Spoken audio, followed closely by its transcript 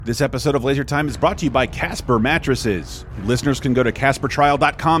This episode of Laser Time is brought to you by Casper Mattresses. Listeners can go to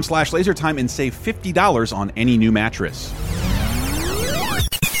CasperTrial.com/LaserTime and save $50 on any new mattress.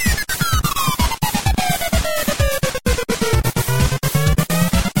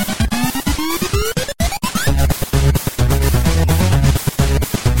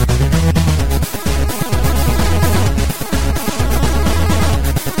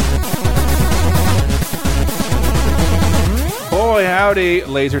 Howdy,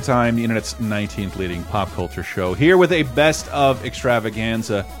 Laser Time, the internet's 19th leading pop culture show, here with a best of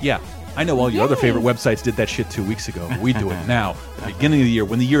extravaganza. Yeah, I know all your other favorite websites did that shit 2 weeks ago. We do it now, at the beginning of the year,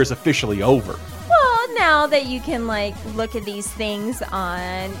 when the year is officially over. Well, now that you can, look at these things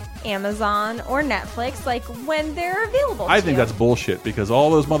on Amazon or Netflix, when they're available I think that's bullshit, because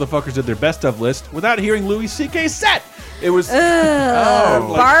all those motherfuckers did their best of list without hearing Louis C.K.'s set. It was...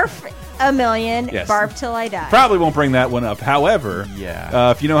 barf a million, yes. Barf till I die. Probably won't bring that one up. However,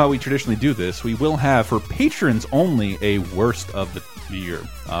 if you know how we traditionally do this, we will have, for patrons only, a Worst of the Year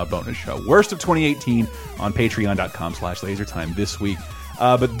bonus show. Worst of 2018 on patreon.com/lasertime this week.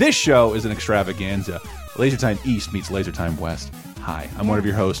 But this show is an extravaganza. Lasertime East meets Lasertime West. Hi, I'm one of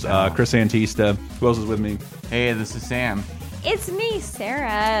your hosts, Chris Antista. Who else is with me? Hey, this is Sam. It's me,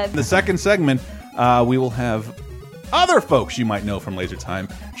 Sarah. In the second segment, we will have other folks you might know from Laser Time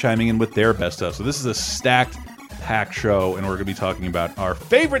chiming in with their best of. So this is a stacked, packed show, and we're going to be talking about our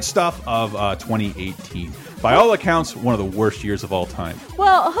favorite stuff of 2018. By all accounts, one of the worst years of all time.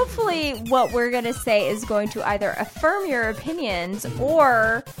 Well, hopefully what we're going to say is going to either affirm your opinions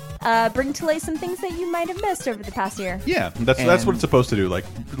or bring to light some things that you might have missed over the past year. Yeah, that's what it's supposed to do.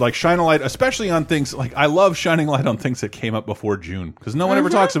 Like shine a light, especially on things, I love shining light on things that came up before June, because no one ever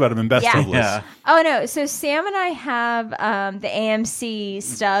talks about them in best of lists. Yeah. Oh, no. So Sam and I have the AMC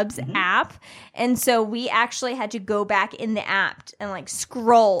Stubs app, and so we actually had to go back in the app and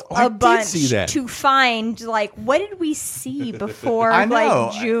scroll a bunch to find what did we see before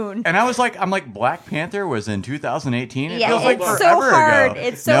June. And I'm like Black Panther was in 2018. It feels like it's forever so hard. ago.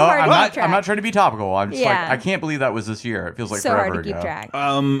 It's so hard to keep track. I'm not trying to be topical. I'm just I can't believe that was this year. It feels like so forever hard to ago. keep track.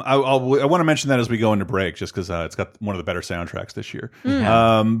 I want to mention that as we go into break, just because it's got one of the better soundtracks this year.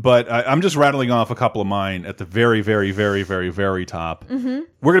 But I'm just rattling off a couple of mine at the very, very, very, very, very top. We're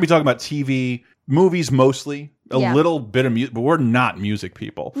going to be talking about TV, movies mostly. A little bit of music, but we're not music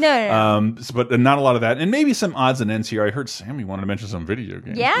people. No. But not a lot of that. And maybe some odds and ends here. I heard Sammy wanted to mention some video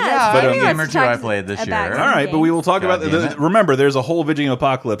games. Yeah. But game or two I played this year. All right, but we will talk about... Remember, there's a whole Video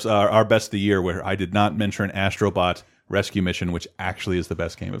Apocalypse, our best of the year, where I did not mention Astrobot Rescue Mission, which actually is the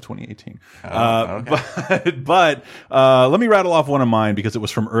best game of 2018. Okay. But let me rattle off one of mine, because it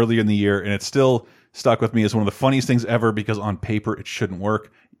was from earlier in the year, and it's still stuck with me as one of the funniest things ever, because on paper it shouldn't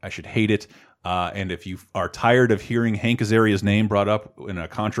work. I should hate it. And if you are tired of hearing Hank Azaria's name brought up in a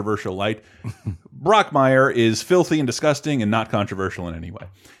controversial light, Brockmire is filthy and disgusting and not controversial in any way.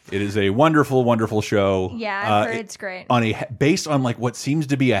 It is a wonderful, wonderful show. Yeah, I've heard it's great. Based on what seems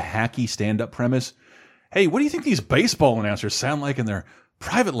to be a hacky stand-up premise. Hey, what do you think these baseball announcers sound like in their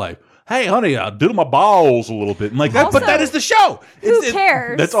private life? Hey, honey, I diddle my balls a little bit, and that. Also, but that is the show. Who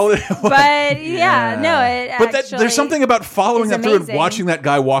cares? That's all. But there's something about following that through and amazing. watching that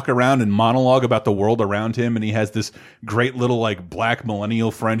guy walk around and monologue about the world around him, and he has this great little black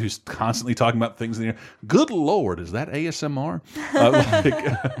millennial friend who's constantly talking about things in the air. Good Lord, is that ASMR?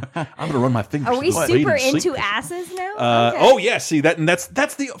 I'm gonna run my fingers. Are we through the super blade and into sleep. asses now? Okay. Oh yeah, see that, and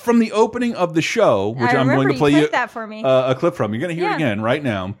that's from the opening of the show, which I'm going to play you that for me. A clip from. You're going to hear it again right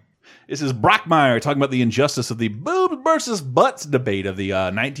now. This is Brockmire talking about the injustice of the boobs versus butts debate of the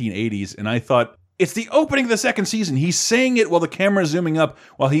 1980s, and I thought, it's the opening of the second season. He's saying it while the camera is zooming up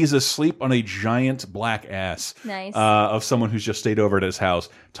while he's asleep on a giant black ass of someone who's just stayed over at his house,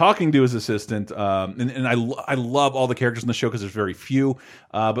 talking to his assistant. And I love all the characters in the show because there's very few.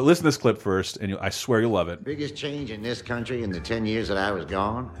 But listen to this clip first, and I swear you'll love it. Biggest change in this country in the 10 years that I was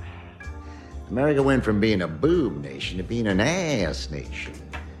gone? America went from being a boob nation to being an ass nation.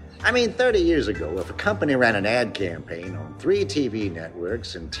 I mean, 30 years ago, if a company ran an ad campaign on 3 TV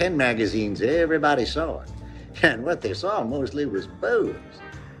networks and 10 magazines, everybody saw it. And what they saw mostly was boobs.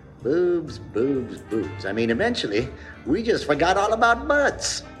 Boobs, boobs, boobs. I mean, eventually, we just forgot all about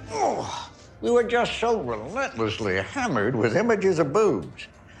butts. Oh, we were just so relentlessly hammered with images of boobs.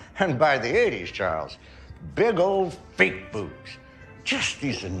 And by the 80s, Charles, big old fake boobs. Just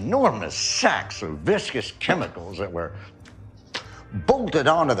these enormous sacks of viscous chemicals that were bolted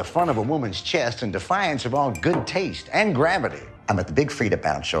onto the front of a woman's chest in defiance of all good taste and gravity. I'm at the big Frida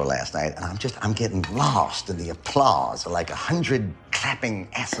Pound show last night, and I'm getting lost in the applause of like 100 clapping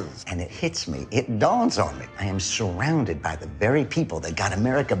asses. And it hits me, it dawns on me. I am surrounded by the very people that got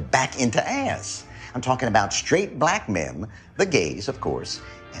America back into ass. I'm talking about straight black men, the gays, of course,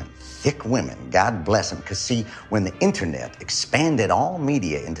 and thick women, God bless them. Because see, when the internet expanded all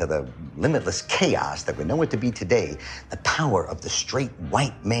media into the limitless chaos that we know it to be today, the power of the straight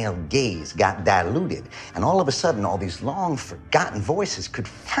white male gaze got diluted. And all of a sudden, all these long forgotten voices could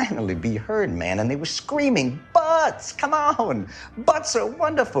finally be heard, man. And they were screaming, butts, come on, butts are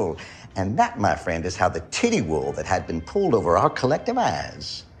wonderful. And that, my friend, is how the titty wool that had been pulled over our collective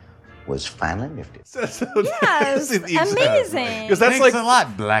eyes was finally lifted. Yes, amazing. Because that's like a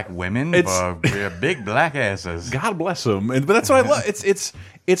lot, black women for big black asses. God bless them. But that's what I love.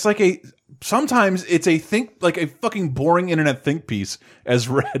 It's like sometimes it's a fucking boring internet think piece as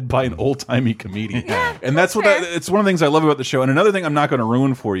read by an old timey comedian. Yeah, and that's what it's one of the things I love about the show. And another thing I'm not going to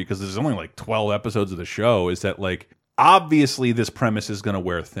ruin for you because there's only like 12 episodes of the show is that like obviously this premise is going to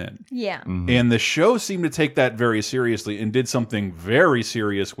wear thin. Yeah. And the show seemed to take that very seriously and did something very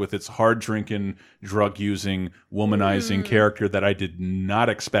serious with its hard drinking, drug using, womanizing character that I did not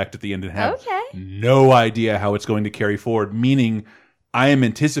expect at the end and have no idea how it's going to carry forward, meaning I am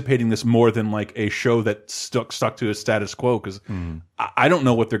anticipating this more than like a show that stuck to a status quo because I don't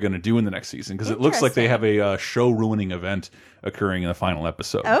know what they're going to do in the next season because it looks like they have a show ruining event occurring in the final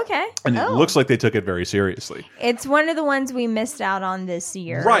episode. Okay. And it looks like they took it very seriously. It's one of the ones we missed out on this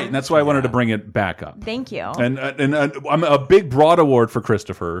year. Right. And that's why I wanted to bring it back up. Thank you. And I'm a big broad award for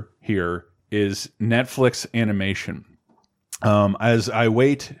Christopher here is Netflix animation. As I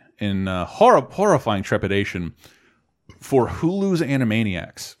wait in horrifying trepidation for Hulu's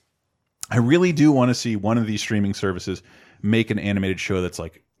Animaniacs, I really do want to see one of these streaming services make an animated show that's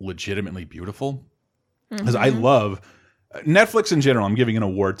like legitimately beautiful. Because I love Netflix in general. I'm giving an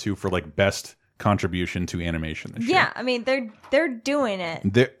award to for like best contribution to animation this year. Yeah, I mean they're doing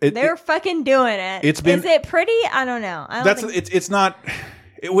it. They're fucking doing it. It's been, is it pretty? I don't know. It's not.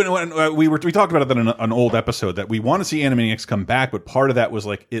 When we talked about it in an old episode that we want to see Animaniacs come back, but part of that was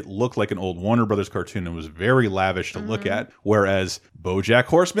like it looked like an old Warner Brothers cartoon and was very lavish to look at, whereas BoJack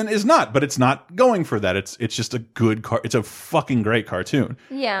Horseman is not, but it's not going for that. It's just a good it's a fucking great cartoon.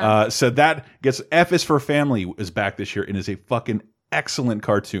 Yeah. So that gets F is for Family is back this year and is a fucking excellent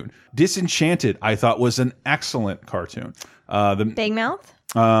cartoon. Disenchanted I thought was an excellent cartoon. Big Mouth.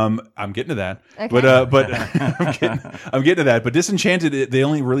 I'm getting to that, okay. but I'm getting to that. But Disenchanted, they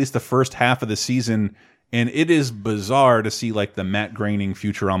only released the first half of the season, and it is bizarre to see like the Matt Groening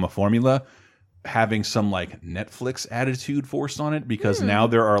Futurama formula having some like Netflix attitude forced on it because now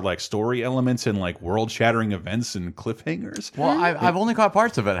there are like story elements and like world-shattering events and cliffhangers. Well, I've only caught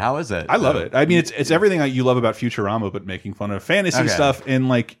parts of it. How is it? I love it. I mean, it's everything that you love about Futurama, but making fun of fantasy stuff and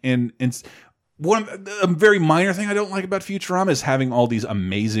like a very minor thing I don't like about Futurama is having all these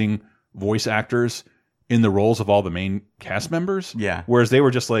amazing voice actors in the roles of all the main cast members. Yeah. Whereas they were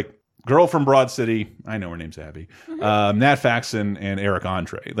just like girl from Broad City. I know her name's Abby. Nat Faxon and Eric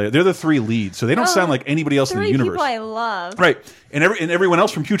Andre. They're the three leads, so they don't sound like anybody else in the universe. People I love. Right. And everyone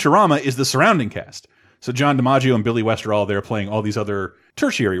else from Futurama is the surrounding cast. So John DiMaggio and Billy West are all there playing all these other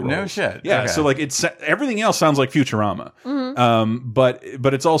tertiary roles. No shit. Yeah. Okay. So like everything else sounds like Futurama. But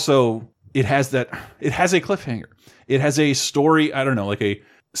it's also. It has a cliffhanger. It has a story. I don't know, like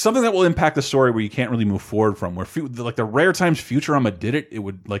something that will impact the story where you can't really move forward from. Where like the rare times Futurama did it, it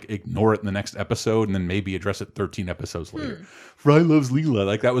would like ignore it in the next episode and then maybe address it 13 episodes later. Fry loves Leela.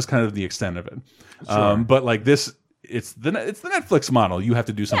 Like that was kind of the extent of it. Sure. But like this. It's the Netflix model. You have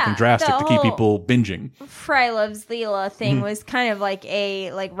to do something drastic to keep people binging. Fry Loves Leela thing was kind of like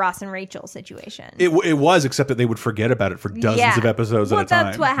a Ross and Rachel situation. It was, except that they would forget about it for dozens of episodes at a time.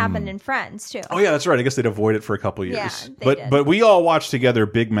 That's what happened in Friends too. Oh yeah, that's right. I guess they'd avoid it for a couple years. Yeah, but we all watched together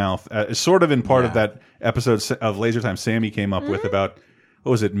Big Mouth, sort of in part of that episode of Laser Time Sammy came up with about. What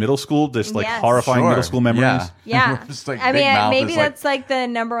was it? Middle school? Just like horrifying middle school memories. Yeah. Just, like, I mean, maybe that's like the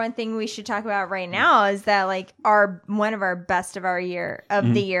 #1 thing we should talk about right now is that like one of our best of the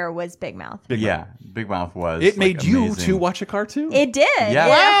year was Big Mouth. Big Mouth was. It made amazing. you to watch a cartoon. It did. Yeah.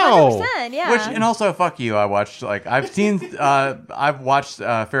 Wow. 100%, yeah. And also, fuck you. I watched I've watched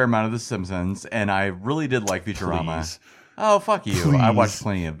a fair amount of The Simpsons, and I really did like Futurama. Please. Oh, fuck you. Please. I watched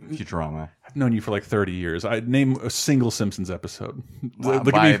plenty of Futurama. I've known you for like 30 years. I'd name a single Simpsons episode.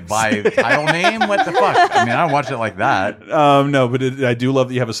 By title name? What the fuck? I mean, I don't watch it like that. No, but I do love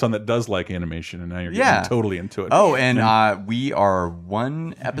that you have a son that does like animation, and now you're getting totally into it. Oh, and we are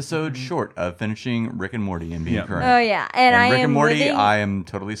one episode short of finishing Rick and Morty and being current. Oh, yeah. And Rick and Morty, I am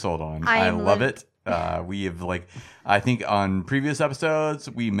totally sold on. I love it. We have I think on previous episodes,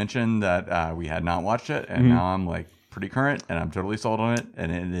 we mentioned that we had not watched it, and now I'm like, pretty current, and I'm totally sold on it,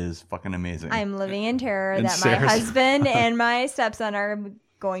 and it is fucking amazing. I'm living in terror And that Sarah's- my husband and my stepson are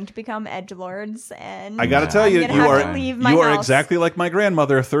going to become edgelords, and I got to tell you, I'm you gonna have are to leave my you are house. exactly like my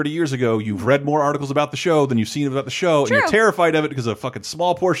grandmother 30 years ago. You've read more articles about the show than you've seen about the show, and you're True. terrified of it because of a fucking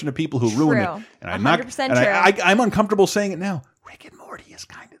small portion of people who ruin True. it. And I'm not. 100% And true. I'm uncomfortable saying it now. Rick and Morty is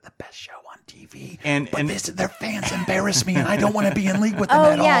kind of the best show on TV, And their fans embarrass me, and I don't want to be in league with them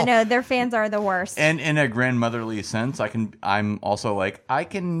Oh at yeah, all. no, their fans are the worst. And in a grandmotherly sense, I'm also like, I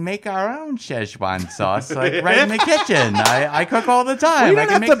can make our own Szechuan sauce, like right in the kitchen. I cook all the time. We I don't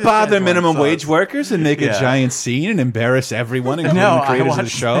can have make to the bother Szechuan minimum sauce. wage workers and make a Yeah. giant scene and embarrass everyone, including No, the I creators of the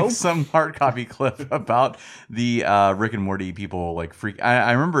watched show. like, some hard copy clip about the Rick and Morty people like freak.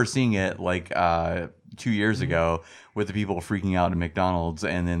 I remember seeing it like 2 years ago with the people freaking out at McDonald's,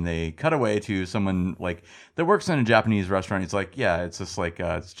 and then they cut away to someone like that works in a Japanese restaurant. He's like, yeah, it's just like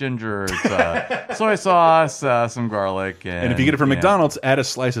it's ginger, it's soy sauce, some garlic, And if you get it from yeah, McDonald's, add a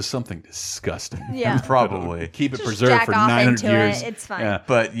slice of something disgusting. yeah, probably. Keep it Just preserved jack for off 900 into years. it. It's fine. Yeah.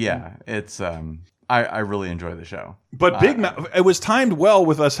 But yeah, it's I really enjoy the show. But Big Mouth, it was timed well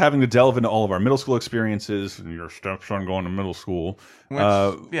with us having to delve into all of our middle school experiences and your stepson going to middle school. Which,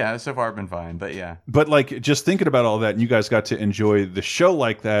 yeah, so far I've been fine, but yeah. But like just thinking about all that, and you guys got to enjoy the show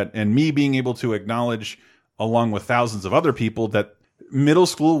like that, and me being able to acknowledge, along with thousands of other people, that middle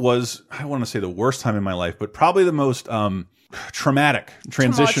school was, I don't want to say the worst time in my life, but probably the most traumatic,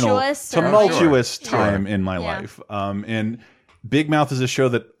 transitional, Tumultuous time in my Yeah. life. And Big Mouth is a show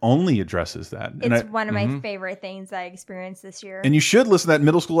that only addresses that. And It's one of my favorite things I experienced this year. And you should listen to that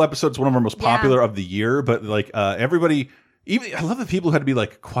middle school episode. It's one of our most Yeah. popular of the year. But like everybody, even I love the people who had to be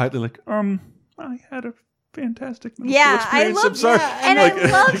like quietly like, I had a fantastic middle Yeah, school I experience. I'm loved- sorry. yeah, and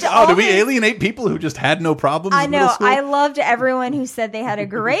I loved oh, all did we his- alienate people who just had no problems? I in middle know. school? I loved everyone who said they had a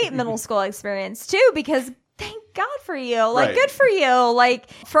great middle school experience too, because thank God for you. Like, Right. good for you. Like,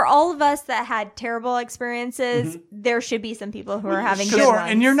 for all of us that had terrible experiences, there should be some people who are having good Sure,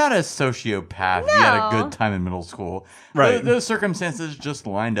 ones. and you're not a sociopath. You had a No. good time in middle school. Right. Those circumstances just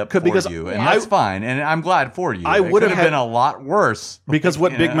lined up Because for you, and Yeah. that's fine. And I'm glad for you. I It would could have have had- been a lot worse. Because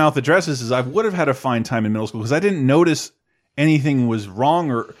what You Big know? Mouth addresses is I would have had a fine time in middle school because I didn't notice anything was wrong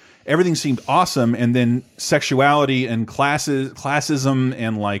or everything seemed awesome. And then sexuality and classism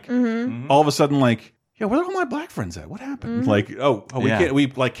and like all of a sudden like, yeah, where are all my black friends at? What happened? Like, we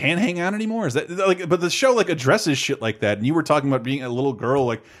can't hang out anymore. Is that like? But the show like addresses shit like that. And you were talking about being a little girl.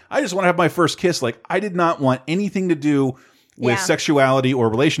 Like, I just want to have my first kiss. Like, I did not want anything to do with Yeah. sexuality or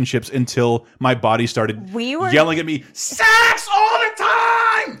relationships until my body started We were- yelling at me, sex all the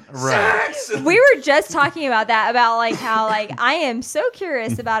time. Right. Sex. we were just talking about that, about like how like I am so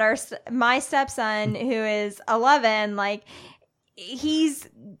curious about my stepson who is 11. Like, he's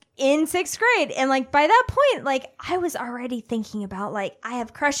in 6th grade, and like by that point, like I was already thinking about like I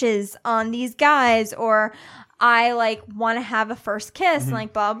have crushes on these guys, or I like want to have a first kiss, and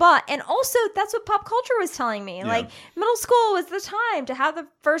like blah blah. And also that's what pop culture was telling me. Like, middle school was the time to have the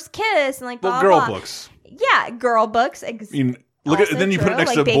first kiss, and like blah Well, girl blah. books. Yeah, girl books. I mean, look at Also then you put it true,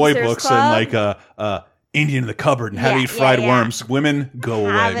 next like to boy Babysitter's books Club. and like Indian in the cupboard and how to Yeah, eat fried yeah. worms. Women, go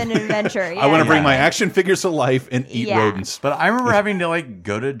Have away. an adventure. I want to bring Yeah. my action figures to life and eat Yeah. rodents. But I remember having to like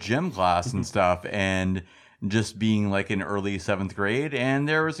go to gym class and stuff, and just being like in early 7th grade, and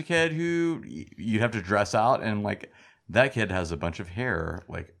there was a kid who you'd have to dress out, and like that kid has a bunch of hair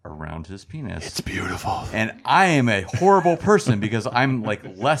like around his penis. It's beautiful. And I am a horrible person because I'm like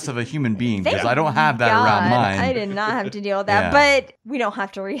less of a human being because I don't have that around mine. I did not have to deal with that, Yeah. but we don't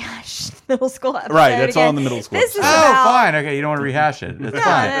have to rehash middle school episode Right, that's all again. in the middle school This is episode. Oh, about, fine. Okay, you don't want to rehash it. It's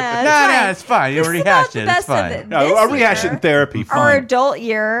fine. no, No, it's it's fine. You This already is about hashed the it. best It's fine. of it. No, This I'll rehash it year, in therapy. our Fine. adult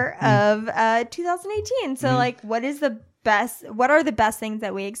year of 2018. So, like, what are the best things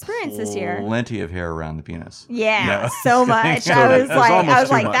that we experienced this year? Plenty of hair around the penis. Yeah, No. so much. So I was that's almost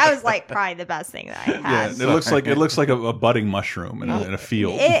too much. that was like probably the best thing that I Yeah, had. it looks like a budding mushroom in a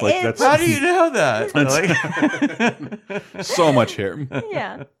field. It- like it- that's How do you know that? Like, so much hair.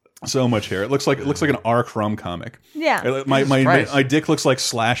 Yeah. So much hair. It looks like an R. Crumb comic. Yeah. My dick looks like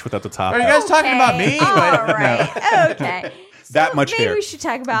Slash without the top. are you hat. guys talking about me? All Wait, right. Okay. That So much maybe hair. we should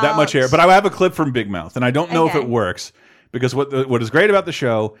talk about That much hair. But I have a clip from Big Mouth, and I don't know if Okay. it works because what is great about the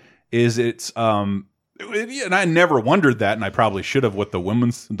show is it's and I never wondered that, and I probably should have what the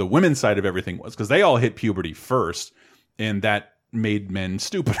women's side of everything was, because they all hit puberty first, and that made men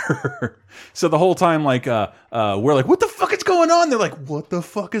stupider. So the whole time, like we're like, what the fuck is going on? They're like, what the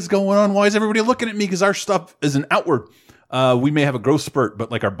fuck is going on? Why is everybody looking at me? Because our stuff is an outward. We may have a growth spurt,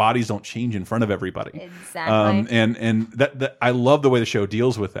 but like our bodies don't change in front of everybody. Exactly. And that I love the way the show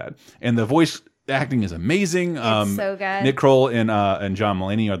deals with that. And the voice The acting is amazing. It's so good. Nick Kroll and John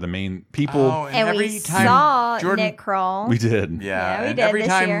Mulaney are the main people. Oh, and we saw Nick Kroll. We did. Yeah, we and did every this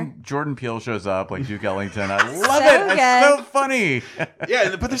time year. Jordan Peele shows up, like Duke Ellington, I love it. It's so funny.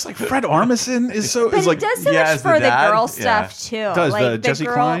 Yeah, but there's like Fred Armisen is so. But is like, it does so much for the girl stuff too. Does like the Jesse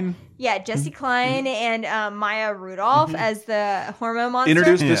Klein? Yeah, Jesse Klein and Maya Rudolph as the hormone monster.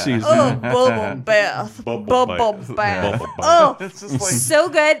 Introduced this season. Oh, Bubble Bath. Bubble Bath. Oh, It's just like so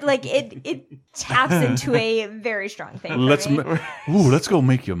good. Like it taps into a very strong thing. Let's for me. let's go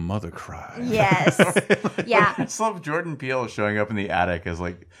make your mother cry. Yes. Yeah. I just love Jordan Peele showing up in the attic as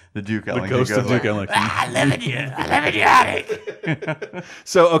like the Duke Ellington. Ghost of goes Duke like, Ellington. I live in your attic.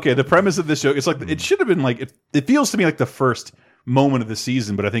 So okay, the premise of this show, it's like it should have been like it feels to me like the first moment of the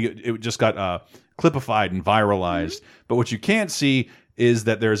season, but I think it just got clipified and viralized. But what you can't see is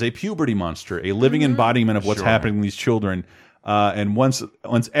that there is a puberty monster, a living embodiment of what's happening to these children. And once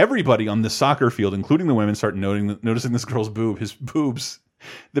everybody on the soccer field, including the women, start noticing this girl's his boobs,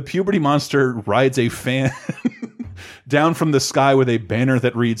 the puberty monster rides a fan down from the sky with a banner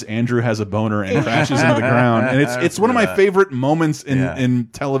that reads "Andrew has a boner" and crashes into the ground. And it's one of my favorite moments in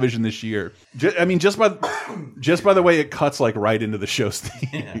television this year. I mean, just by the way it cuts like right into the show's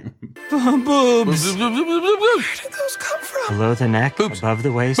theme. Boobs. Where did those come from? Below the neck, above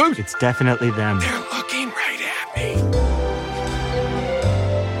the waist, it's definitely them. They're looking right at me.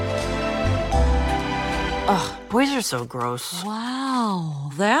 Ugh, boys are so gross.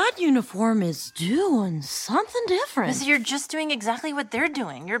 Wow, that uniform is doing something different. Missy, you're just doing exactly what they're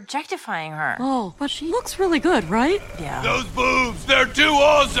doing. You're objectifying her. Oh, but she looks really good, right? Yeah. Those boobs, they're too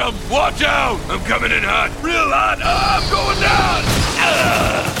awesome. Watch out. I'm coming in hot. Real hot. I'm going down.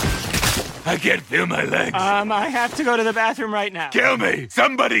 I can't feel my legs. I have to go to the bathroom right now. Kill me.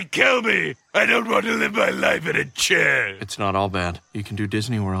 Somebody kill me. I don't want to live my life in a chair. It's not all bad. You can do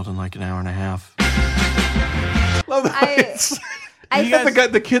Disney World in like an hour and a half. Love that.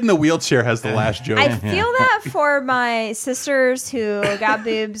 The kid in the wheelchair has the last joke. I feel that for my sisters who got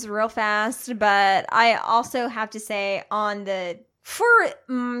boobs real fast, but I also have to say for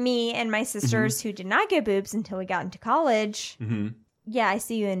me and my sisters who did not get boobs until we got into college, yeah, I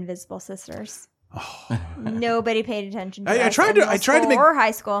see you, Invisible Sisters. Oh. Nobody paid attention to I tried to make or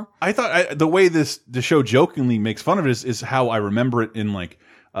high school. I thought the way the show jokingly makes fun of it is how I remember it in like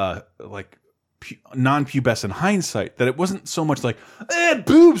non-pubescent hindsight, that it wasn't so much like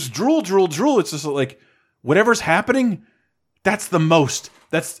boobs, drool. It's just like whatever's happening, that's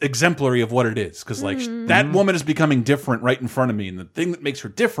exemplary of what it is, because like that woman is becoming different right in front of me, and the thing that makes her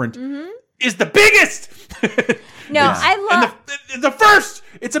different is the biggest. No, I love the first.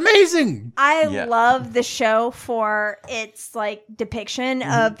 It's amazing. I love the show for its like depiction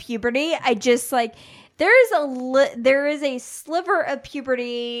of puberty. I just like there is a sliver of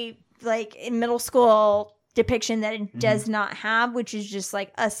puberty like in middle school depiction that it does not have, which is just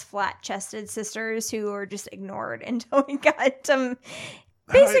like us flat-chested sisters who are just ignored until we got to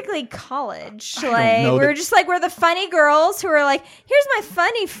basically college. Like we're the funny girls who are like, here's my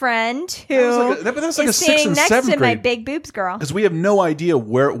funny friend who is standing next to my big boobs girl. Because we have no idea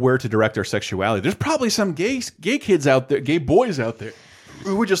where to direct our sexuality. There's probably some gay kids out there, gay boys out there,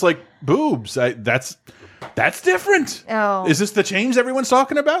 who were just like, boobs. That's different. Oh, is this the change everyone's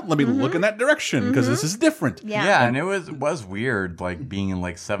talking about? Let me look in that direction, because this is different. Yeah, and it was weird, like being in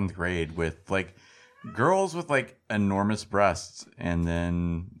like 7th grade with like girls with like enormous breasts, and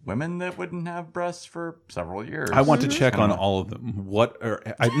then women that wouldn't have breasts for several years. I want to check on all of them.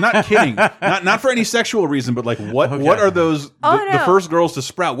 I'm not kidding. not for any sexual reason, but like what are those the first girls to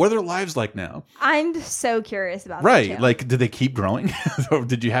sprout? What are their lives like now? I'm so curious about that too. Right. Like, did they keep growing? Or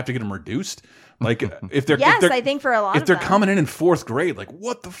did you have to get them reduced? Like, if they're I think for a lot if they're coming in 4th grade, like,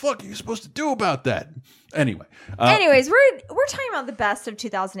 what the fuck are you supposed to do about that? Anyway, anyways, we're talking about the best of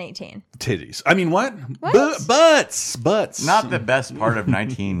 2018. Titties. I mean, what? Butts. Not the best part of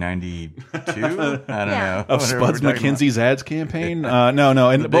 1992. I don't know. Of Spuds McKenzie's ads campaign. No.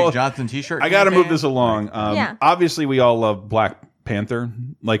 And the Big Johnson T-shirt. I got to move this along. Obviously, we all love Black Panther.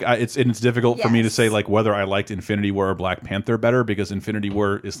 Like it's difficult for me to say like whether I liked Infinity War or Black Panther better, because Infinity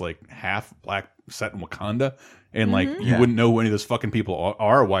War is like half black set in Wakanda, and like you wouldn't know who any of those fucking people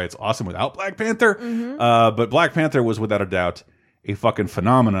are, why it's awesome without Black Panther. But Black Panther was without a doubt a fucking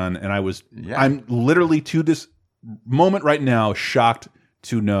phenomenon, and I'm literally to this moment right now shocked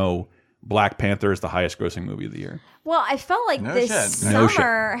to know Black Panther is the highest grossing movie of the year. Well, I felt like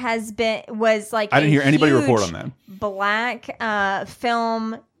summer was like I didn't hear anybody report on that. Black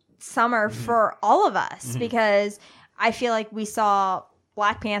film summer for all of us, because I feel like we saw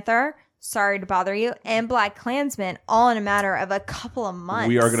Black Panther, Sorry to Bother You, and Black Klansman, all in a matter of a couple of months.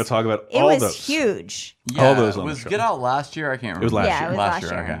 We are going to talk about all those. It was huge. Yeah, all those on was the show. Get Out last year? I can't remember. It was last year. It was last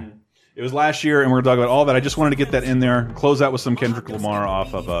year. Okay. It was last year, and we're going to talk about all that. I just wanted to get that in there. Close out with some Kendrick Lamar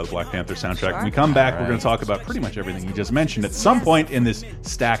off of the Black Panther soundtrack. When we come back, we're going to talk about pretty much everything you just mentioned at some point in this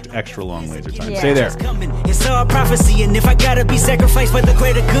stacked extra long laser time. Stay there. It's all prophecy, and if I gotta be sacrificed for the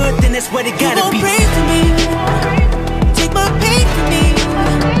greater good, then that's what it gotta be. Pray for me, take my pain for me,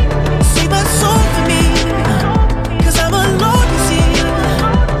 save my soul for me, 'cause I'm alone to see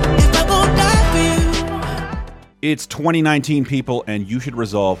if I won't die for you. It's 2019, people, and you should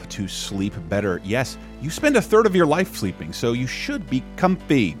resolve to sleep better. Yes, you spend a third of your life sleeping, so you should be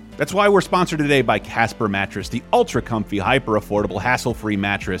comfy. That's why we're sponsored today by Casper Mattress, the ultra-comfy, hyper-affordable, hassle-free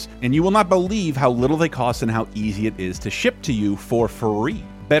mattress. And you will not believe how little they cost and how easy it is to ship to you for free.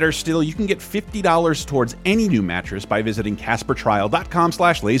 Better still, you can get $50 towards any new mattress by visiting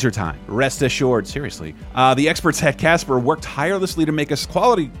CasperTrial.com/lasertime. Rest assured, seriously, the experts at Casper worked tirelessly to make a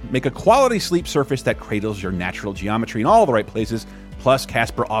quality sleep surface that cradles your natural geometry in all the right places. Plus,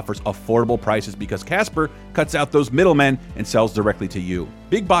 Casper offers affordable prices because Casper cuts out those middlemen and sells directly to you.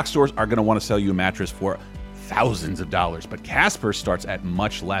 Big box stores are going to want to sell you a mattress for thousands of dollars, but Casper starts at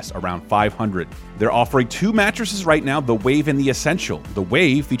much less, around $500. They're offering 2 mattresses right now, the Wave and the Essential. The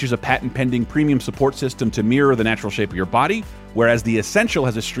Wave features a patent-pending premium support system to mirror the natural shape of your body, whereas the Essential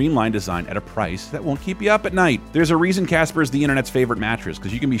has a streamlined design at a price that won't keep you up at night. There's a reason Casper is the internet's favorite mattress,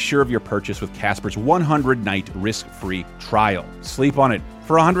 because you can be sure of your purchase with Casper's 100-night risk-free trial. Sleep on it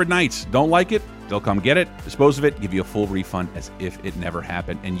for 100 nights. Don't like it? They'll come get it, dispose of it, give you a full refund as if it never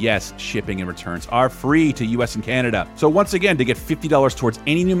happened. And yes, shipping and returns are free to US and Canada. So once again, to get $50 towards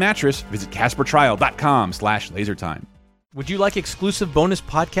any new mattress, visit CasperTrial.com/lasertime. Would you like exclusive bonus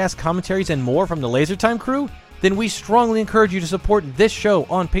podcast commentaries and more from the LaserTime crew? Then we strongly encourage you to support this show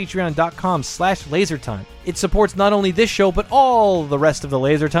on patreon.com/lasertime. It supports not only this show, but all the rest of the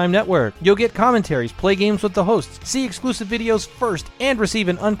LaserTime network. You'll get commentaries, play games with the hosts, see exclusive videos first, and receive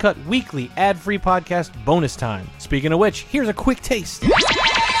an uncut weekly ad-free podcast bonus time. Speaking of which, here's a quick taste.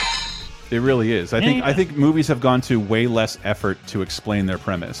 It really is. I think movies have gone to way less effort to explain their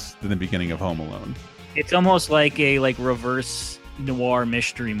premise than the beginning of Home Alone. It's almost like a reverse noir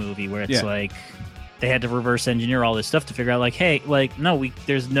mystery movie where it's like they had to reverse engineer all this stuff to figure out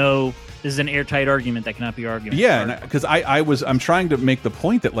this is an airtight argument that cannot be argued. Yeah, because I'm trying to make the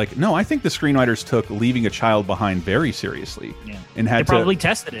point that no, I think the screenwriters took leaving a child behind very seriously. Yeah. And they probably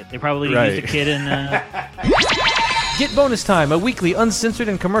tested it. They probably used a kid in Get Bonus Time, a weekly uncensored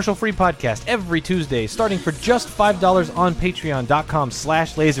and commercial-free podcast every Tuesday, starting for just $5 on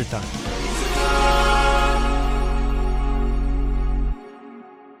patreon.com/lasertime.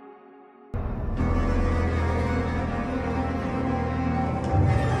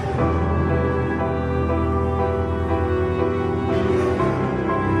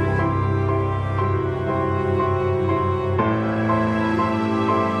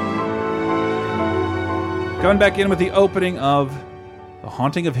 Coming back in with the opening of The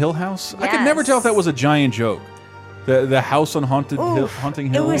Haunting of Hill House. Yes. I could never tell if that was a giant joke. The house on Haunting Hill.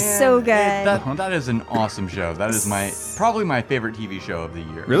 It was so good. That is an awesome show. That is probably my favorite TV show of the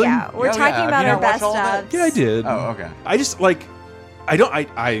year. Really? Yeah, we're talking about our best of. Yeah, I did. Oh, okay. I just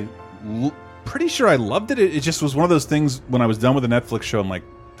pretty sure I loved it. It just was one of those things when I was done with the Netflix show, I'm like,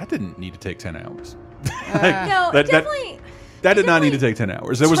 that didn't need to take 10 hours. That did not need to take 10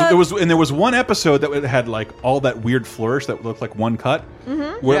 hours. There was one episode that had all that weird flourish that looked like one cut.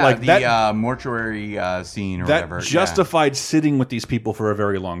 Mm-hmm. Where the mortuary scene or whatever. That justified sitting with these people for a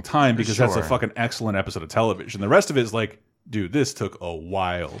very long time because that's a fucking excellent episode of television. The rest of it is dude, this took a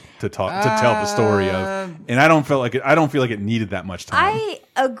while to tell the story of, and I don't feel like it needed that much time. I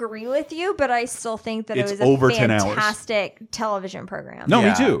agree with you, but I still think that it was over a 10 hours. Fantastic television program. No,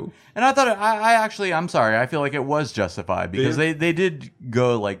 me too. And I thought I'm sorry, I feel like it was justified because they did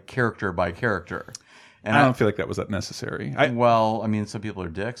go character by character. And I don't feel like that was that necessary. Some people are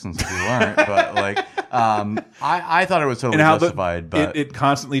dicks and some people aren't. But I thought it was totally justified. But it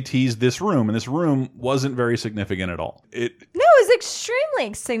constantly teased this room, and this room wasn't very significant at all. No, it was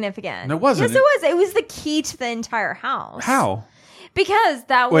extremely significant. No, it wasn't. Yes, it was. It was the key to the entire house. How? Because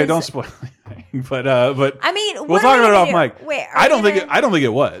that was. Wait, don't spoil anything. But I mean, we'll talk about it off mic. Wait, I don't think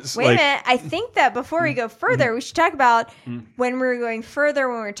it was. Wait a minute. I think that before we go further, we should talk about when we're going further.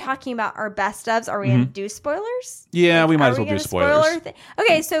 When we're talking about our best ofs, are we going to do spoilers? Yeah, we might as well do spoilers.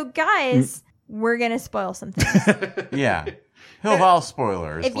 Okay, so guys, we're going to spoil some things. Yeah. Hill House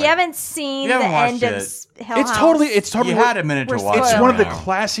spoilers. If you haven't seen the end of Hill House, it's totally. You had a minute to watch. It's one of the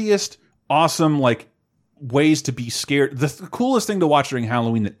classiest, awesome, ways to be scared. The coolest thing to watch during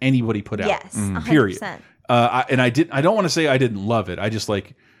Halloween that anybody put out. Yes, 100%. Period. And I don't want to say I didn't love it. I just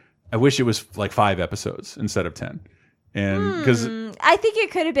I wish it was like 5 episodes instead of 10. And because I think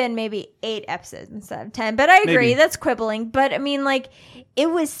it could have been maybe 8 episodes instead of 10. But I agree, that's quibbling. But I mean, like, it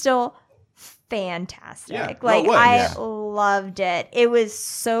was still fantastic. Yeah, like, well, I loved it. It was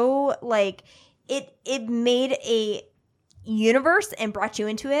so like it made a universe and brought you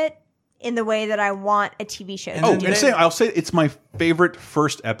into it in the way that I want a TV show to do. And I'll say it's my favorite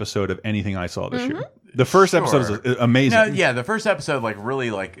first episode of anything I saw this year. The first episode is amazing. No, yeah, the first episode, like,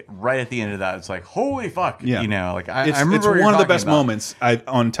 really, like, right at the end of that, it's like, holy fuck. Yeah. You know, like, I it's remember one of the best moments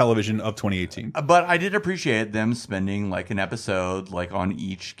on television of 2018. But I did appreciate them spending, like, an episode, like, on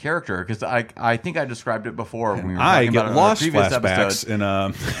each character. Because I think I described it before when we were talking about it on lost a previous flashbacks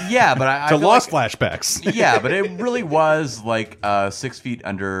episode. Yeah, but I to feel lost like, flashbacks. Yeah, but it really was, like, 6 Feet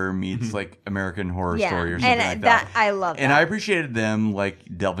Under meets, like, American Horror Story or something like that. I love that. And I appreciated them,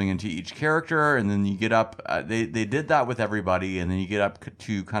 like, delving into each character. And then you get up... They did that with everybody, and then you get up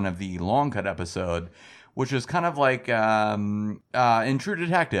to kind of the long cut episode, which is kind of like in True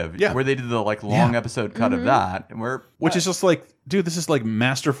Detective, where they did the like long episode cut of that, which is just like, dude, this is like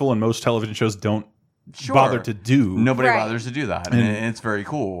masterful, and most television shows don't bother to do. Nobody bothers to do that, and it's very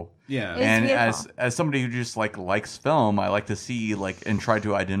cool. Yeah, and as somebody who just like likes film, I like to see like and try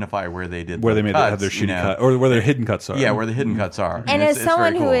to identify where they did where they made cuts, their shitty cut or where their hidden cuts are. Yeah, where the hidden cuts are. And as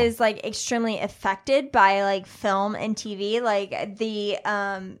someone who is like extremely affected by like film and TV, like the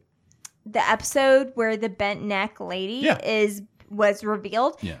episode where the bent neck lady was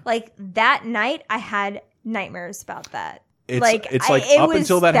revealed, like that night I had nightmares about that. It's like it up was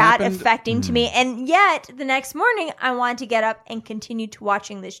until that happened, affecting to me, and yet the next morning I wanted to get up and continue to watch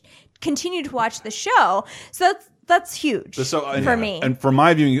the show. So that's huge for me. And for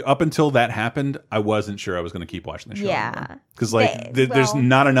my viewing, up until that happened, I wasn't sure I was going to keep watching the show. Yeah, because like there's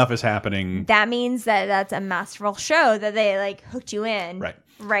not enough is happening. That means that that's a masterful show that they like hooked you in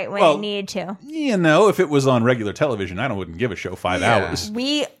right when it needed to. You know, if it was on regular television, I wouldn't give a show 5 hours.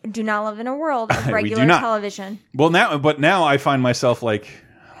 We do not live in a world of regular television. Well, now I find myself like,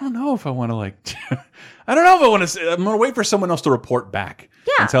 I don't know if I want to like, I don't know if I want to. I'm going to wait for someone else to report back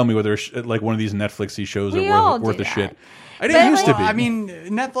and tell me whether like one of these Netflixy shows are worth a shit. I didn't used to be. I mean,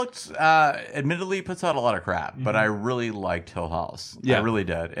 Netflix admittedly puts out a lot of crap, but I really liked Hill House. Yeah. I really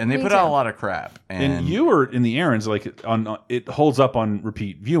did, and they put out a lot of crap. And you were in the errands, like on it holds up on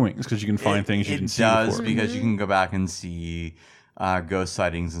repeat viewings because you can find things you didn't see before. It does because you can go back and see ghost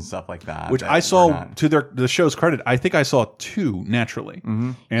sightings and stuff like that. Which I saw to the show's credit. I think I saw 2 naturally,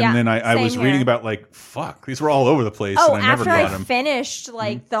 and then I was reading about like fuck, these were all over the place. Oh, and I never after got I them. finished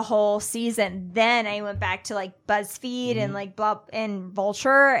like the whole season, then I went back to like BuzzFeed and like and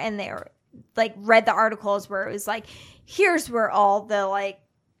Vulture, and they were like read the articles where it was like, here's where all the like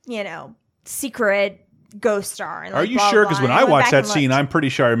secret ghosts are. And, like, are you sure? Because when I watched that scene, I'm pretty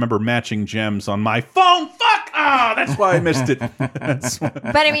sure I remember matching gems on my phone. Fuck! Ah, that's why I missed it.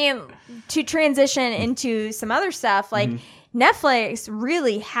 But I mean, to transition into some other stuff, like Netflix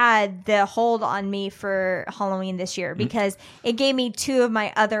really had the hold on me for Halloween this year because it gave me 2 of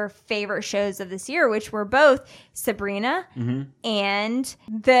my other favorite shows of this year, which were both Sabrina and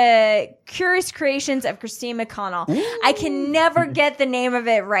The Curious Creations of Christine McConnell. I can never get the name of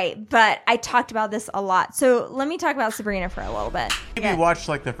it right, but I talked about this a lot. So let me talk about Sabrina for a little bit. You watched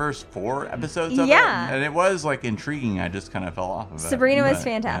like the first 4 episodes of it, and it was like intriguing. I just kind of fell off of it. Sabrina was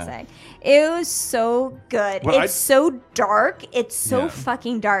fantastic. It was so good. Well, it's so dark. It's so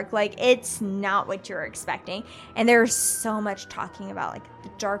fucking dark. Like, it's not what you're expecting. And there's so much talking about like the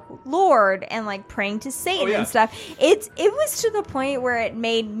Dark Lord and like praying to Satan and stuff. It was to the point where it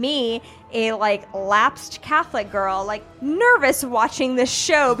made me, a like lapsed Catholic girl, like nervous watching this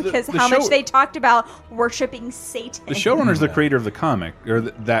show because how much they talked about worshiping Satan. The showrunner's the creator of the comic, or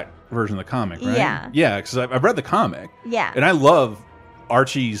that version of the comic, right? Yeah, because I've read the comic. Yeah. And I love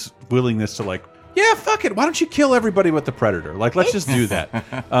Archie's willingness to like, yeah, fuck it. Why don't you kill everybody with the Predator? Like, let's just do that.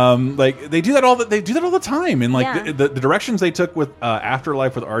 Like they do that all the time. And like the directions they took with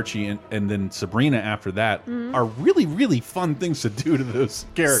Afterlife with Archie and then Sabrina after that are really, really fun things to do to those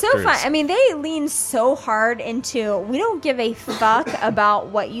characters. So fun. I mean, they lean so hard into, we don't give a fuck about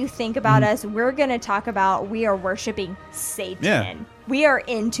what you think about us. We're going to talk about, we are worshiping Satan. Yeah. We are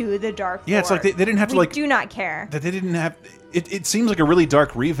into the dark Lord. It's like they didn't have to like do not care. That they didn't have it seems like a really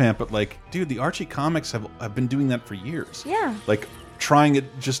dark revamp, but like, dude, the Archie comics have been doing that for years. Yeah. Like trying it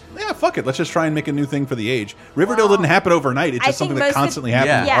fuck it. Let's just try and make a new thing for the age. Riverdale didn't happen overnight. It's just something that constantly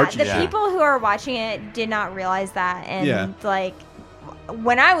happens with Archie. The people who are watching it did not realize that. And like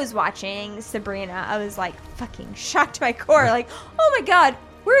when I was watching Sabrina, I was like fucking shocked to my core. Like, oh my God,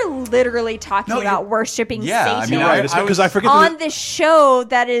 we're literally talking about worshiping Satan because I forget on this show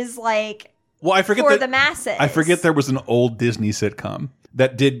that is like I forget for the masses. I forget there was an old Disney sitcom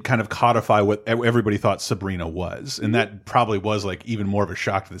that did kind of codify what everybody thought Sabrina was, and that probably was like even more of a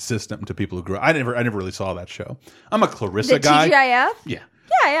shock to the system to people who grew up. I never really saw that show. I'm a Clarissa guy. TGIF?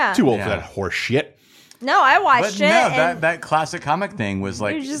 Yeah. Too old for that horse shit. No, I watched it. No, that classic comic thing was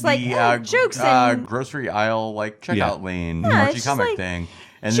like just the like, jokes and grocery aisle like checkout lane Yeah, Archie comic like thing.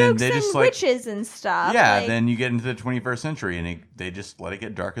 And jokes then they just and like witches and stuff. Yeah, like, then you get into the 21st century and they just let it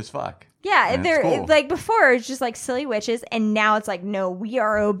get dark as fuck. Yeah, and they're cool. like before it's just like silly witches, and now it's like no, we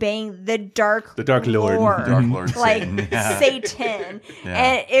are obeying the Dark Lord, the Dark Lord, like Satan. Yeah. Satan,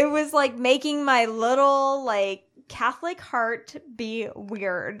 and it was like making my little like Catholic heart be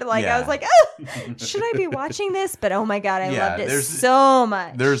weird. Like I was like, oh, should I be watching this? But oh my God, I loved it so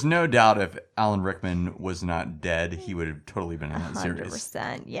much. There's no doubt if Alan Rickman was not dead, he would have totally been in that 100%. series.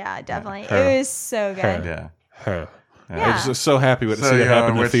 Yeah, definitely. It was so good. Yeah. I was just so happy to see it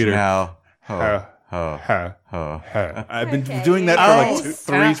happen in the theater. Now. I've been doing that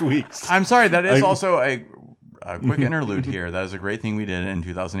for like 3 weeks. I'm sorry. That is also a quick interlude here. That is a great thing we did in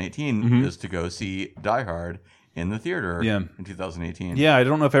 2018 is to go see Die Hard in the theater in 2018. Yeah, I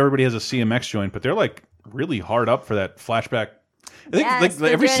don't know if everybody has a CMX joint, but they're like really hard up for that flashback. I think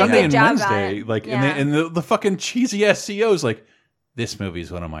like every Sunday and Wednesday, like and the fucking cheesy ass CEO is like, this movie is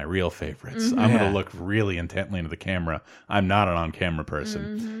one of my real favorites. I'm going to look really intently into the camera. I'm not an on-camera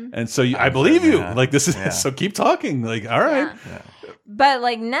person. And so I believe you. Like this is so keep talking. Like, all right. Yeah. But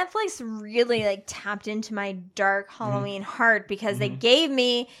like Netflix really like tapped into my dark Halloween heart because they gave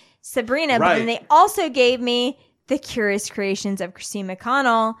me Sabrina, but then they also gave me The Curious Creations of Christine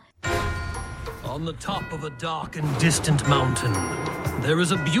McConnell. On the top of a dark and distant mountain, there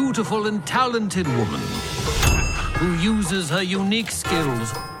is a beautiful and talented woman who uses her unique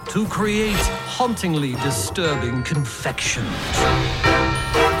skills to create hauntingly disturbing confections.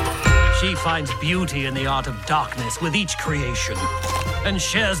 She finds beauty in the art of darkness with each creation and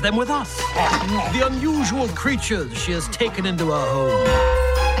shares them with us, the unusual creatures she has taken into her home.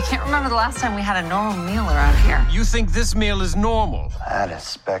 I can't remember the last time we had a normal meal around here. You think this meal is normal? That is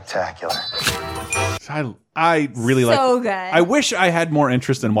spectacular. I really like. So good. I wish I had more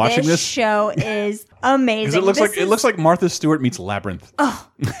interest in watching this. Show is amazing. It looks like Martha Stewart meets Labyrinth. Oh,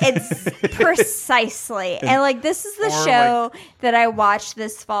 it's precisely. And like this is the show that I watched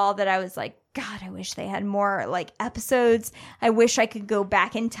this fall that I was like, God, I wish they had more like episodes. I wish I could go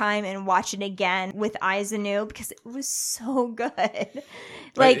back in time and watch it again with eyes anew because it was so good.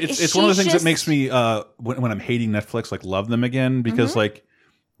 Like it's one of the things that makes me when I'm hating Netflix, like love them again because like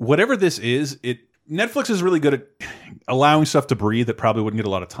whatever this is, Netflix is really good at allowing stuff to breathe that probably wouldn't get a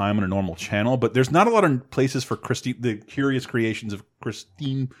lot of time on a normal channel, but there's not a lot of places for the Curious Creations of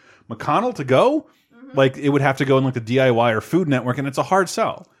Christine McConnell to go. Like it would have to go in like the DIY or Food Network, and it's a hard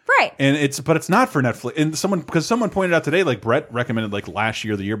sell. Right. And but it's not for Netflix. And someone pointed out today, like Brett recommended like last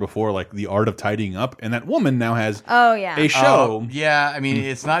year, the year before, like The Art of Tidying Up, and that woman now has a show. I mean,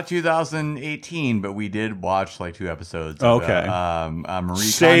 it's not 2018, but we did watch like 2 episodes. Okay. Marie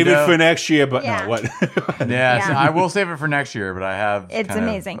Save Kondo. it for next year, but no, what? So I will save it for next year, but I have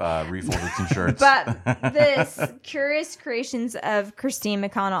amazing. Refolded some shirts. But this Curious Creations of Christine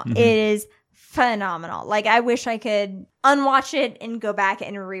McConnell, it is phenomenal. Like I wish I could unwatch it and go back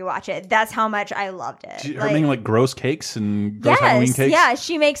and rewatch it. That's how much I loved it. Her making like gross cakes and gross Halloween cakes? Yeah,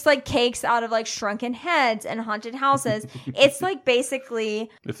 she makes like cakes out of like shrunken heads and haunted houses. It's like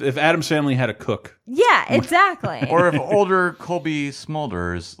basically if Addams Family had a cook. Yeah, exactly. Or if older Colby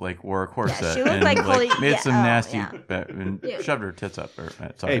Smulders like wore a corset she looked and like Colby, made some nasty and shoved her tits up.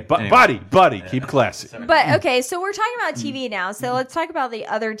 Hey, buddy, keep classy. But okay, so we're talking about TV now. So let's talk about the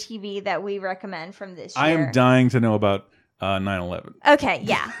other TV that we recommend from this year. I am dying to know about 9/11. Okay,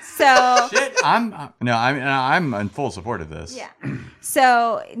 yeah. So shit, I'm in full support of this. Yeah.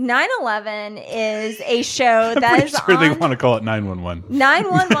 So 9/11 is a show that is sure they want to call it 911.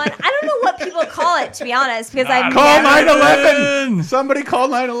 911. I don't know what people call it, to be honest, because I've call 9/11. Somebody call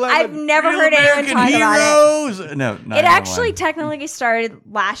 9/11. I've never heard anyone talk about it. No, it actually technically started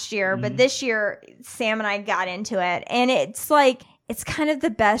last year, but this year Sam and I got into it, and it's like it's kind of the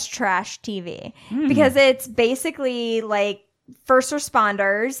best trash TV because it's basically like first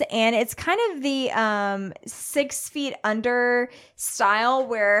responders, and it's kind of the 6 Feet Under style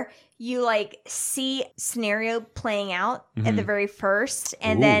where you like see scenario playing out at the very first,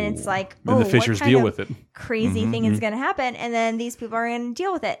 and then it's like, then the Fishers deal with it. Crazy thing is going to happen, and then these people are going to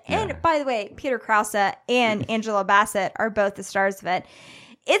deal with it. And by the way, Peter Krause and Angela Bassett are both the stars of it.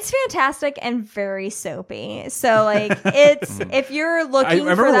 It's fantastic and very soapy. So like, it's if you're looking. I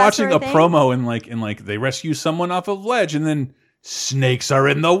remember for that watching sort of a thing, promo and like they rescue someone off a ledge, and then snakes are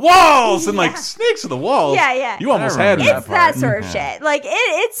in the walls, and like snakes in the walls. Yeah. You almost had me. It's that sort of shit. Like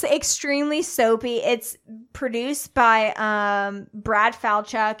it's extremely soapy. It's produced by Brad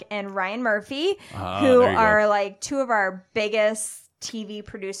Falchuk and Ryan Murphy, who are like two of our biggest TV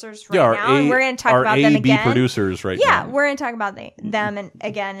producers right now. And we're going to talk about them again. Producers right now. Yeah, we're going to talk about them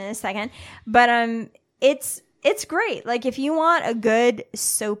again in a second. But it's great. Like if you want a good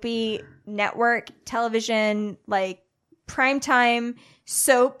soapy network television, like primetime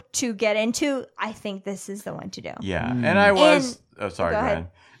soap to get into, I think this is the one to do. Yeah, and I was. Go ahead.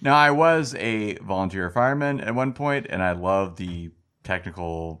 Now I was a volunteer fireman at one point, and I love the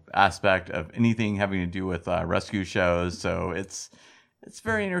technical aspect of anything having to do with rescue shows. So it's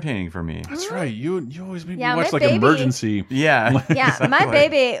very entertaining for me. That's right. You always make me Yeah, watch my like baby- emergency. Yeah. Yeah, exactly. my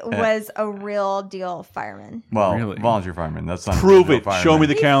baby was a real deal fireman. Well, Really? volunteer fireman. That's not Prove a real it. fireman. Show me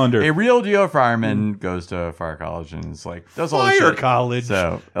the calendar. A real deal fireman goes to fire college and it's like does all this Fire shit. college.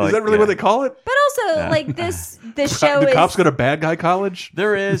 So Is that really what they call it? But also, like this show Do is cops go to bad guy college?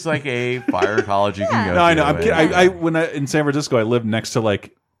 There is like a fire college you can go No, I to. know. I'm kidding. When in San Francisco, I lived next to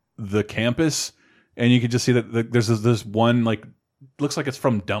like the campus, and you could just see that there's this one like looks like it's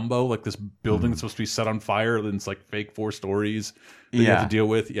from Dumbo, like this building that's supposed to be set on fire, and it's like fake 4 stories that you have to deal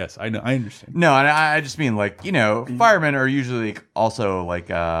with. Yes, I know. I understand. No, and I just mean like firemen are usually also like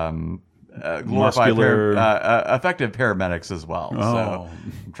glorified effective paramedics as well. So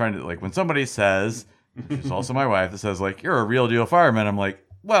I'm trying to like when somebody says, which is also my wife, that says like you're a real deal fireman, I'm like,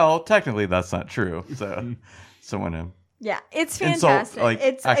 well, technically that's not true. So someone yeah, it's insult, fantastic. like,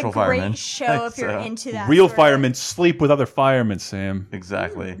 It's a actual great firemen. show if you're into that. Real sort of- firemen sleep with other firemen, Sam.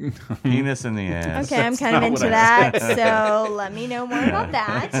 Exactly. Penis in the ass. Okay, I'm kind of into that, so let me know more about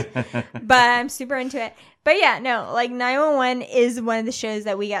that. But I'm super into it. But yeah, no, like 911 is one of the shows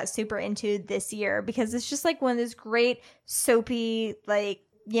that we got super into this year because it's just like one of those great soapy, like,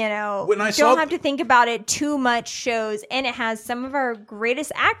 When I don't saw- have to think about it too much shows. And it has some of our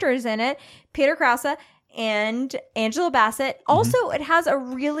greatest actors in it, Peter Krause and Angela Bassett. Also, it has a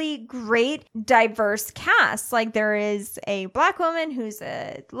really great diverse cast. Like there is a black woman who's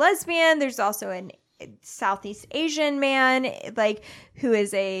a lesbian. There's also a Southeast Asian man, like who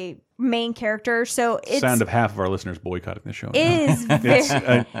is a main character. So it's Sound of half of our listeners boycotting the show. it is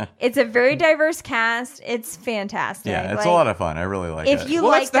very, it's a very diverse cast. It's fantastic. Yeah, it's like, a lot of fun. I really like it. if you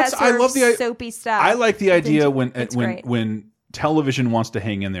like that sort of soapy stuff. I like the idea it's great. when television wants to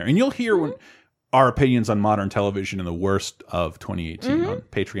hang in there, and you'll hear when our opinions on modern television in the worst of 2018 on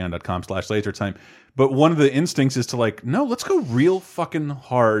patreon.com/lasertime. But one of the instincts is to like, no, let's go real fucking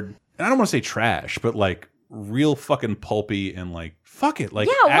hard. And I don't want to say trash, but like real fucking pulpy and like, fuck it. Like,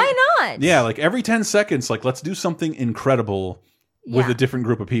 yeah, why not? Yeah, like every 10 seconds, like let's do something incredible with a different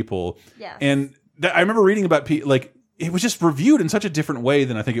group of people. Yes. And I remember reading about like, it was just reviewed in such a different way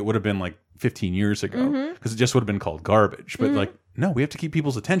than I think it would have been like 15 years ago, because it just would have been called garbage. But like, no, we have to keep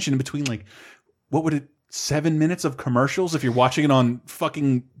people's attention in between like, what would it 7 minutes of commercials if you're watching it on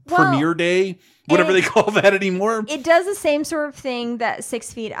fucking premiere day, whatever they call that anymore? It does the same sort of thing that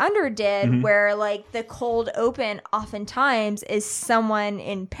 6 Feet Under did, where like the cold open oftentimes is someone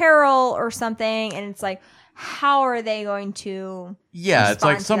in peril or something, and it's like, how are they going to Yeah, it's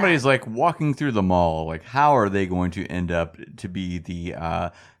like respond to somebody's that? like walking through the mall. Like, how are they going to end up to be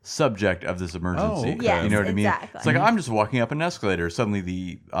the subject of this emergency? Oh, okay. Yes, you know what I mean? exactly. It's like I'm just walking up an escalator. Suddenly,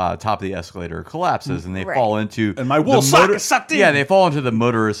 the top of the escalator collapses, and they Right. fall into And my wool sock is sucked in. Yeah, they fall into the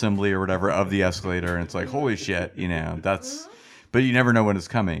motor assembly or whatever of the escalator, and it's like, holy shit, that's. But you never know when it's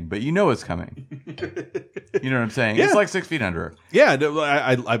coming. But you know it's coming. You know what I'm saying? Yeah. It's like 6 feet under. Yeah,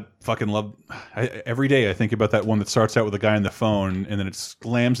 I fucking love. Every day I think about that one that starts out with a guy on the phone, and then it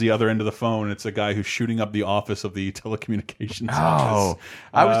slams the other end of the phone. And it's a guy who's shooting up the office of the telecommunications office.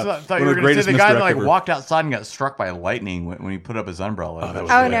 I thought you were going to say the guy that like ever. walked outside and got struck by lightning when he put up his umbrella.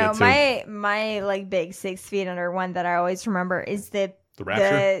 Oh no, my like big 6 feet under one that I always remember is the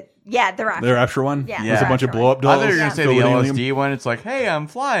Rapture? the Rapture. The Rapture one? Yeah. There's a bunch of Rapture blow up I dolls. thought you were going to say filled the with helium. LSD one. It's like, hey, I'm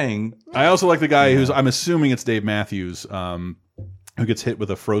flying. I also like the guy who's, I'm assuming it's Dave Matthews, who gets hit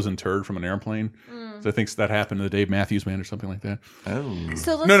with a frozen turd from an airplane. So I think that happened to the Dave Matthews Man or something like that. Oh.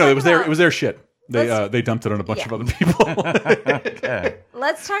 So let's No, talk it was their about- it was their shit. Let's- They dumped it on a bunch Yeah. of other people. Okay.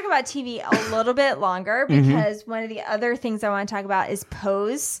 Let's talk about TV a little bit longer Mm-hmm. because one of the other things I want to talk about is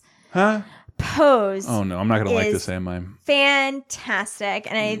Pose. Huh? Pose. Oh no, I'm not gonna like this, am I?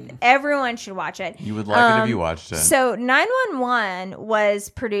 Fantastic, and everyone should watch it. You would like it if you watched it. So 911 was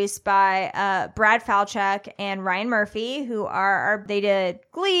produced by Brad Falchuk and Ryan Murphy, who they did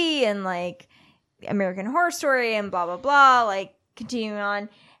Glee and like American Horror Story and blah blah blah, like continuing on.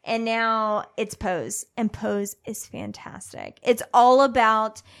 And now it's Pose, and Pose is fantastic. It's all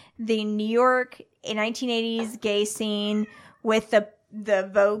about the New York 1980s gay scene with the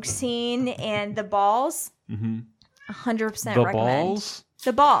Vogue scene and the balls. 100% the recommend. Balls?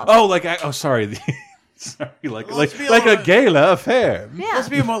 The balls. Oh, sorry. Sorry, like a gala affair. Yeah. Let's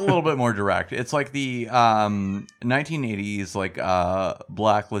be a little bit more direct. It's like the 1980s, like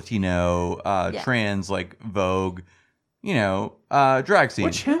Black Latino trans, like Vogue, drag scene.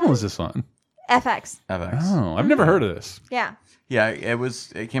 What channel is this on? FX. Oh, I've never heard of this. Yeah. Yeah,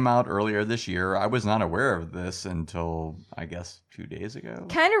 it came out earlier this year. I was not aware of this until, I guess, 2 days ago.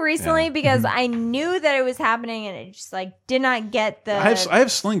 Kind of recently because I knew that it was happening and it just like did not get the... I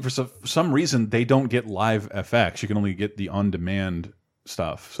have Sling for some reason. They don't get live FX. You can only get the on-demand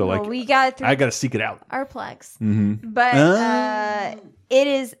stuff. So we got it through I got to seek it out. Arplex. Mm-hmm. But it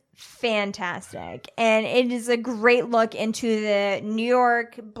is fantastic. And it is a great look into the New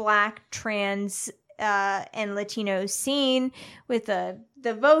York Black trans and Latino scene with the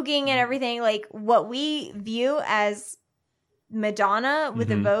voguing and everything. Like what we view as Madonna with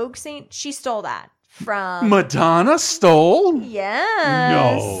the Vogue scene, she stole that from... Madonna stole? Yes.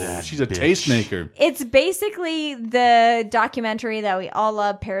 No. She's a tastemaker. It's basically the documentary that we all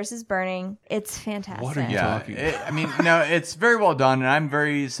love, Paris is Burning. It's fantastic. What are you talking about? It's very well done, and I'm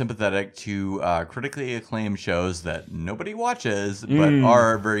very sympathetic to critically acclaimed shows that nobody watches, but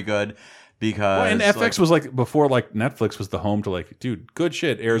are very good. Because and FX was like before, like Netflix was the home to like, dude, good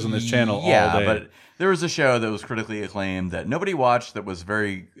shit airs on this channel all day. Yeah, but there was a show that was critically acclaimed that nobody watched that was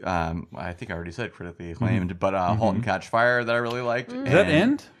very, I think I already said critically acclaimed, but Halt and Catch Fire that I really liked. Did that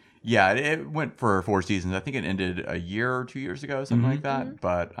end? Yeah, it went for 4 seasons. I think it ended a year or 2 years ago, something like that.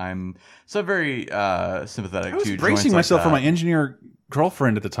 But I'm so very sympathetic to I was bracing myself for my engineer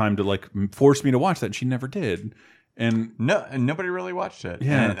girlfriend at the time to like force me to watch that, and she never did. And nobody really watched it.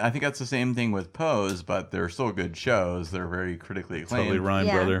 Yeah, and I think that's the same thing with Pose, but they're still good shows. They're very critically acclaimed. Totally rhyme,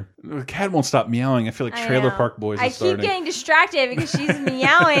 brother. The cat won't stop meowing. I feel like Trailer Park Boys is starting. I keep getting distracted because she's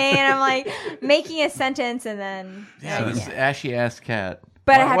meowing, and I'm like making a sentence, and then this ashy ass cat.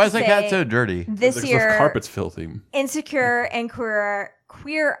 But why is that cat so dirty? This year, the carpet's filthy. Insecure and Queer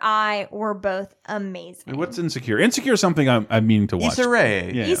Eye were both amazing. What's Insecure? Insecure is something I'm meaning to watch. Issa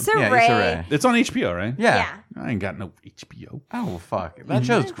Rae. Yeah. Issa Rae. It's on HBO, right? Yeah. I ain't got no HBO. Oh, fuck. That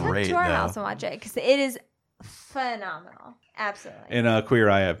show's great, Come to our though. house and watch it because it is phenomenal. Absolutely. And Queer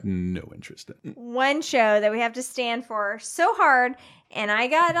Eye I have no interest in. One show that we have to stand for so hard, and I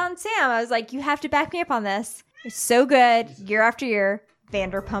got on Sam. I was like, you have to back me up on this. It's so good year after year.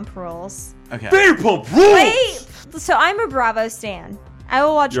 Vanderpump Rules. Okay. Vanderpump Rules! Wait! So I'm a Bravo stan. I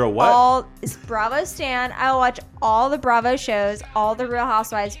will watch You're a what? all Bravo stan. I will watch all the Bravo shows, all the Real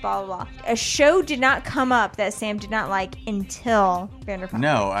Housewives, blah, blah, blah. A show did not come up that Sam did not like until Vanderpump.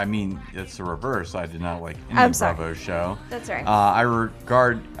 No, I mean, it's the reverse. I did not like any Bravo show. That's right.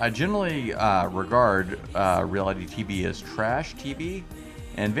 I generally regard reality TV as trash TV.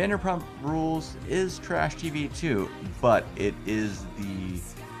 And Vanderpump Rules is trash TV too, but it is the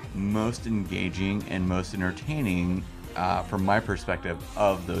most engaging and most entertaining, from my perspective,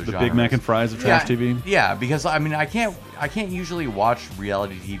 of those The genres. Big Mac and Fries of trash TV? Yeah, because I mean, I can't usually watch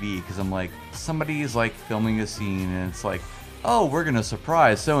reality TV because I'm like, somebody's like filming a scene and it's like, oh, we're gonna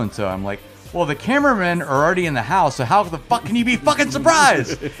surprise so and so. I'm like, well, the cameramen are already in the house, so how the fuck can you be fucking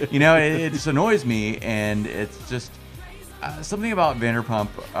surprised? It just annoys me, and it's just. Something about Vanderpump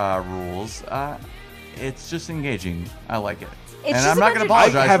Rules, it's just engaging. I like it. It's and just I'm a not bunch going of to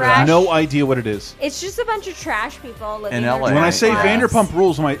apologize I have for that. no idea what it is. It's just a bunch of trash people living In their LA. When I say lives. Vanderpump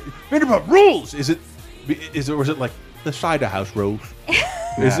Rules, Vanderpump Rules, is it or is it like the cider house rules?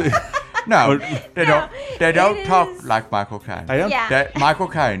 Is it? No, they don't talk like Michael Caine. I don't. Yeah. Michael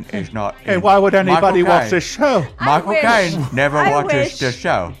Caine is not. And why would anybody watch this show? Michael Caine never I watches wish. the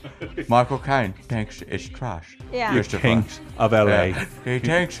show. Michael Caine thinks it's trash. Yeah. You're Kings of LA. He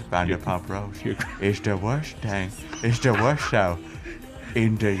thinks Vanderpump Rules is the worst thing. It's the worst show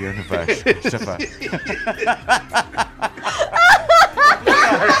in the universe. I'm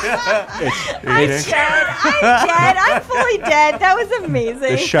dead. I'm fully dead. That was amazing.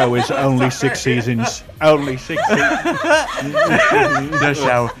 The show is only 6 seasons. Only 6 seasons. The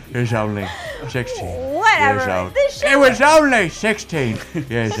show is only 16 Whatever. years old. The show- It was only 16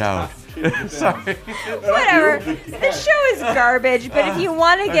 years old. Sorry. Whatever. The show is garbage, but if you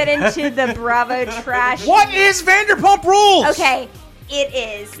want to get into the Bravo trash... What is Vanderpump Rules? Okay, it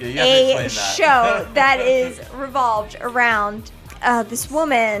is a show that is revolved around this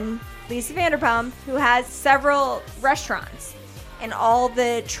woman, Lisa Vanderpump, who has several restaurants and all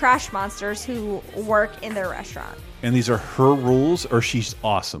the trash monsters who work in their restaurant. And these are her rules, or she's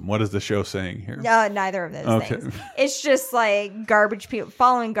awesome? What is the show saying here? No, neither of those things. It's just like garbage people,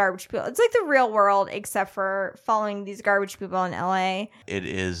 following garbage people. It's like the real world, except for following these garbage people in LA. It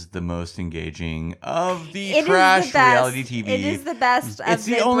is the most engaging of the trash reality TV. It is the best of it's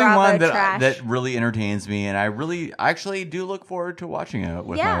the only one trash. that really entertains me, and I actually do look forward to watching it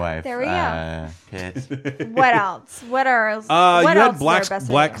with my wife. There we go. Kit. What else? What else? You had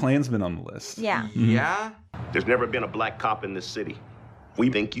Black Klansman on the list. Yeah. Yeah? There's never been a black cop in this city. We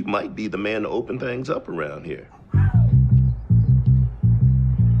think you might be the man to open things up around here.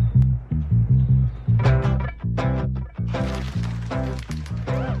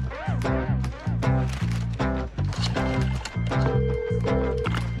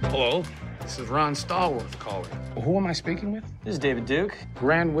 Hello, this is Ron Stallworth calling. Who am I speaking with? This is David Duke.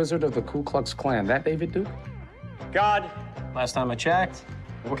 Grand Wizard of the Ku Klux Klan. That David Duke? God, last time I checked.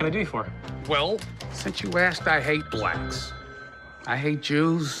 What can I do you for? Well, since you asked, I hate blacks. I hate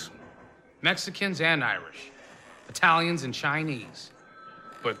Jews, Mexicans and Irish, Italians and Chinese.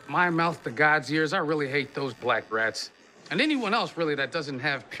 But my mouth to God's ears, I really hate those black rats. And anyone else, really, that doesn't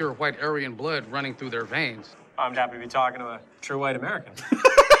have pure white Aryan blood running through their veins. I'm happy to be talking to a true white American.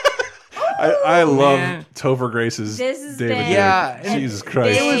 I love Topher Grace's David Duke. Yeah, Jesus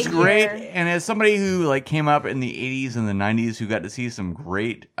Christ. It was great. And as somebody who like came up in the 80s and the 90s who got to see some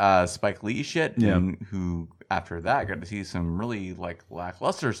great Spike Lee shit, and who after that got to see some really like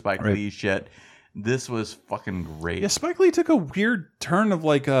lackluster Spike Lee shit, this was fucking great. Yeah, Spike Lee took a weird turn of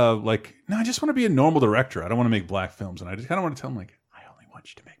like no, I just want to be a normal director. I don't want to make black films. And I just kind of want to tell him like, I only want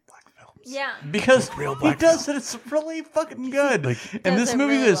you to make black films. Yeah. Because he does it. It's really fucking good. And this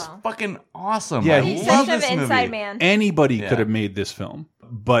movie was fucking awesome. Yeah, I love this movie. Inside Man. Anybody could have made this film,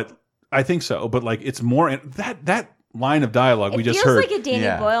 but I think so. But like, it's more that line of dialogue we just heard. It feels like a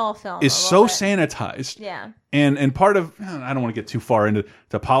Danny Boyle film. Is so sanitized. Yeah. And part of, I don't want to get too far into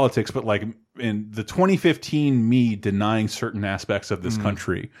politics, but like in the 2015 me denying certain aspects of this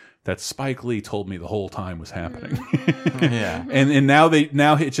country that Spike Lee told me the whole time was happening. Yeah. And now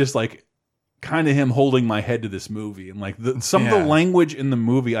it's just like kind of him holding my head to this movie. And like some of the language in the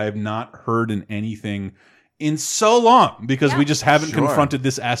movie I have not heard in anything in so long because we just haven't confronted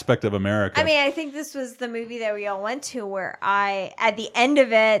this aspect of America. I mean, I think this was the movie that we all went to where at the end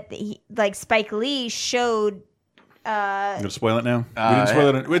of it, like Spike Lee showed. You gonna spoil it now? We didn't spoil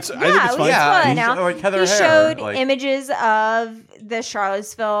it. I think it's fine. Spoil it now. He showed images of the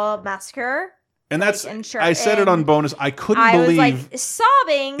Charlottesville massacre. And that's, I said it on bonus. I couldn't believe. I was like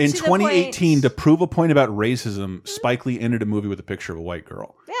sobbing in to 2018 to prove a point about racism, Spike Lee ended a movie with a picture of a white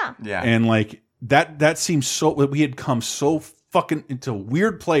girl. Yeah. Yeah. And like that seems so, we had come so fucking into a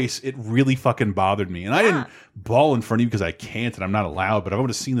weird place. It really fucking bothered me. And I didn't bawl in front of you because I can't and I'm not allowed, but if I would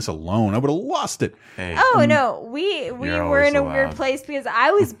have seen this alone, I would have lost it. Hey. Oh no, we were in a weird place because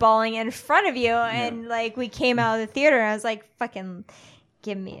I was bawling in front of you and like we came out of the theater and I was like, fucking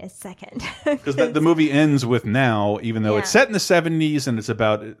give me a second. Because the movie ends with now, even though it's set in the 70s and it's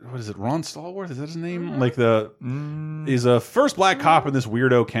about, what is it, Ron Stallworth? Is that his name? Like he's a first black cop in this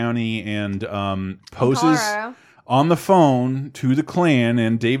weirdo county and poses on the phone to the Klan,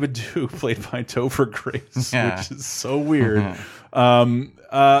 and David Duke, played by Topher Grace, which is so weird,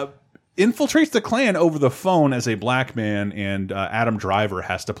 infiltrates the Klan over the phone as a black man, and Adam Driver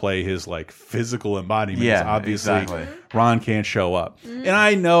has to play his like physical embodiment. Yeah, obviously exactly. Ron can't show up. And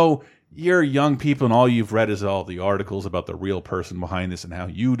I know you're young people and all you've read is all the articles about the real person behind this and how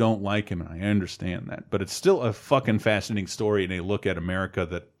you don't like him, and I understand that. But it's still a fucking fascinating story and a look at America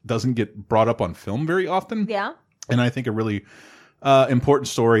that doesn't get brought up on film very often. Yeah. And I think a really important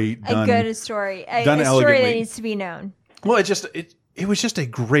story done. A good story. A done story elegantly. that needs to be known. Well, it was just a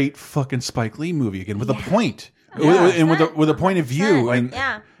great fucking Spike Lee movie again with a point. And with a point of view. Like,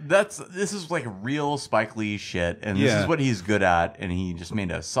 and this is like real Spike Lee shit, and this is what he's good at, and he just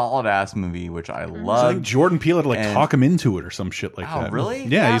made a solid ass movie, which I love. I think Jordan Peele had to like talk him into it or some shit like that. Oh, really?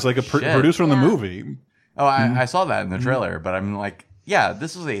 Yeah, he's like a producer on the movie. Oh, I saw that in the trailer, but I'm like, yeah,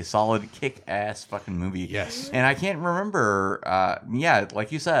 this was a solid kick-ass fucking movie. Yes. And I can't remember,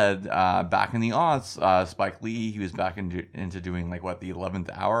 like you said, back in the aughts, Spike Lee, he was back into doing like what, the 11th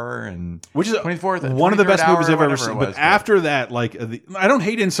Hour and which is 24th, one of the best movies I've ever seen. Was, but after that, like I don't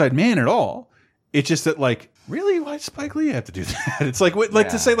hate Inside Man at all. It's just that, like, really, why does Spike Lee have to do that? It's like,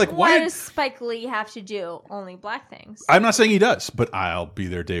 to say, like, why does Spike Lee have to do only black things? I'm not saying he does, but I'll be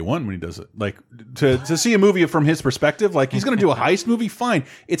there day one when he does it. Like, to see a movie from his perspective, like, he's going to do a heist movie, fine.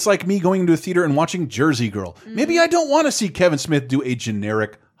 It's like me going into a theater and watching Jersey Girl. Maybe I don't want to see Kevin Smith do a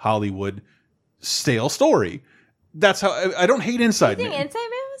generic Hollywood stale story. That's how I don't hate Inside Do you Man. think Inside Man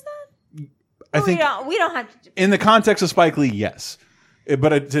was that? I think we don't have to. in the context of Spike Lee, yes.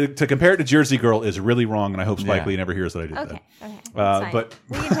 But to compare it to Jersey Girl is really wrong, and I hope Spike Lee never hears that I did that. Okay, but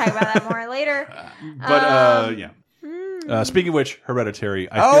we can talk about that more later. Speaking of which, Hereditary.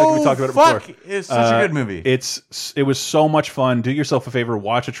 I feel like we talked about it before. It's such a good movie. It was so much fun. Do yourself a favor,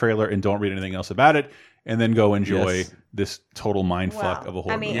 watch a trailer, and don't read anything else about it, and then go enjoy this total mindfuck of a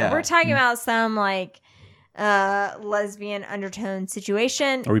horror movie. We're talking about some like lesbian undertone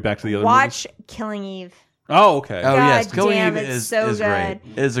situation. Are we back to the other Watch Killing Eve. Oh, okay. Oh, yes. Killing Eve is so great.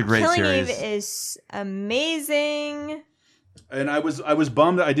 It's a great series. Killing Eve is amazing. And I was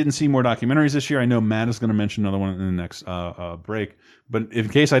bummed that I didn't see more documentaries this year. I know Matt is going to mention another one in the next break. But in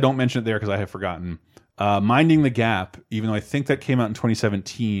case I don't mention it there because I have forgotten, Minding the Gap, even though I think that came out in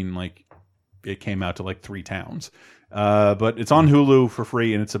 2017, like it came out to like 3 towns. But it's on Hulu for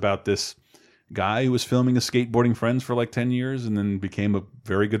free, and it's about this guy who was filming his skateboarding friends for like 10 years and then became a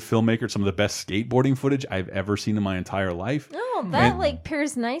very good filmmaker. Some of the best skateboarding footage I've ever seen in my entire life. Oh, that like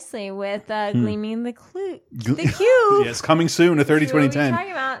pairs nicely with Gleaming the Cube. Yes, coming soon to 2010.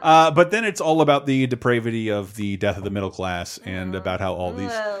 Talking about. But then it's all about the depravity of the death of the middle class and about how all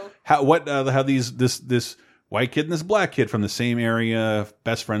these how this white kid and this black kid from the same area,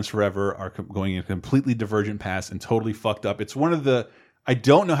 best friends forever, are going in a completely divergent paths and totally fucked up. It's one of the I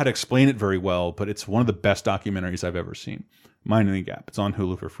don't know how to explain it very well, but it's one of the best documentaries I've ever seen. Minding the Gap. It's on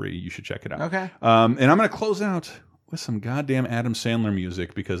Hulu for free. You should check it out. Okay. And I'm going to close out with some goddamn Adam Sandler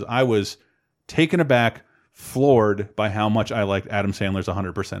music because I was taken aback, floored by how much I liked Adam Sandler's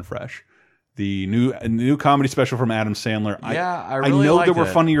 100% Fresh. The new comedy special from Adam Sandler. I really know liked there were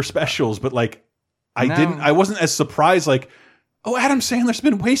it. funnier specials, but like I wasn't as surprised like, oh, Adam Sandler's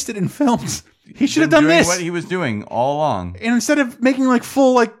been wasted in films. He should have done this. What he was doing all along. And instead of making like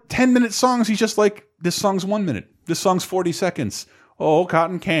full like 10-minute songs, he's just like, this song's 1 minute. This song's 40 seconds. Oh,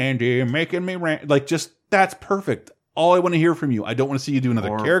 cotton candy, making me rant. Like, just, that's perfect. All I want to hear from you. I don't want to see you do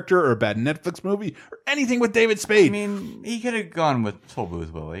another character or a bad Netflix movie or anything with David Spade. I mean, he could have gone with Toll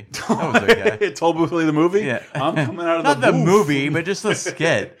Booth Willie. That was okay. Toll Booth Willie the movie? Yeah. I'm coming out of Not the movie, but just the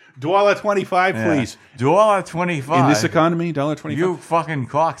skit. $1.25, please. $1.25. In this economy, $1.25. You fucking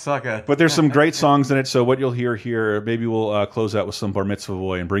cocksucker. But there's some great songs in it. So what you'll hear here, maybe we'll close out with some Bar Mitzvah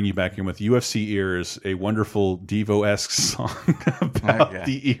Boy and bring you back in with UFC Ears, a wonderful Devo-esque song about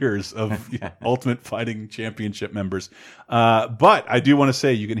the ears of Ultimate Fighting Championship members. But I do want to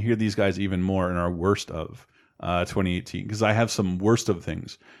say you can hear these guys even more in our worst of 2018 because I have some worst of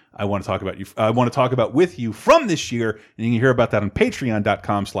things I want to talk about. I want to talk about with you from this year, and you can hear about that on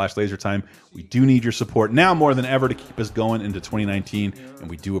patreon.com/lasertime. We do need your support now more than ever to keep us going into 2019, and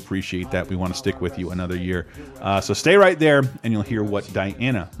we do appreciate that. We want to stick with you another year. So stay right there, and you'll hear what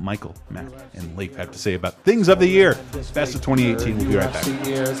Diana, Michael, Matt, and Leif have to say about things of the year. Best of 2018. We'll be right back.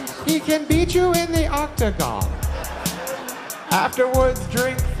 He can beat you in the octagon. Afterwards,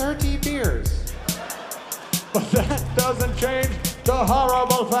 drink 30 beers. But that doesn't change the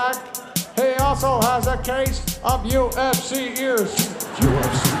horrible fact he also has a case of UFC ears.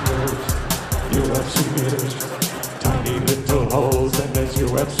 UFC ears. UFC ears. Tiny little holes in his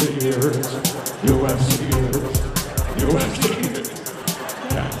UFC ears. UFC ears. UFC ears.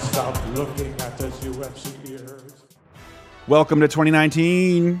 Can't stop looking at his UFC ears. Welcome to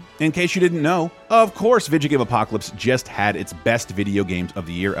 2019. In case you didn't know, of course, Video Game Apocalypse just had its Best Video Games of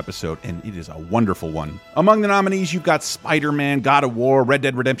the Year episode, and it is a wonderful one. Among the nominees, you've got Spider-Man, God of War, Red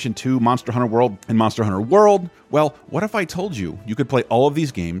Dead Redemption 2, Monster Hunter World, and Monster Hunter World. Well, what if I told you you could play all of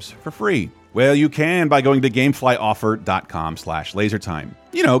these games for free? Well, you can by going to GameFlyOffer.com/lasertime.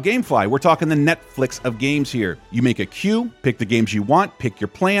 You know, GameFly, we're talking the Netflix of games here. You make a queue, pick the games you want, pick your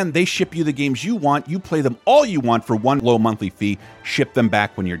plan, they ship you the games you want, you play them all you want for one low monthly fee, ship them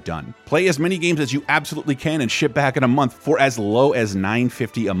back when you're done. Play as many games as you absolutely can and ship back in a month for as low as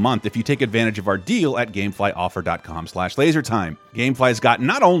 $9.50 a month if you take advantage of our deal at GameFlyOffer.com/lasertime. GameFly's got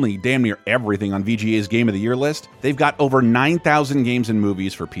not only damn near everything on VGA's Game of the Year list, they've got over 9,000 games and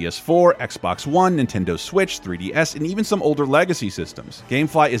movies for PS4, Xbox One, Nintendo Switch, 3DS, and even some older legacy systems.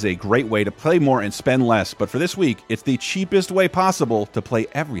 GameFly is a great way to play more and spend less, but for this week, it's the cheapest way possible to play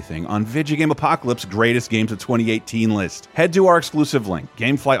everything on Video Game Apocalypse's Greatest Games of 2018 list. Head to our exclusive link,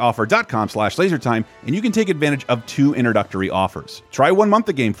 GameFlyOffer.com/lasertime, GameFly.com/lasertime, and you can take advantage of 2 introductory offers. Try 1 month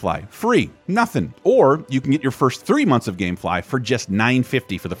of GameFly, free, nothing. Or you can get your first 3 months of GameFly for just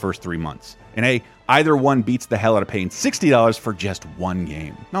 $9.50 for the first 3 months. And hey, either one beats the hell out of paying $60 for just 1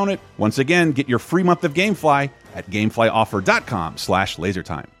 game. Own it. Once again, get your free month of GameFly at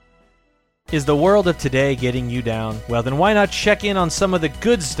GameFlyOffer.com/lasertime. Is the world of today getting you down? Well, then why not check in on some of the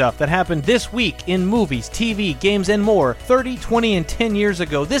good stuff that happened this week in movies, TV, games, and more 30, 20, and 10 years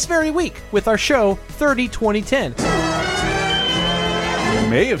ago this very week with our show 30, 20, 10. You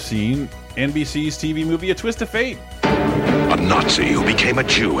may have seen NBC's TV movie A Twist of Fate. A Nazi who became a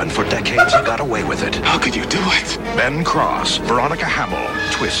Jew, and for decades he got away with it. How could you do it? Ben Cross, Veronica Hamill,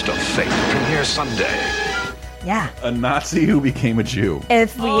 Twist of Fate, premieres Sunday. Yeah. A Nazi who became a Jew.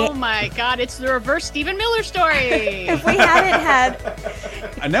 Oh my God, it's the reverse Stephen Miller story. If we hadn't had...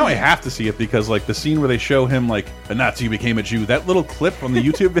 And now I have to see it because, like, the scene where they show him, like, a Nazi who became a Jew, that little clip from the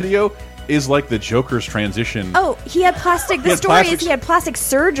YouTube video is like the Joker's transition. Oh, he had plastic... The story is he had plastic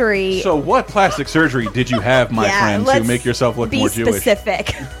surgery. So what plastic surgery did you have, my friend, to make yourself look more Jewish? Be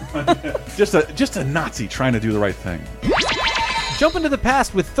specific. just a Nazi trying to do the right thing. Jump into the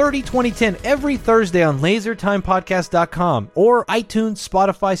past with 30, 20, 10 every Thursday on LaserTimePodcast.com or iTunes,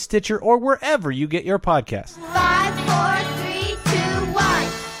 Spotify, Stitcher, or wherever you get your podcasts. 5, 4, 3, 2, 1.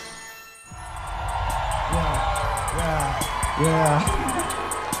 Yeah.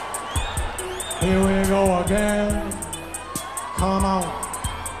 Here we go again. Come on.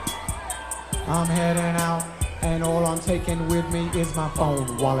 I'm heading out, and all I'm taking with me is my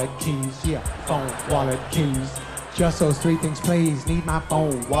phone, wallet, keys. Yeah, phone, wallet, keys. Just those 3 things, please. Need my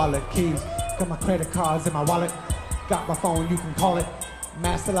phone, wallet, keys. Got my credit cards in my wallet. Got my phone, you can call it.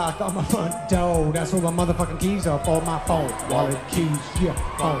 Master lock on my front door. That's where my motherfucking keys are for. My phone, wallet, keys. Yeah,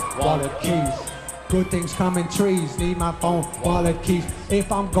 phone, wallet, keys. Good things come in trees. Need my phone, wallet, keys. If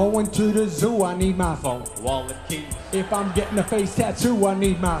I'm going to the zoo, I need my phone, wallet, keys. If I'm getting a face tattoo, I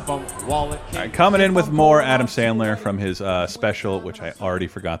need my phone, wallet, keys. All right, coming in with more Adam Sandler from his special, which I already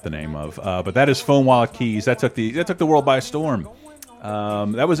forgot the name of, but that is Phone, Wallet, Keys. That took the world by storm.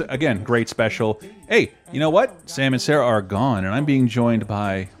 That was, again, great special. Hey, you know what? Sam and Sarah are gone, and I'm being joined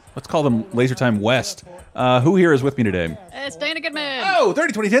by, let's call them Laser Time West. Who here is with me today? It's Diana Goodman. Oh,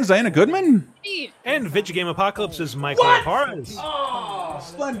 30 2010's Diana Goodman. And Video Game Apocalypse is Michael Horace. Oh,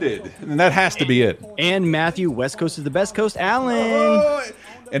 splendid. And that has to be it. And Matthew, West Coast is the best coast, Alan.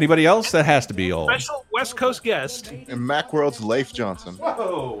 Anybody else? That has to be all. Special West Coast guest. And Macworld's Leif Johnson.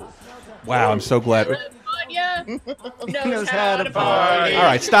 Whoa. Wow, I'm so glad. Knows how to party. All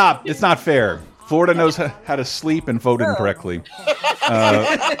right, stop. It's not fair. Florida knows how to sleep and voted incorrectly.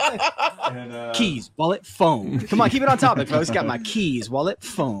 Keys, wallet, phone. Come on, keep it on topic, folks. Got my keys, wallet,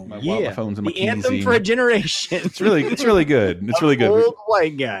 phone. My phone's in my the anthem for a generation. It's really good. It's really good. Old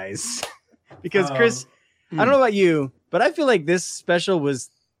white guys. Because Chris, I don't know about you, but I feel like this special was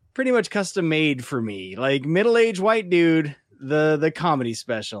pretty much custom made for me. Like middle-aged white dude, the comedy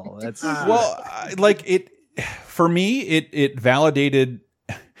special. That's like it for me. It validated.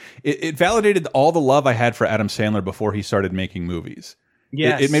 It validated all the love I had for Adam Sandler before he started making movies.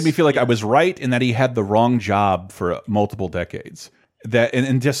 Yes. It made me feel like I was right in that he had the wrong job for multiple decades.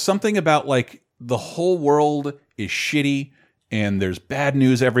 And just something about like the whole world is shitty and there's bad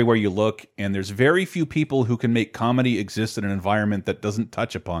news everywhere you look, and there's very few people who can make comedy exist in an environment that doesn't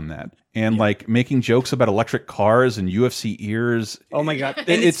touch upon that. And like making jokes about electric cars and UFC ears. Oh my god,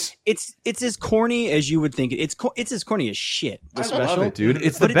 it's as corny as you would think. It's as corny as shit. The special, love it, dude.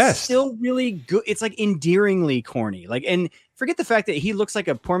 It's the best. It's still really good. It's like endearingly corny. Like, and forget the fact that he looks like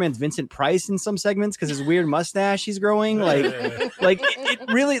a poor man's Vincent Price in some segments because his weird mustache he's growing. Like it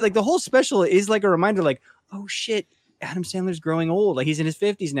really, like the whole special is like a reminder. Like, oh shit, Adam Sandler's growing old. Like he's in his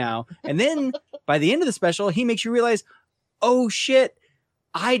 50s now. And then by the end of the special, he makes you realize, oh shit,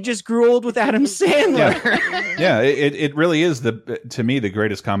 I just grew old with Adam Sandler. Yeah, it really is to me the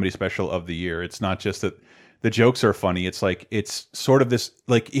greatest comedy special of the year. It's not just that the jokes are funny. It's like it's sort of this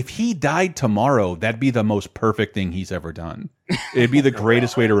like if he died tomorrow, that'd be the most perfect thing he's ever done. It'd be the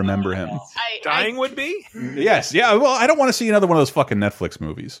greatest way to remember him. Dying would be? Yes. Yeah. Well, I don't want to see another one of those fucking Netflix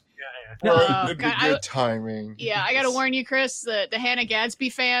movies. It'd be good timing. Yeah, I gotta warn you, Chris. The Hannah Gadsby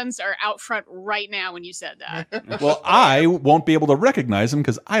fans are out front right now when you said that. Well, I won't be able to recognize him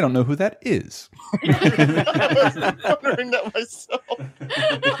because I don't know who that is. I was wondering that myself.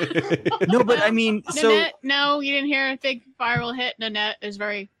 No, but I mean, Nanette, no, you didn't hear a big viral hit. Nanette is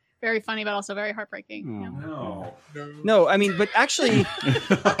very, Very funny, but also very heartbreaking. Yeah. No, I mean, but actually,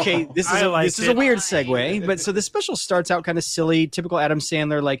 okay, this is a weird segue. But so the special starts out kind of silly, typical Adam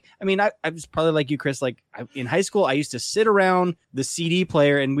Sandler. Like, I mean, I was probably like you, Chris. Like in high school, I used to sit around the CD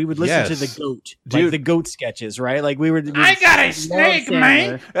player and we would listen to the Goat, like the Goat sketches, right? Like we I got a snake,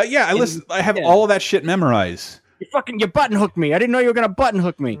 man. I have all of that shit memorized. You button hooked me. I didn't know you were gonna button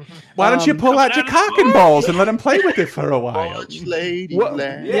hook me. Why don't you pull out your cock and balls and let him play with it for a while?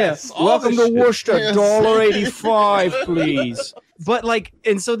 Yes. Welcome to Worcester. $1.85, please. But like,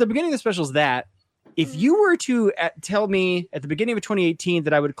 and so the beginning of the special is that if you were to tell me at the beginning of 2018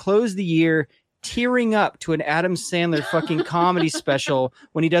 that I would close the year tearing up to an Adam Sandler fucking comedy special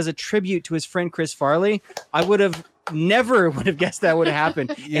when he does a tribute to his friend Chris Farley, I would have never guessed that would happen.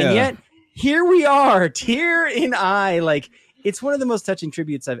 Yeah. And yet here we are, tear in eye. Like, it's one of the most touching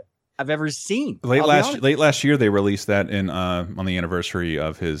tributes I've ever seen. Late last year, they released that in on the anniversary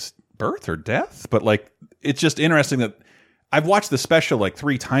of his birth or death. But like, it's just interesting that I've watched the special like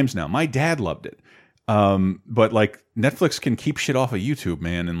 3 times now. My dad loved it. But like, Netflix can keep shit off of YouTube,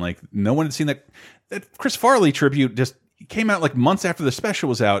 man. And like, no one had seen that Chris Farley tribute just came out like months after the special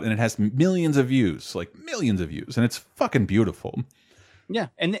was out, and it has millions of views, and it's fucking beautiful. Yeah,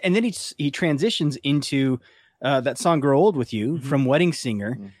 and then he transitions into that song "Grow Old with You" from Wedding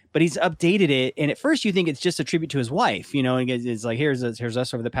Singer, but he's updated it. And at first, you think it's just a tribute to his wife, you know, and it's like here's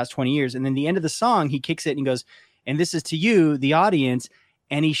us over the past 20 years. And then the end of the song, he kicks it and goes, "And this is to you, the audience."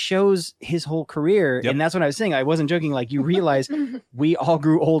 And he shows his whole career, and that's what I was saying. I wasn't joking. Like, you realize we all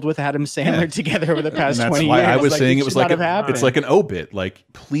grew old with Adam Sandler together over the past 20 years. That's why I was like, saying it was like it's like an obit. Like,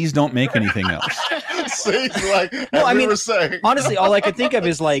 please don't make anything else. See, like, well, I mean, were saying. honestly, all I could think of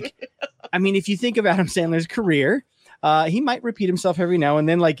is like, I mean, if you think of Adam Sandler's career, he might repeat himself every now and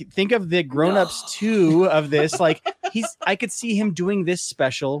then. Like, think of the Grown Ups 2 of this. Like, I could see him doing this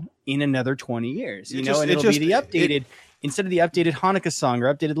special in another 20 years. You know, and it'll be the updated. Instead of the updated Hanukkah song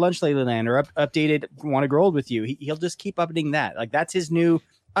or updated Lunch Lady Land or updated Want to Grow Old with You, he'll just keep updating that. Like, that's his new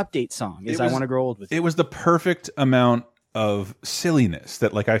update song is I Want to Grow Old with You. It was the perfect amount of silliness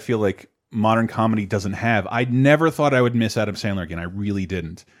that like I feel like modern comedy doesn't have. I never thought I would miss Adam Sandler again. I really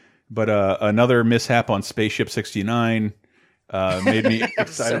didn't. But another mishap on Spaceship 69 made me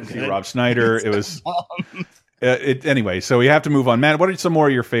excited to see Rob Schneider. It was anyway, so we have to move on. Matt, what are some more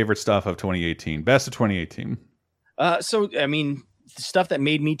of your favorite stuff of 2018? Best of 2018? So, I mean, stuff that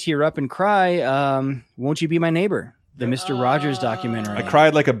made me tear up and cry. Won't You Be My Neighbor? The Mr. Rogers documentary. I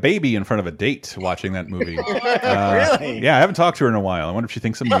cried like a baby in front of a date watching that movie. Really? Yeah, I haven't talked to her in a while. I wonder if she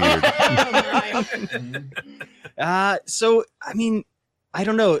thinks I'm weird. So, I mean, I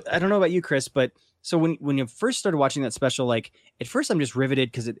don't know about you, Chris, but so when you first started watching that special, like at first I'm just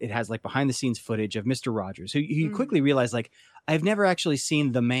riveted because it has like behind the scenes footage of Mr. Rogers, who you quickly realize like I've never actually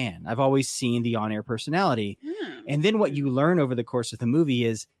seen the man. I've always seen the on-air personality. And then what you learn over the course of the movie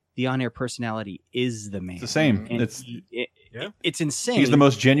is the on-air personality is the man. It's the same. And it's insane. He's the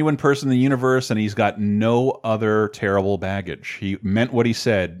most genuine person in the universe, and he's got no other terrible baggage. He meant what he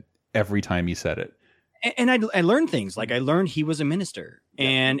said every time he said it. And I learned things. Like I learned he was a minister,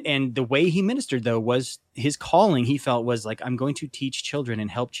 and the way he ministered though was his calling. He felt was like, I'm going to teach children and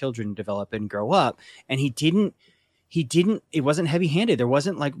help children develop and grow up. And he didn't, it wasn't heavy handed. There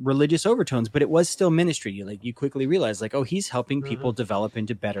wasn't like religious overtones, but it was still ministry. You quickly realize like, oh, he's helping people develop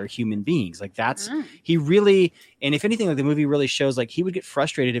into better human beings. Like he really, and if anything, like the movie really shows, like he would get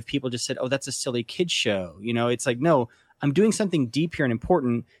frustrated if people just said, oh, that's a silly kid show. You know, it's like, no, I'm doing something deep here and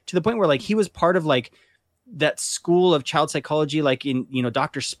important, to the point where like he was part of like that school of child psychology, like in, you know,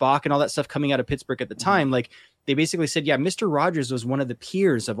 Dr. Spock and all that stuff coming out of Pittsburgh at the time. Like they basically said, yeah, Mr. Rogers was one of the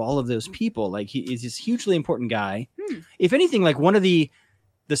peers of all of those people. Like he is this hugely important guy. If anything, like one of the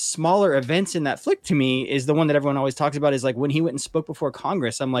smaller events in that flick to me is the one that everyone always talks about, is like when he went and spoke before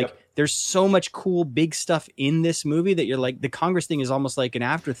Congress. I'm like, there's so much cool big stuff in this movie that you're like, the Congress thing is almost like an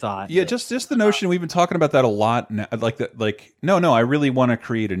afterthought. Yeah, just the notion, we've been talking about that a lot now, like that, like no, I really want to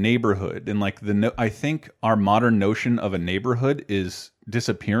create a neighborhood, and like I think our modern notion of a neighborhood is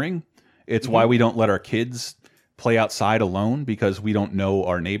disappearing. It's why we don't let our kids play outside alone, because we don't know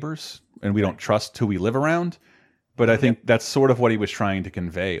our neighbors and we don't trust who we live around. But I think that's sort of what he was trying to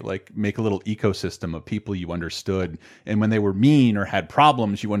convey, like make a little ecosystem of people you understood. And when they were mean or had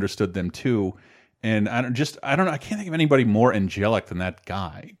problems, you understood them too. And I don't know. I can't think of anybody more angelic than that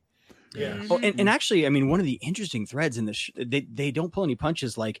guy. Yeah. Oh, and actually, I mean, one of the interesting threads in this, they don't pull any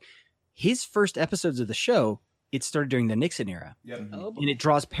punches. Like his first episodes of the show it started during the Nixon era. Yep. And it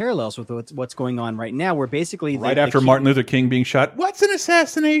draws parallels with what's going on right now, where basically right after Martin Luther King being shot. What's an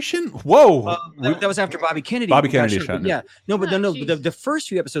assassination? Whoa. That was after Bobby Kennedy. Bobby Kennedy shot. Yeah. No, but the first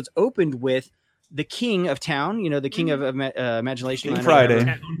few episodes opened with the king of town, the king of Imagination. King Friday.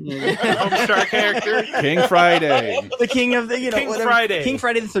 Homestar character. King Friday. The king of the, King Friday. King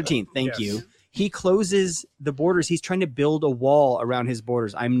Friday the 13th. Thank you. He closes the borders. He's trying to build a wall around his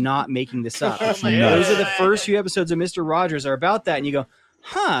borders. I'm not making this up. Those are the first few episodes of Mr. Rogers are about that. And you go,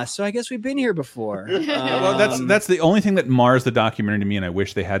 so I guess we've been here before. Well, that's the only thing that mars the documentary to me, and I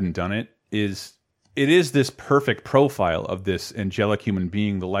wish they hadn't done it, is it is this perfect profile of this angelic human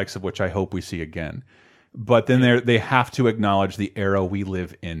being, the likes of which I hope we see again. But then they have to acknowledge the era we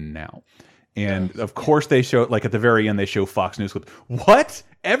live in now. And of course they show, like at the very end, they show Fox News with, what?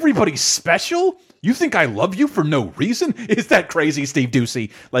 Everybody's special? You think I love you for no reason? Is that crazy, Steve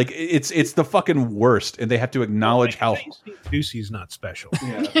Doocy? Like, it's the fucking worst. And they have to acknowledge how... Steve Doocy's not special.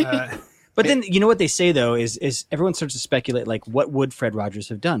 But then, you know what they say, though, is everyone starts to speculate, like, what would Fred Rogers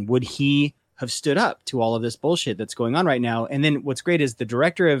have done? Would he have stood up to all of this bullshit that's going on right now? And then what's great is the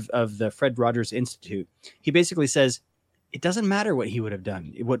director of the Fred Rogers Institute, he basically says, it doesn't matter what he would have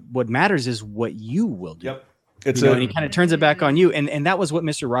done. What matters is what you will do. Yep. And he kind of turns it back on you. And that was what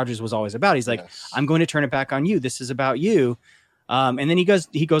Mr. Rogers was always about. He's like, I'm going to turn it back on you. This is about you. And then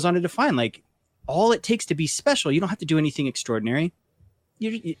he goes on to define, like, all it takes to be special. You don't have to do anything extraordinary.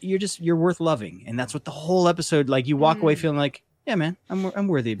 You're worth loving. And that's what the whole episode, like, you walk away feeling like, yeah, man, I'm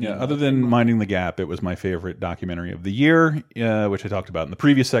worthy of being loved. Other than Minding the Gap, it was my favorite documentary of the year, which I talked about in the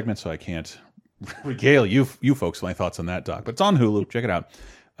previous segment, so I can't regale you folks my thoughts on that doc. But it's on Hulu. Check it out.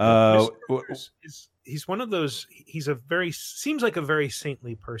 He's one of those. Seems like a very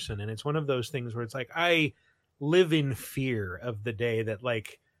saintly person, and it's one of those things where it's like, I live in fear of the day that,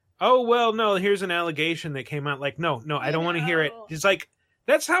 like, oh well, no, here's an allegation that came out. Like, no, I don't want to hear it. It's like,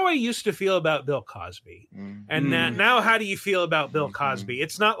 that's how I used to feel about Bill Cosby. And now how do you feel about Bill Cosby?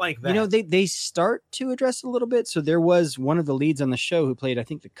 It's not like that. They start to address a little bit. So there was one of the leads on the show who played, I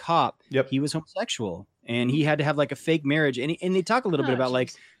think, the cop. Yep. He was homosexual and he had to have like a fake marriage. And they talk a little bit about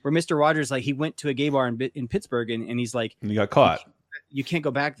like where Mr. Rogers, like, he went to a gay bar in Pittsburgh and he's like, and he got caught. You can't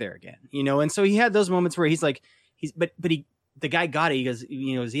go back there again, And so he had those moments where he's like, the guy got it. He goes,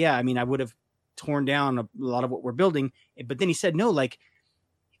 yeah, I mean, I would have torn down a lot of what we're building. But then he said, no, like,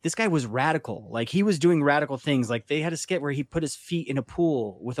 this guy was radical. Like, he was doing radical things. Like, they had a skit where he put his feet in a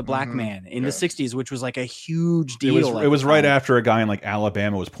pool with a black man in the 60s, which was like a huge deal. It was right after a guy in like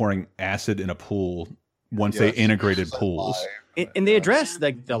Alabama was pouring acid in a pool once they integrated pools. And they addressed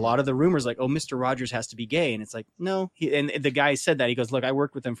like a lot of the rumors, like, oh, Mr. Rogers has to be gay. And it's like, no. And the guy said that. He goes, look, I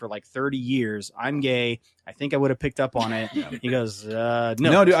worked with him for like 30 years. I'm gay. I think I would have picked up on it. He goes, no.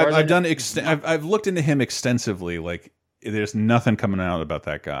 No, dude, I've looked into him extensively. Like, there's nothing coming out about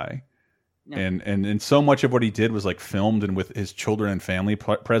that guy. No. And so much of what he did was like filmed and with his children and family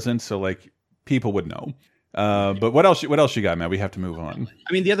present. So like people would know. But what else you got, man? We have to move on.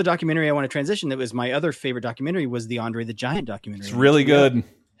 I mean, the other documentary I want to transition, that was my other favorite documentary, was the Andre the Giant documentary. It's really good.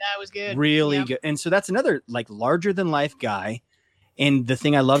 That was good. Really good. And so that's another like larger than life guy. And the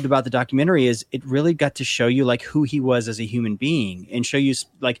thing I loved about the documentary is it really got to show you like who he was as a human being and show you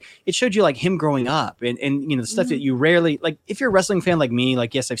like, it showed you like him growing up and the stuff that you rarely, like if you're a wrestling fan like me,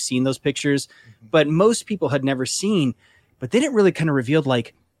 like, yes, I've seen those pictures, but most people had never seen, but then it really kind of revealed,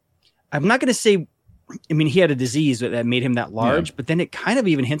 like, I'm not going to say, I mean, he had a disease that made him that large, but then it kind of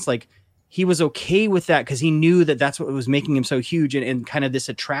even hints like he was okay with that because he knew that that's what was making him so huge and kind of this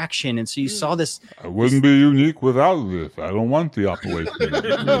attraction. And so you saw this. I wouldn't be unique without this. I don't want the operation.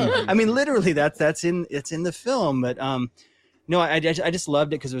 I mean, literally, it's in the film. But no, I just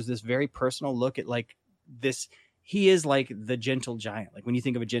loved it because it was this very personal look at like this. He is like the gentle giant. Like when you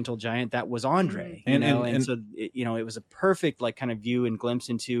think of a gentle giant, that was Andre. And so it was a perfect like kind of view and glimpse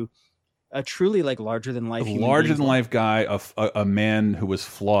into a truly like larger than life guy, a man who was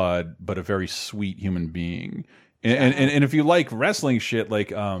flawed but a very sweet human being. And if you like wrestling shit,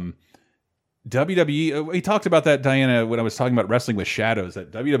 like WWE, we talked about that, Diana, when I was talking about Wrestling with Shadows,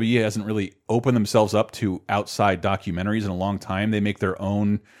 that WWE hasn't really opened themselves up to outside documentaries in a long time. They make their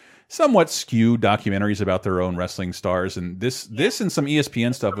own somewhat skewed documentaries about their own wrestling stars, and this and some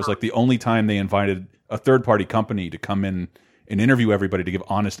ESPN stuff was like the only time they invited a third-party company to come in and interview everybody to give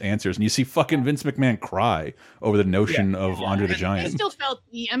honest answers. And you see fucking Vince McMahon cry over the notion of Andre the Giant. I still felt,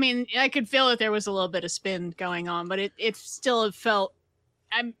 I mean, I could feel that there was a little bit of spin going on, but it still felt,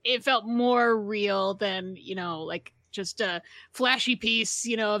 it felt more real than, like just a flashy piece,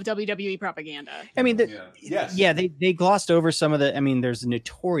 of WWE propaganda. I mean, they glossed over some of the. I mean, there's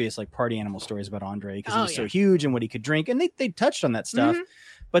notorious like party animal stories about Andre because he was so huge and what he could drink, and they touched on that stuff.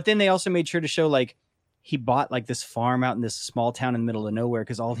 But then they also made sure to show like he bought like this farm out in this small town in the middle of nowhere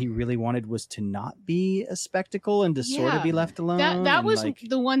because all he really wanted was to not be a spectacle and to sort of be left alone. That was like,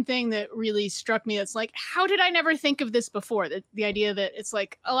 the one thing that really struck me. That's like, how did I never think of this before? The idea that it's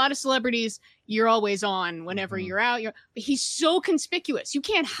like a lot of celebrities, you're always on whenever you're out. But he's so conspicuous. You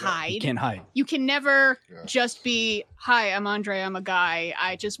can't hide. You can't hide. You can never just be, hi, I'm Andre. I'm a guy.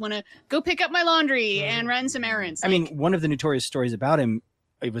 I just want to go pick up my laundry and run some errands. I mean, one of the notorious stories about him,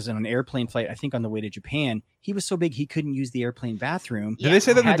 it was on an airplane flight, I think on the way to Japan. He was so big he couldn't use the airplane bathroom. Did they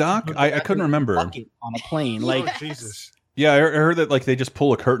say that in the doc? I couldn't remember. On a plane, like Jesus. Yeah, I heard that like they just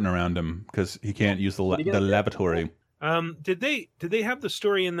pull a curtain around him because he can't use the lavatory. Did they have the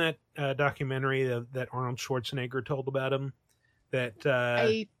story in that documentary that Arnold Schwarzenegger told about him? That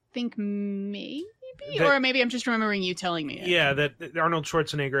I think maybe, or maybe I'm just remembering you telling me. Yeah, that Arnold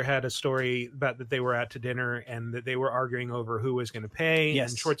Schwarzenegger had a story about that they were out to dinner and that they were arguing over who was going to pay.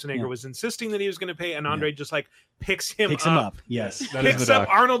 Yes. And Schwarzenegger was insisting that he was going to pay, and Andre just like picks him up. Yes, picks up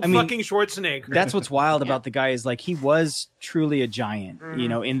Arnold fucking Schwarzenegger. That's what's wild about the guy is like he was truly a giant.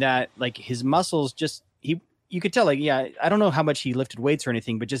 In that like his muscles just you could tell like I don't know how much he lifted weights or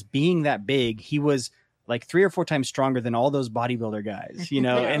anything, but just being that big, he was like 3 or 4 times stronger than all those bodybuilder guys,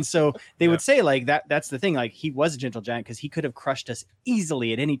 and so they would say like that's the thing, like he was a gentle giant because he could have crushed us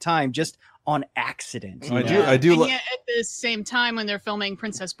easily at any time just on accident. I do. And yet at the same time when they're filming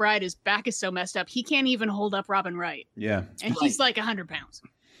Princess Bride, his back is so messed up he can't even hold up Robin Wright. Yeah, and he's like 100 pounds.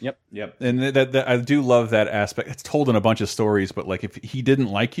 Yep. And that I do love that aspect. It's told in a bunch of stories, but like if he didn't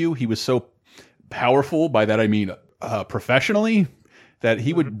like you, he was so powerful. By that I mean professionally, that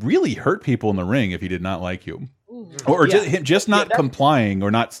he would really hurt people in the ring if he did not like you. Or just not complying or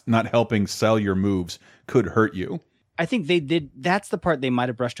not helping sell your moves could hurt you. I think they did. That's the part they might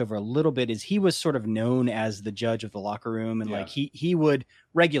have brushed over a little bit is he was sort of known as the judge of the locker room. And like he would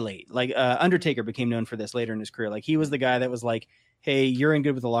regulate, like Undertaker became known for this later in his career. Like he was the guy that was like, hey, you're in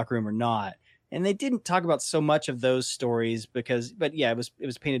good with the locker room or not. And they didn't talk about so much of those stories but it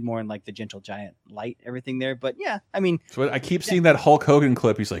was painted more in like the gentle giant light, everything there. But yeah, I mean, so I keep seeing that Hulk Hogan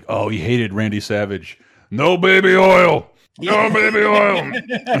clip. He's like, oh, he hated Randy Savage. No baby oil. No baby oil.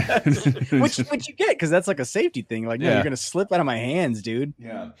 which you get because that's like a safety thing. Like, no, you're gonna slip out of my hands, dude.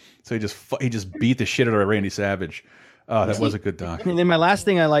 Yeah. So he just beat the shit out of Randy Savage. Oh, that was a good doc. And then my last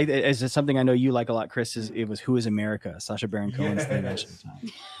thing I liked is something I know you like a lot, Chris. It was Who Is America? Sacha Baron Cohen's thing.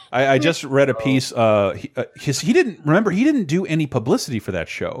 I just read a piece. He didn't do any publicity for that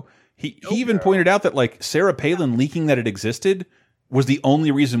show. He even pointed out that like Sarah Palin leaking that it existed was the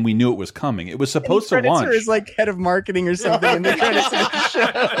only reason we knew it was coming. It was supposed to launch. Her as like head of marketing or something in the credits of the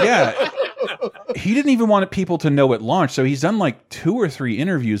show. Yeah. He didn't even want people to know it launched, so he's done like 2 or 3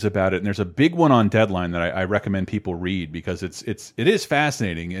 interviews about it, and there's a big one on Deadline that I recommend people read because it is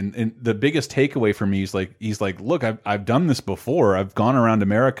fascinating. And the biggest takeaway for me is like he's like, look, I've done this before. I've gone around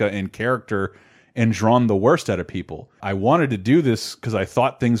America in character and drawn the worst out of people. I wanted to do this because I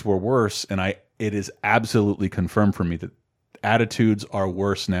thought things were worse, and it is absolutely confirmed for me that attitudes are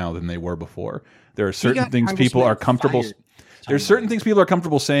worse now than they were before. There are certain things people are comfortable. There's certain things people are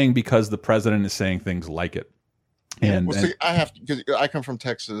comfortable saying because the president is saying things like it. And, see, I have to, because I come from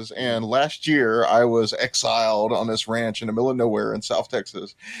Texas, and last year I was exiled on this ranch in the middle of nowhere in South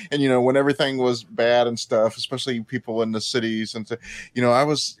Texas. And when everything was bad and stuff, especially people in the cities, and I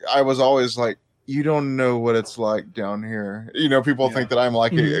was always like, you don't know what it's like down here. People think that I'm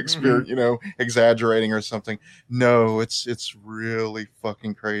like exaggerating or something. No, it's really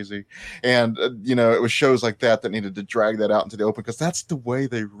fucking crazy. And it was shows like that needed to drag that out into the open because that's the way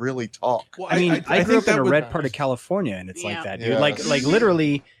they really talk. Well, I grew up in a red part of California, and it's like that, dude. Like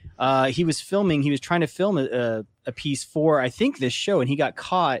literally, he was trying to film a piece for, I think, this show, and he got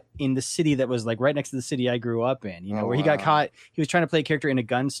caught in the city that was like right next to the city I grew up in, where he got caught. He was trying to play a character in a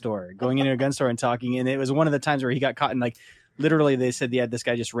gun store, going into a gun store and talking. And it was one of the times where he got caught in like, literally they said, this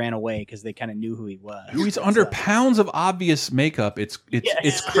guy just ran away because they kind of knew who he was. He's under pounds of obvious makeup. It's crazy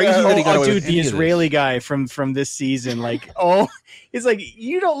that he got away with the Israeli guy from this season. Like, it's like,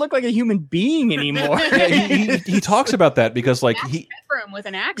 you don't look like a human being anymore. He talks about that because like Max Headroom with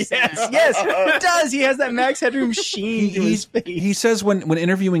an accent. Yes, he does. He has that Max Headroom sheen to his face. He says when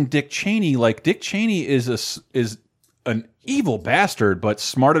interviewing Dick Cheney, like Dick Cheney is an evil bastard, but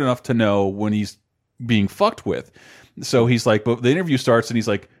smart enough to know when he's being fucked with. So he's like, but the interview starts and he's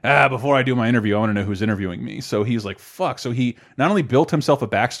like, before I do my interview, I want to know who's interviewing me. So he's like, fuck. So he not only built himself a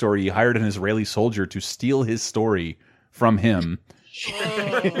backstory, he hired an Israeli soldier to steal his story from him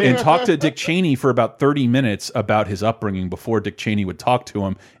and talked to Dick Cheney for about 30 minutes about his upbringing before Dick Cheney would talk to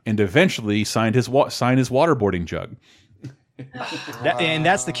him, and eventually signed his waterboarding jug. And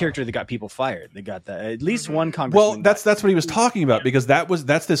that's the character that got people fired. They got that at least one congressman. Well, that's what he was talking about, because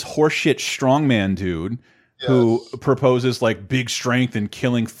that's this horseshit strongman dude who proposes like big strength and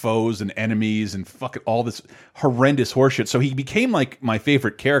killing foes and enemies and fucking all this horrendous horseshit. So he became like my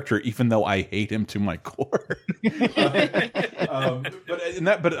favorite character, even though I hate him to my core. But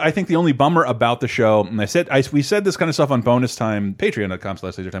I think the only bummer about the show, and we said this kind of stuff on Bonus Time,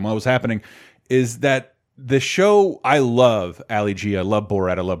 Patreon.com/LaserTime while it was happening, is that the show, I love Ali G, I love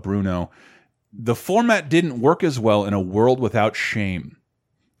Borat, I love Bruno. The format didn't work as well in A World Without Shame,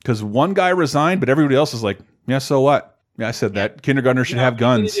 because one guy resigned, but everybody else is like, yeah, so what? Yeah, I said that. Kindergartners should have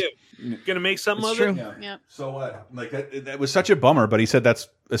guns. Gonna make something of it? Yeah. So what? Like that was such a bummer, but he said that's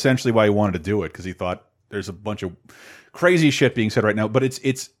essentially why he wanted to do it, because he thought there's a bunch of crazy shit being said right now. But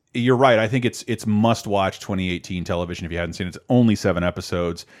it's you're right. I think it's must watch 2018 television if you hadn't seen it. It's only 7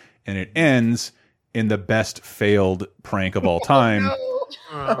 episodes, and it ends in the best failed prank of all time.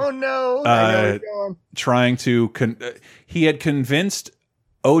 Oh no! I know it's going. Trying to he had convinced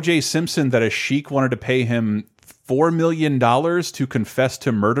O.J. Simpson that a sheik wanted to pay him $4 million to confess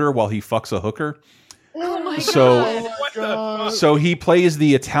to murder while he fucks a hooker. Oh my God. So he plays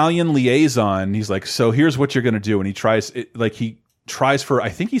the Italian liaison. He's like, so here's what you're going to do. And he tries for, I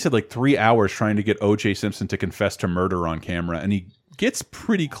think he said like 3 hours trying to get O.J. Simpson to confess to murder on camera. And he gets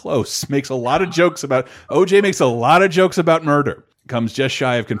pretty close, makes a lot of jokes about, O.J. makes a lot of jokes about murder, comes just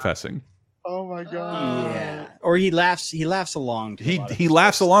shy of confessing. Oh my God. Yeah. Or he laughs along. He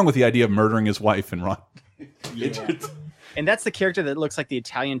laughs along with the idea of murdering his wife and Ron. Yeah. And that's the character that looks like the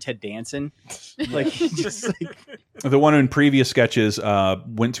Italian Ted Danson. Like, just like the one in previous sketches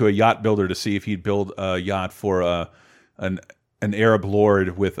went to a yacht builder to see if he'd build a yacht for an Arab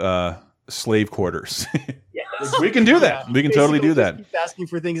lord with slave quarters. Yes. We can do that. We can totally do that. Keep asking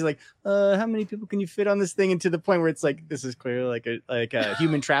for things like, how many people can you fit on this thing? And to the point where it's like, this is clearly like a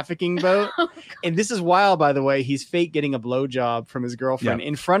human trafficking boat. And this is wild, by the way. He's fake getting a blowjob from his girlfriend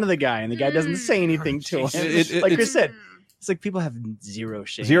in front of the guy, and the guy doesn't say anything to him. Like Chris said, it's like people have zero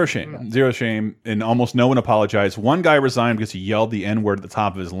shame. Zero shame, and almost no one apologized. One guy resigned because he yelled the N-word at the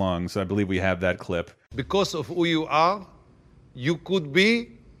top of his lungs. I believe we have that clip. Because of who you are, you could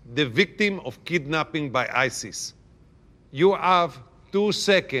be the victim of kidnapping by ISIS. You have 2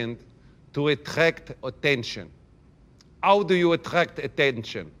 seconds to attract attention. How do you attract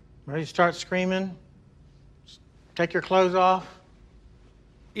attention? Well, you start screaming, take your clothes off.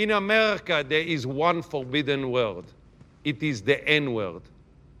 In America, there is one forbidden word. It is the N-word.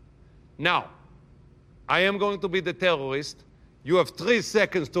 Now, I am going to be the terrorist. You have 3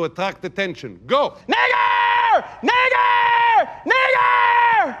 seconds to attract attention. Go! Nigger! Nigger! Nigger!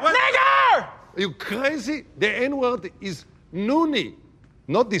 Nigger! Are you crazy? The N-word is noonie,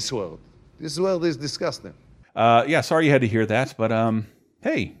 not this word. This word is disgusting. Yeah, sorry you had to hear that, but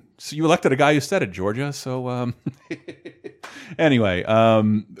hey, so you elected a guy who said it, Georgia. So anyway,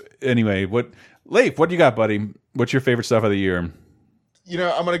 Leif, what do you got, buddy? What's your favorite stuff of the year? You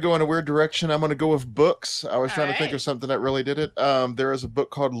know, I'm going to go in a weird direction. I'm going to go with books. I was trying to think of something that really did it. There is a book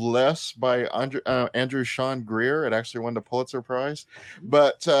called Less by Andrew Sean Greer. It actually won the Pulitzer Prize.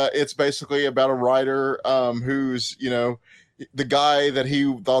 But it's basically about a writer who's, you know, the guy that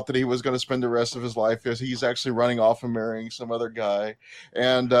he thought that he was going to spend the rest of his life is he's actually running off and marrying some other guy.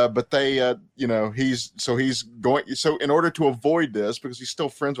 And but they you know, so in order to avoid this, because he's still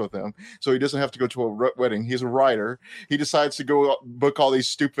friends with him, so he doesn't have to go to a wedding, he's a writer, he decides to go book all these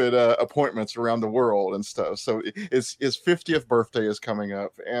stupid appointments around the world and stuff. So his 50th birthday is coming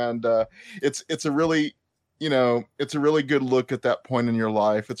up, and it's a really, you know, it's a really good look at that point in your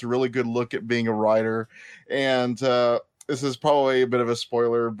life. It's a really good look at being a writer. And this is probably a bit of a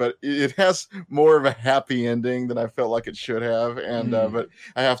spoiler, but it has more of a happy ending than I felt like it should have. And but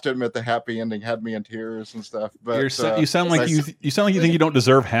I have to admit, the happy ending had me in tears and stuff. But you sound like you think you don't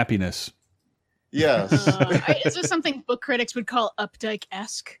deserve happiness. Yes. Is this something book critics would call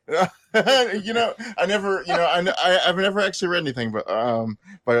Updike-esque? You know, I've never actually read anything but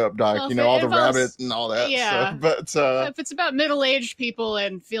by Updike. Well, you know, all the rabbit and all that. Yeah. So, but if it's about middle-aged people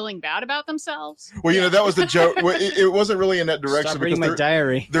and feeling bad about themselves. Well, you know, that was the joke. It wasn't really in that direction. Stop reading my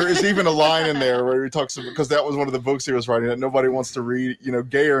diary. There is even a line in there where he talks about, because that was one of the books he was writing, that nobody wants to read, you know,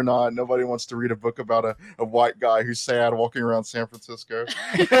 gay or not, nobody wants to read a book about a white guy who's sad walking around San Francisco.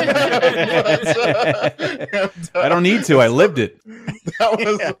 I don't need to. I lived it. That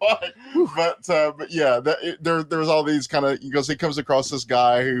was why. But yeah, there's all these kind of, because he comes across this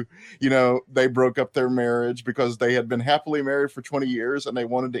guy who, they broke up their marriage because they had been happily married for 20 years and they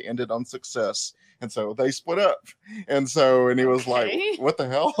wanted to end it on success. And so they split up. And he was like, what the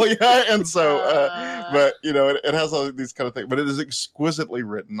hell? Yeah. And so, but it has all these kind of things, but it is exquisitely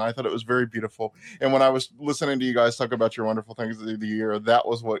written. I thought it was very beautiful. And when I was listening to you guys talk about your wonderful things of the year, that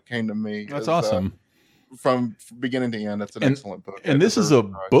was what came to me. That's awesome. From beginning to end. It's an excellent book. And this is a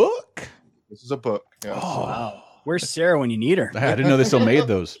book? This is a book. Yes. Oh, wow. Where's Sarah when you need her? I didn't know they still made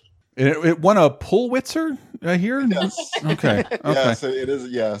those. It won a Pulitzer here? Yes. Okay. Yes, it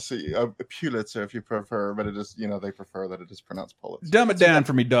is. Yes, a Pulitzer if you prefer, but it is. They prefer that it is pronounced Pulitzer. Dumb it down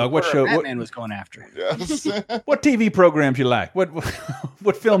for me, dog. What show? Batman was going after. Yes. What TV programs you like?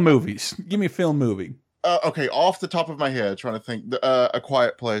 What film movies? Give me a film movie. Okay, off the top of my head, trying to think. A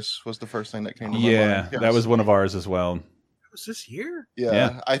Quiet Place was the first thing that came to my mind. Yeah, that was one of ours as well. Was this year?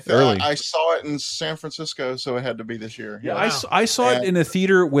 Yeah, early. I saw it in San Francisco, so it had to be this year. Yeah, I saw it in a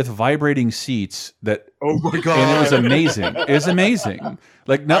theater with vibrating seats. Oh my god! And it was amazing. It was amazing.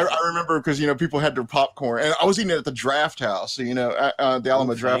 Like I remember because people had their popcorn, and I was eating it at the Draft House, the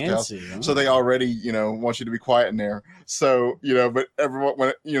Alamo Draft House. So they already want you to be quiet in there. So but everyone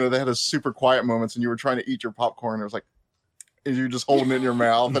when they had a super quiet moments, and you were trying to eat your popcorn, it was like you're just holding it in your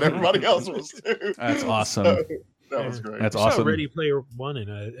mouth, and everybody else was too. That's awesome. So, that was great. That's I awesome. saw Ready Player One in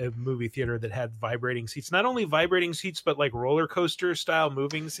a movie theater that had vibrating seats. Not only vibrating seats, but like roller coaster style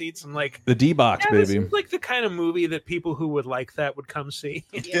moving seats. I'm like, the D-Box, baby. This seems like the kind of movie that people who would like that would come see.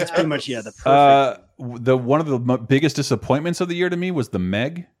 It's pretty much the perfect. One of the biggest disappointments of the year to me was The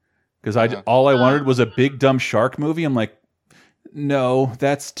Meg, because all I wanted was a big dumb shark movie. I'm like, no,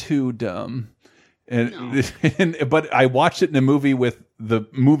 that's too dumb. But I watched it in a movie with the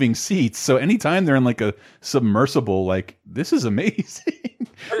moving seats, so anytime they're in like a submersible, like this is amazing.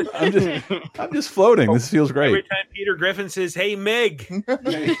 I'm just floating. This feels great. Every time Peter Griffin says, "Hey Meg," I'm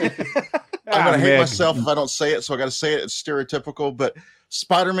gonna hate myself if I don't say it, so I got to say it. It's stereotypical, but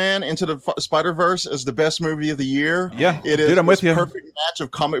Spider-Man Into the Spider-Verse is the best movie of the year. Yeah, it is. I'm with you. Perfect match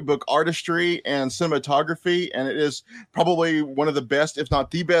of comic book artistry and cinematography, and it is probably one of the best, if not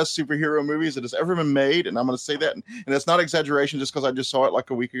the best, superhero movies that has ever been made. And I'm going to say that, and it's not exaggeration, just because I just saw it like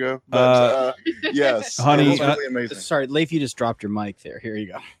a week ago. But yes, honey, it's really amazing. Sorry, Leif, you just dropped your mic there. Here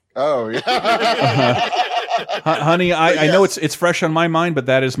you go. Oh yeah, honey, I know it's fresh on my mind, but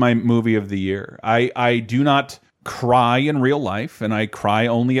that is my movie of the year. I do not cry in real life, and I cry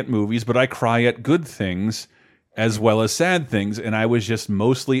only at movies, but I cry at good things as well as sad things, and I was just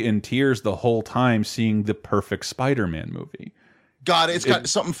mostly in tears the whole time seeing the perfect Spider-Man movie. God, it's got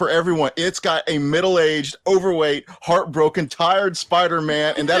something for everyone. It's got a middle-aged, overweight, heartbroken, tired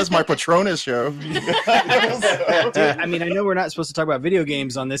Spider-Man, and that is my Patronus show. Dude, I mean, I know we're not supposed to talk about video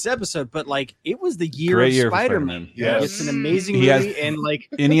games on this episode, but like, it was the year of Spider-Man. Yes. It's an amazing movie,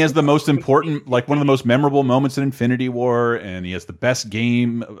 and he has the most important, like one of the most memorable moments in Infinity War, and he has the best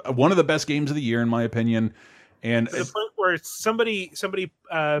game, one of the best games of the year, in my opinion. And to the point where somebody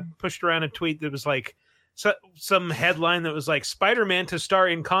pushed around a tweet that was like, some headline that was like Spider-Man to star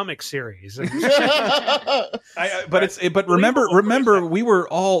in comic series. But remember, we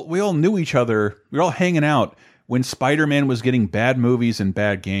all knew each other. We were all hanging out when Spider-Man was getting bad movies and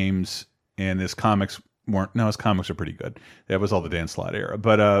bad games, and his comics weren't. No, his comics are pretty good. That was all the Dan Slott era.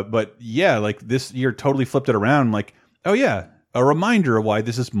 But yeah, like this year totally flipped it around. Like, oh yeah, a reminder of why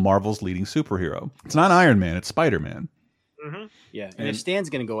this is Marvel's leading superhero. It's not Iron Man, it's Spider-Man. Mm-hmm. Yeah, and if Stan's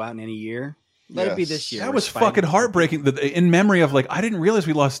going to go out in any year, let it be this year. That was fucking heartbreaking. In memory of, like, I didn't realize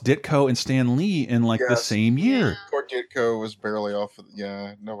we lost Ditko and Stan Lee in like the same year. Poor Ditko was barely off.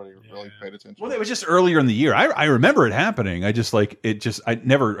 Nobody really paid attention. Well, it was just earlier in the year. I remember it happening. It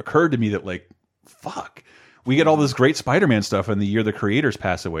never occurred to me that, like, fuck, we get all this great Spider-Man stuff, and the year the creators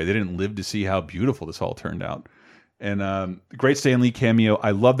pass away, they didn't live to see how beautiful this all turned out. And great Stan Lee cameo.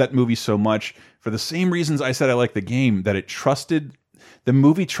 I love that movie so much for the same reasons I said I like the game, that the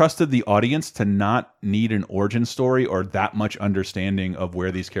movie trusted the audience to not need an origin story or that much understanding of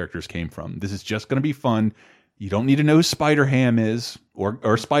where these characters came from. This is just going to be fun. You don't need to know who Spider-Ham is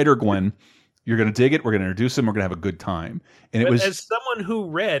or Spider-Gwen. You're going to dig it. We're going to introduce him. We're going to have a good time. And as someone who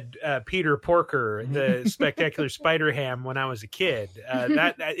read Peter Porker, the Spectacular Spider-Ham, when I was a kid,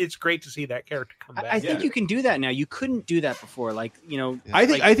 that it's great to see that character come back. I think you can do that now. You couldn't do that before. Like,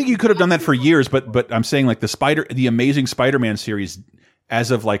 I think you could have done that for years, but I'm saying, like, the Amazing Spider-Man series, as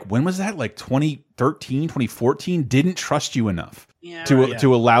of like, when was that? Like 2013, 2014, didn't trust you enough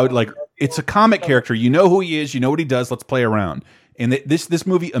to allow, like, it's a comic character. You know who he is. You know what he does. Let's play around. And this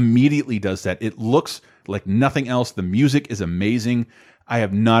movie immediately does that. It looks like nothing else. The music is amazing. I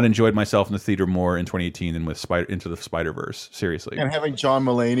have not enjoyed myself in the theater more in 2018 than with Into the Spider-Verse. Seriously. And having John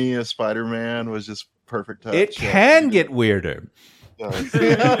Mulaney as Spider-Man was just perfect touch. It can get weirder. I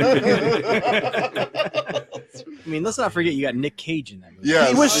mean, let's not forget you got Nick Cage in that movie. Yeah,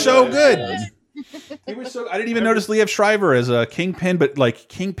 he was so good. He was so. I didn't even notice Liev Schreiber as a Kingpin, but like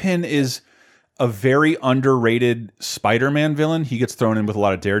Kingpin is a very underrated Spider-Man villain. He gets thrown in with a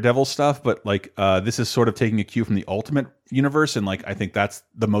lot of Daredevil stuff, but like this is sort of taking a cue from the Ultimate universe, and like I think that's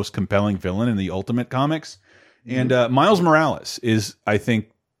the most compelling villain in the Ultimate comics. And Miles Morales is, I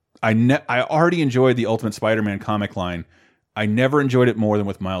think, I already enjoyed the Ultimate Spider-Man comic line. I never enjoyed it more than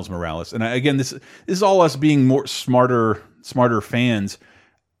with Miles Morales. And again, this is all us being more smarter fans.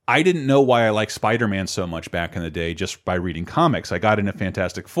 I didn't know why I liked Spider-Man so much back in the day just by reading comics. I got into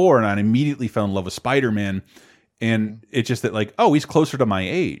Fantastic Four and I immediately fell in love with Spider-Man. And it's just that like, oh, he's closer to my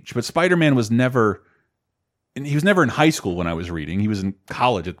age. But Spider-Man was never, and he was never in high school when I was reading. He was in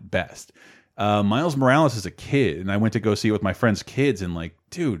college at best. Miles Morales is a kid, and I went to go see it with my friends' kids, and like,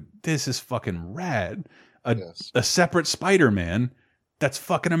 dude, this is fucking rad. A separate Spider-Man that's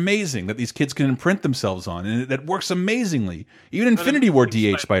fucking amazing that these kids can imprint themselves on, and that works amazingly. Even Infinity War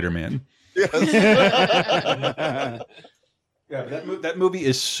DH Spider-Man. Yes. Yeah, that movie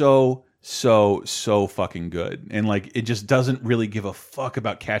is so fucking good, and like it just doesn't really give a fuck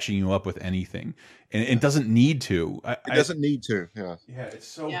about catching you up with anything, and it doesn't need to. It doesn't need to. Yeah, it's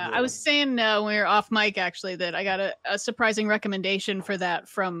so. Yeah, good. I was saying when we were off mic actually that I got a surprising recommendation for that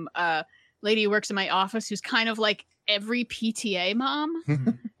from lady who works in my office who's kind of like every PTA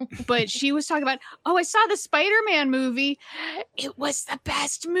mom. But she was talking about, oh, I saw the Spider-Man movie. It was the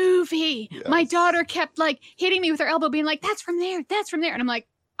best movie. Yes. My daughter kept like hitting me with her elbow being like, that's from there. That's from there. And I'm like,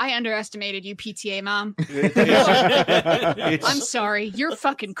 I underestimated you, PTA mom. I'm sorry. You're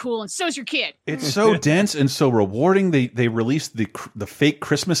fucking cool, and so's your kid. It's so dense and so rewarding. They released the fake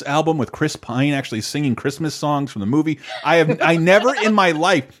Christmas album with Chris Pine actually singing Christmas songs from the movie. I never in my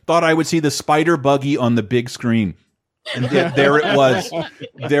life thought I would see the spider buggy on the big screen. And there it was.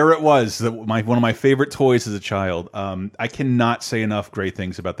 There it was. One of my favorite toys as a child. I cannot say enough great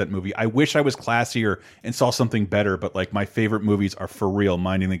things about that movie. I wish I was classier and saw something better, but like my favorite movies are for real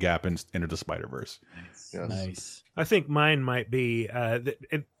Minding the Gap and Into the Spider-Verse. Nice. I think mine might be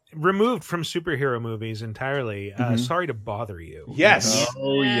removed from superhero movies entirely. Sorry to Bother You. Yes.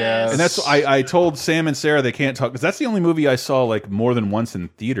 Oh, yes. And that's I told Sam and Sarah they can't talk because that's the only movie I saw like more than once in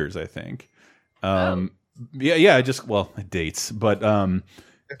theaters, I think. Yeah, just dates, but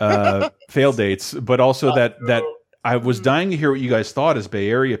failed dates, but also that I was dying to hear what you guys thought as Bay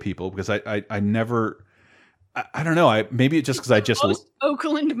Area people because I never I don't know. Maybe it's just because I just most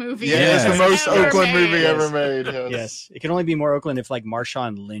Oakland movie. Yeah, it's the most Oakland movie ever made. Yes, it can only be more Oakland if like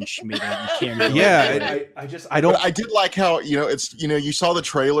Marshawn Lynch made it. Yeah, I don't. But I did like how you saw the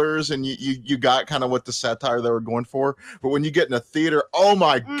trailers and you got kind of what the satire they were going for, but when you get in a theater, oh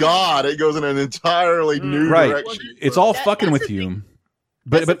my god, it goes in an entirely new direction. It's all fucking with you.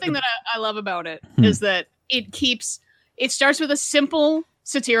 But the thing that I love about it is that it starts with a simple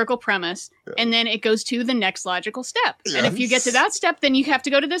satirical premise, and then it goes to the next logical step. Yes. And if you get to that step, then you have to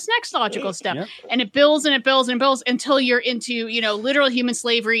go to this next logical step. Yep. And it builds and it builds and it builds until you're into, literal human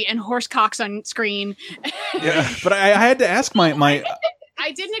slavery and horse cocks on screen. Yeah, but I had to ask my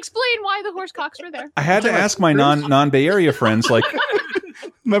I didn't explain why the horse cocks were there. I had to ask my non-Bay Area friends, like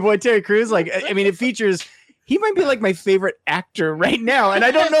my boy Terry Crews, like, I mean, it features, he might be like my favorite actor right now, and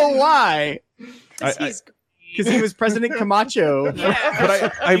I don't know why. Because he was President Camacho. Yeah.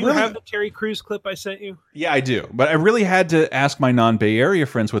 But I really have the Terry Crews clip I sent you. Yeah, I do. But I really had to ask my non-Bay Area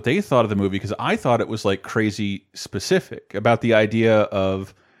friends what they thought of the movie because I thought it was like crazy specific about the idea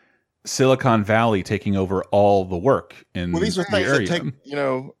of Silicon Valley taking over all the work in these are things that take,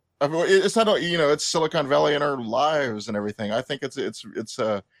 it's not, it's Silicon Valley in our lives and everything. I think it's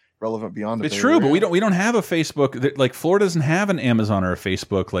relevant beyond. It's true, but we don't have a Facebook. Like Florida doesn't have an Amazon or a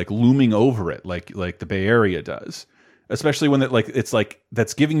Facebook like looming over it like the Bay Area does. Especially when it's like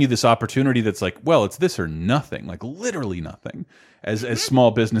that's giving you this opportunity that's like, well, it's this or nothing, like literally nothing, as small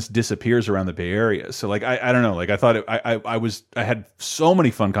business disappears around the Bay Area. So like I don't know, like I thought I had so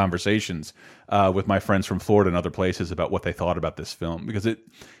many fun conversations with my friends from Florida and other places about what they thought about this film because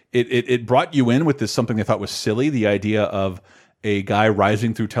it brought you in with this something they thought was silly, the idea of a guy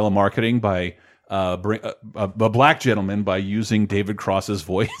rising through telemarketing by a black gentleman by using David Cross's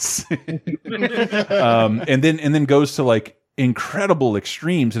voice, and then goes to like incredible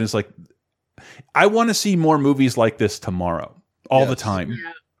extremes, and it's like I want to see more movies like this tomorrow, all the time.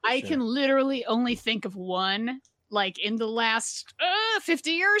 Yeah. I can literally only think of one like in the last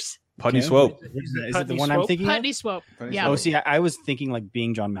 50 years. Putney Swope. Is it the one I'm thinking of? Putney Swope. Yeah. Oh, see, I was thinking like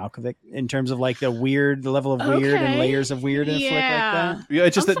Being John Malkovich in terms of like the level of weird and layers of weird in a flick like that. Yeah,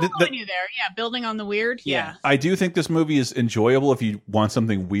 it's just I'm following you there. Yeah, building on the weird. Yeah. I do think this movie is enjoyable if you want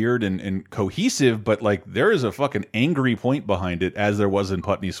something weird and cohesive, but like there is a fucking angry point behind it, as there was in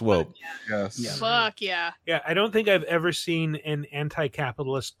Putney Swope. Yes. Fuck yeah. Yeah, I don't think I've ever seen an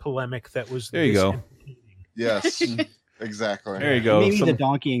anti-capitalist polemic that was. There you go. Yes. Exactly. There you go. Maybe the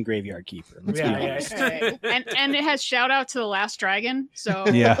Donkey and Graveyard Keeper. Let's be honest. Okay. and it has shout out to The Last Dragon. So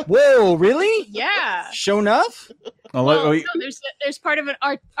Yeah. Whoa, really? Yeah. Show enough? No, there's part of an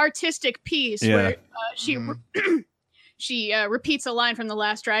artistic piece Yeah. where she repeats a line from The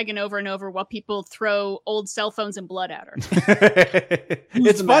Last Dragon over and over while people throw old cell phones and blood at her.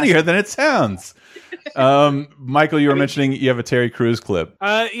 It's funnier than it sounds. Michael, you were mentioning you have a Terry Crews clip.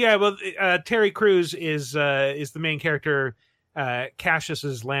 Yeah, well, Terry Crews is the main character,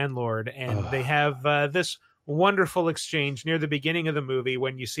 Cassius's landlord, and they have this wonderful exchange near the beginning of the movie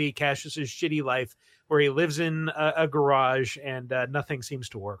when you see Cassius's shitty life, where he lives in a garage and nothing seems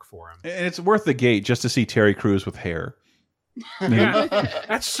to work for him. And it's worth the gate just to see Terry Crews with hair. Yeah,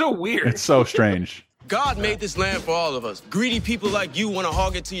 that's so weird. It's so strange. God made this land for all of us. Greedy people like you want to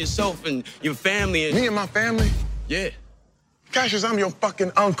hog it to yourself and your family. And Me and my family? Yeah. Cassius, I'm your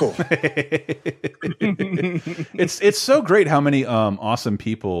fucking uncle. It's so great how many awesome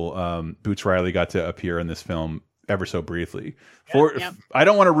people Boots Riley got to appear in this film ever so briefly. I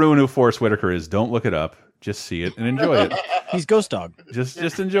don't want to ruin who Forrest Whitaker is. Don't look it up. Just see it and enjoy it. He's Ghost Dog.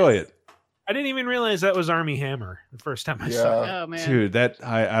 Just enjoy it. I didn't even realize that was Armie Hammer the first time I saw it. Oh man, dude,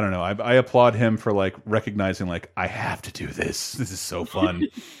 I don't know. I applaud him for like recognizing like I have to do this. This is so fun.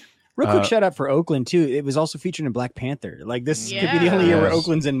 Real quick shout out for Oakland too. It was also featured in Black Panther. Like this could be the only year where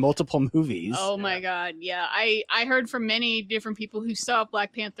Oakland's in multiple movies. Oh my god, yeah. I heard from many different people who saw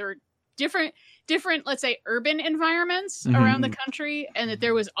Black Panther, different let's say urban environments around the country, and that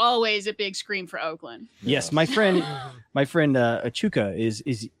there was always a big scream for Oakland. Yes, my friend Achuka is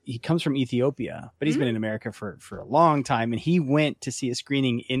he comes from Ethiopia, but he's been in America for a long time, and he went to see a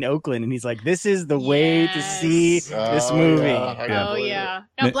screening in Oakland, and he's like, this is the way to see this movie. Yeah.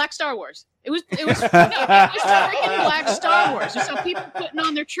 No, Black Star Wars. It was freaking Black Star Wars. There's some people putting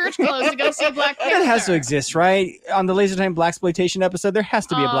on their church clothes to go see Black Panther. That has to exist, right? On the Laser Time Blaxploitation episode, there has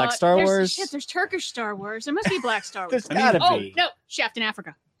to be a Black Star Wars. Shit, there's Turkish Star Wars. There must be Black Star Wars. There's gotta be. Oh no, Shaft in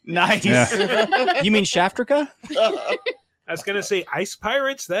Africa. Nice. Yeah. You mean Shaftrica? I was gonna say Ice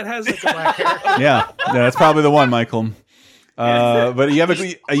Pirates. That has like a black hair. Yeah, that's probably the one, Michael. But you have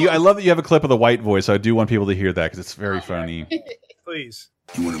I love that you have a clip of the white voice. So I do want people to hear that because it's very funny. Please.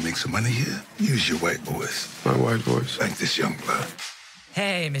 You want to make some money here? Use your white voice. My white voice. Like this young blood.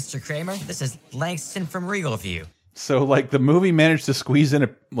 Hey, Mr. Kramer. This is Langston from Regal View. So, like, the movie managed to squeeze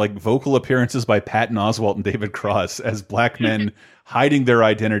in like vocal appearances by Patton Oswalt and David Cross as black men hiding their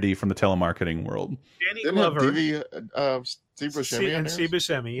identity from the telemarketing world. Danny Didn't Glover, Steve Buscemi and Steve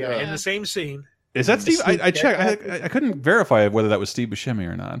Buscemi, in the same scene. Is that Steve? I checked. I couldn't verify whether that was Steve Buscemi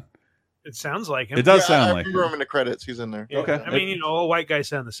or not. It sounds like him. It does sound I like remember him in the credits. He's in there. Yeah. Okay. I mean, you know, all white guys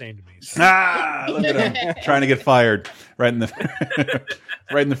sound the same to me. So. Look at him trying to get fired right in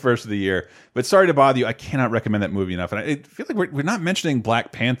the first of the year. But sorry to bother you. I cannot recommend that movie enough. And I feel like we're not mentioning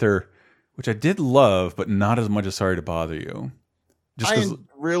Black Panther, which I did love, but not as much as Sorry to Bother You. I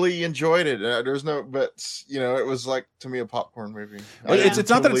really enjoyed it. There's no, but you know, it was like to me a popcorn movie. It's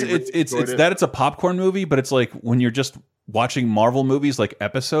not that it's a popcorn movie, but it's like when you're just watching Marvel movies like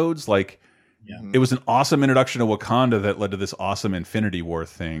episodes, like it was an awesome introduction to Wakanda that led to this awesome Infinity War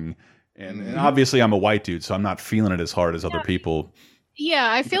thing. And obviously I'm a white dude, so I'm not feeling it as hard as other people.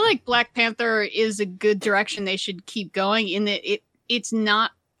 Yeah, I feel like Black Panther is a good direction they should keep going in that it's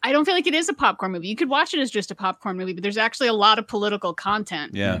not. I don't feel like it is a popcorn movie. You could watch it as just a popcorn movie, but there's actually a lot of political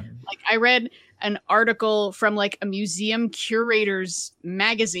content. Yeah. Like I read an article from like a museum curator's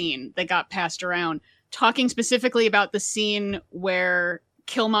magazine that got passed around talking specifically about the scene where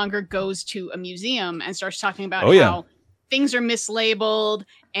Killmonger goes to a museum and starts talking about how things are mislabeled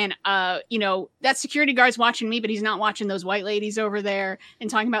and you know, that security guard's watching me, but he's not watching those white ladies over there, and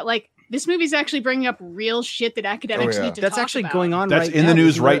talking about like this movie's actually bringing up real shit that academics need to That's talk actually about. going on. That's right in now. the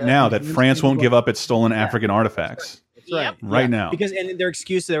news right now that France won't give up its stolen African artifacts. Right. Right now. Because and their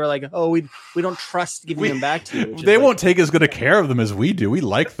excuse, they were like, oh, we don't trust giving them back to you. They won't take as good a care of them as we do. We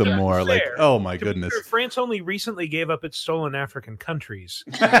like them more. Like, oh my goodness. Sure, France only recently gave up its stolen African countries.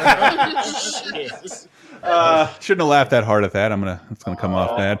 Shouldn't have laughed that hard at that. It's gonna come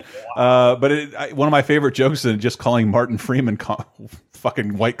off bad. But one of my favorite jokes is just calling Martin Freeman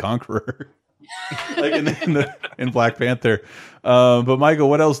fucking white conqueror. like in Black Panther. But Michael,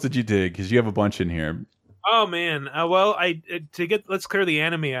 what else did you dig? Because you have a bunch in here. Oh man, well, let's clear the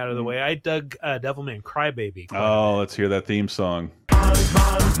anime out of the way. I dug Devilman Crybaby. Oh, let's hear that theme song.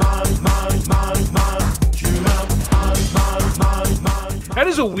 That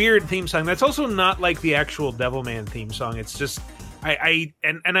is a weird theme song. That's also not like the actual Devilman theme song. It's just I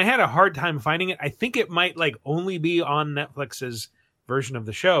had a hard time finding it. I think it might like only be on Netflix's version of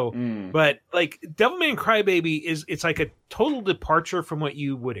the show. But like Devilman Crybaby it's like a total departure from what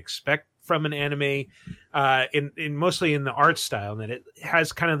you would expect from an anime, in mostly in the art style, and that it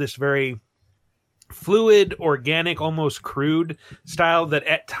has kind of this very fluid, organic, almost crude style that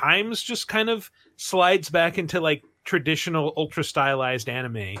at times just kind of slides back into like traditional ultra stylized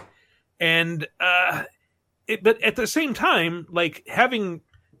anime. And but at the same time, like having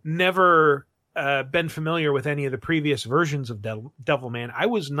never been familiar with any of the previous versions of Devilman, I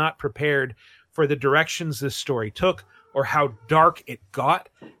was not prepared for the directions this story took or how dark it got.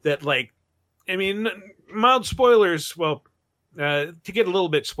 That like, I mean, mild spoilers, well, to get a little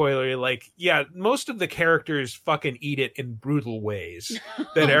bit spoilery, like, yeah, most of the characters fucking eat it in brutal ways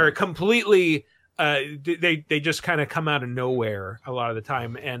that are completely they just kind of come out of nowhere a lot of the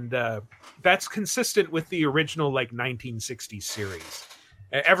time, and that's consistent with the original like 1960s series.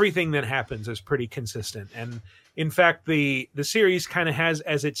 Everything that happens is pretty consistent, and in fact the series kind of has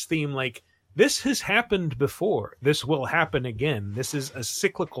as its theme like, this has happened before, this will happen again, this is a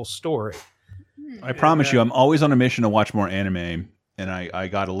cyclical story. I promise you, I'm always on a mission to watch more anime, and I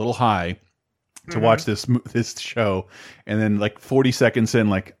got a little high to watch this show, and then like 40 seconds in,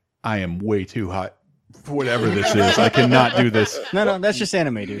 like, I am way too hot for whatever this is. I cannot do this. No, that's just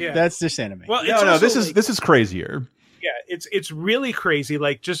anime, dude. Yeah. That's just anime. Well, no, this is crazier. Yeah, it's really crazy.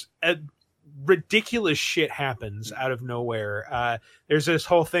 Like, just ridiculous shit happens out of nowhere. There's this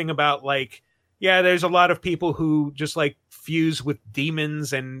whole thing about like, yeah, there's a lot of people who just like fuse with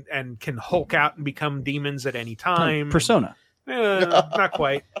demons and can Hulk out and become demons at any time. Persona. Not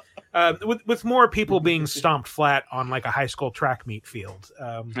quite. With more people being stomped flat on like a high school track meet field.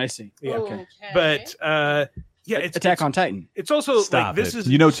 I see. Yeah. Okay. But yeah, it's Attack on Titan. It's also Stop like this it. is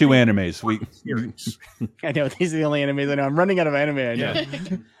You know, two animes. I know these are the only animes I know. I'm running out of anime. I know.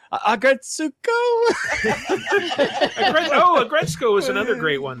 Agretsuko. Agretsuko is another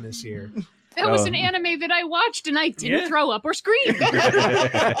great one this year. That was an anime that I watched and I didn't throw up or scream.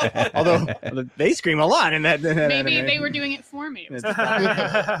 Although they scream a lot in that Maybe anime. they were doing it for me. It was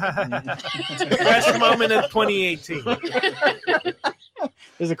Best moment of 2018.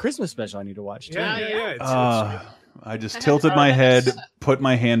 There's a Christmas special I need to watch too. Yeah. I just tilted my head, put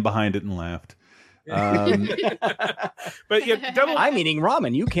my hand behind it, and laughed. But yeah, I'm eating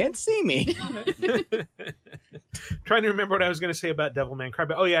ramen. You can't see me. Trying to remember what I was going to say about Devilman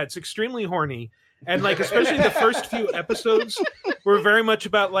Crybaby. Oh yeah, it's extremely horny, and like especially the first few episodes were very much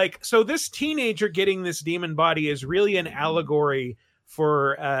about like, so this teenager getting this demon body is really an allegory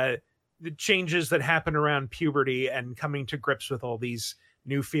for the changes that happen around puberty and coming to grips with all these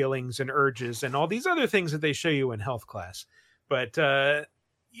new feelings and urges and all these other things that they show you in health class, but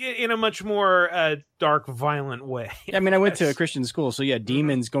in a much more dark, violent way. I mean, I went to a Christian school, so yeah,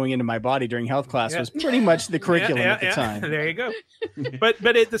 demons going into my body during health class was pretty much the curriculum at the time. There you go.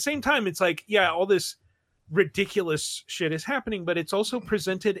 But at the same time, it's like, yeah, all this ridiculous shit is happening, but it's also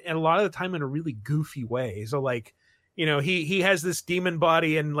presented a lot of the time in a really goofy way. So like, you know, he has this demon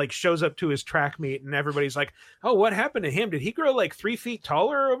body and like shows up to his track meet and everybody's like, oh, what happened to him? Did he grow like 3 feet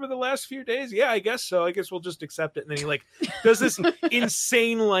taller over the last few days? Yeah, I guess so. I guess we'll just accept it. And then he like does this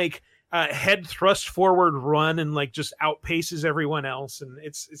insane like head thrust forward run and like just outpaces everyone else. And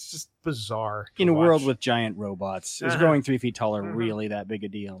it's just bizarre. In a world with giant robots, is growing 3 feet taller really that big a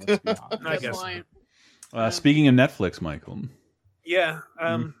deal? Let's be honest. I guess. Speaking of Netflix, Michael. Yeah.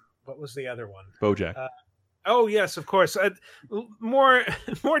 What was the other one? BoJack. Oh yes, of course. More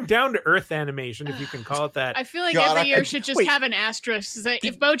down to earth animation, if you can call it that. I feel like every year should just have an asterisk.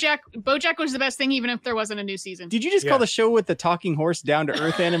 If BoJack was the best thing, even if there wasn't a new season. Did you just call the show with the talking horse down to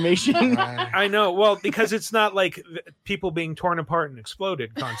earth animation? I know. Well, because it's not like people being torn apart and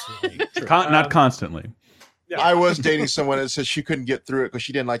exploded constantly. Not constantly. I was dating someone that said she couldn't get through it because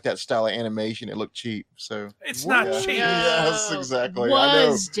she didn't like that style of animation. It looked cheap. So it's not cheap. Yes, exactly.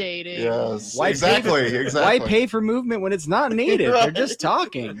 Was dating. Yes, Why exactly. Why pay for movement when it's not needed? Right. They're just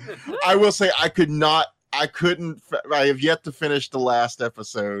talking. I will say I have yet to finish the last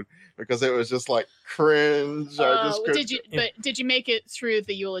episode because it was just like cringe. Did you make it through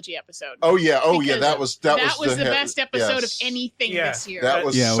the eulogy episode? Oh yeah, that was the best episode of anything this year. That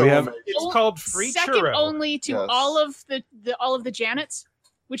was so amazing. It's called Free Second Churro. only to all of the Janets.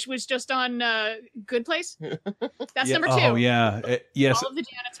 which was just on Good Place. That's Yeah. number 2. Oh yeah, yes. All of the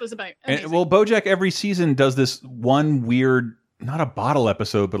Janets was about. And, well, BoJack every season does this one weird, not a bottle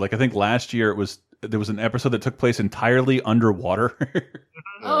episode, but like I think last year there was an episode that took place entirely underwater.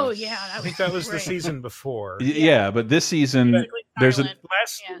 Oh yeah, I think that was the season before. Yeah, but this season there's a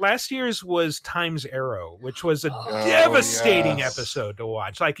last year's was Time's Arrow, which was a devastating episode to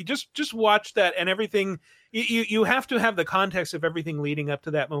watch. Like you just watch that and everything. You have to have the context of everything leading up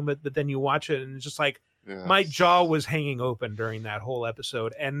to that moment, but then you watch it and it's just like my jaw was hanging open during that whole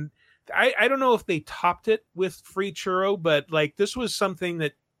episode. And I don't know if they topped it with Free Churro, but like this was something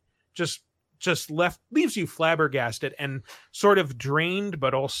that just leaves you flabbergasted and sort of drained,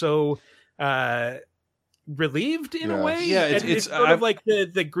 but also relieved in a way. Yeah, it's sort of like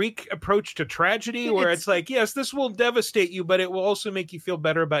the Greek approach to tragedy, where it's like, yes, this will devastate you, but it will also make you feel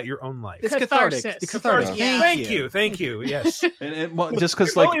better about your own life. It's cathartic. It's cathartic. Yeah. Thank you. Yes. and well, just because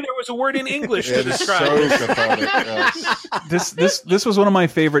If like only there was a word in English to It is describe so it. cathartic. this was one of my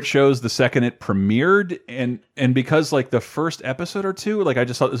favorite shows the second it premiered, and because like the first episode or two, like I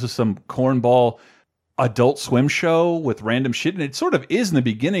just thought this was some cornball Adult Swim show with random shit, and it sort of is in the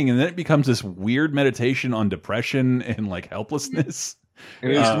beginning, and then it becomes this weird meditation on depression and like helplessness.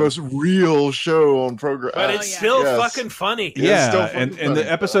 And it's the most real show on program. But it's still fucking funny. Yeah, and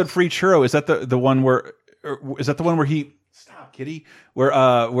the episode Free Churro, is that the one where, or is that the one where he Kitty,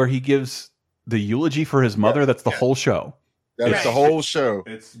 where he gives the eulogy for his mother? That's the whole show. That's the whole show.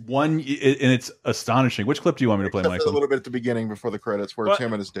 It's one, and it's astonishing. Which clip do you want me to play, Except for Michael? a little bit at the beginning before the credits, where Well, it's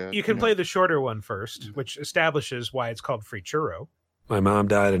him and his dad. You can play the shorter one first, which establishes why it's called Free Churro. My mom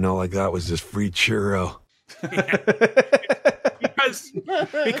died, and all I got was this free churro.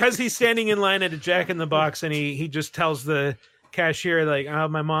 Because he's standing in line at a Jack in the Box, and he just tells the cashier like, "Oh,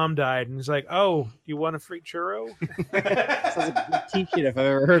 my mom died," and he's like, "Oh, you want a free churro?" Sounds like a good teach sheet if I've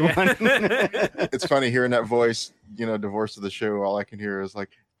ever heard one. It's funny hearing that voice, divorced to the show. All I can hear is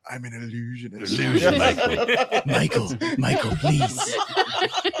like, I'm an illusionist. Michael, please.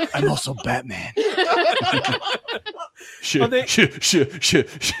 I'm also Batman. Should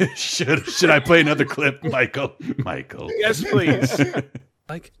I play another clip, Michael? Yes, please.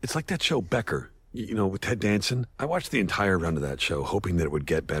 It's like that show Becker, with Ted Danson. I watched the entire run of that show, hoping that it would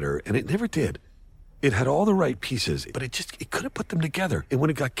get better, and it never did. It had all the right pieces, but it couldn't put them together. And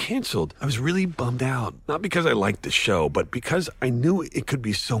when it got canceled, I was really bummed out. Not because I liked the show, but because I knew it could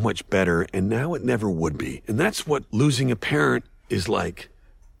be so much better, and now it never would be. And that's what losing a parent is like.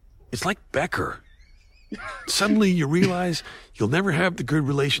 It's like Becker. Suddenly you realize you'll never have the good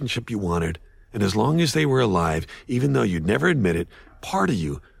relationship you wanted, and as long as they were alive, even though you'd never admit it, part of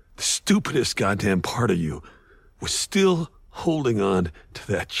you, the stupidest goddamn part of you, was still holding on to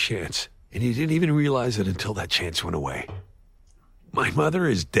that chance. And you didn't even realize it until that chance went away. My mother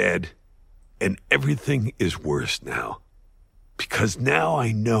is dead, and everything is worse now. Because now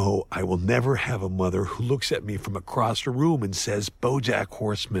I know I will never have a mother who looks at me from across the room and says, "BoJack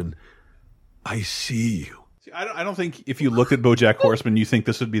Horseman, I see you." See, I don't think if you looked at BoJack Horseman, you think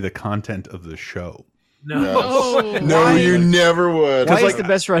this would be the content of the show. No, no, you never would. Why is the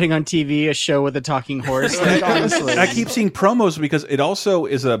best writing on TV a show with a talking horse? Like, honestly, I keep seeing promos because it also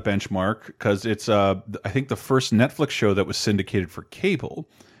is a benchmark because it's I think the first Netflix show that was syndicated for cable,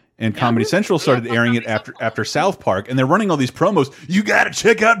 and Comedy Central started airing it after South Park, and they're running all these promos. You got to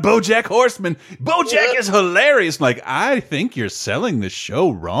check out BoJack Horseman. BoJack is hilarious. Like, I think you're selling the show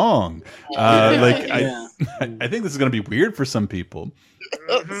wrong. I think this is going to be weird for some people.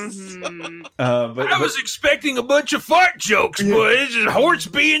 I was expecting a bunch of fart jokes, but it's a horse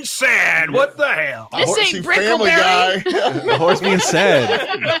being sad. What the hell? This ain't Brickleberry. A horse being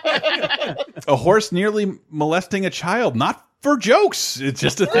sad. A horse nearly molesting a child, not for jokes. It's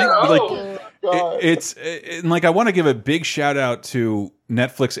just a thing. I want to give a big shout out to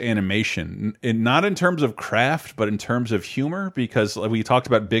Netflix animation, and not in terms of craft, but in terms of humor, because we talked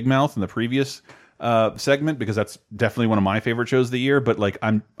about Big Mouth in the previous segment, because that's definitely one of my favorite shows of the year. But like,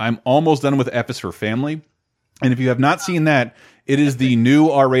 I'm almost done with F is for Family, and if you have not seen that, it is the new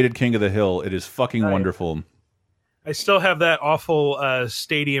R-rated King of the Hill. It is fucking wonderful. I still have that awful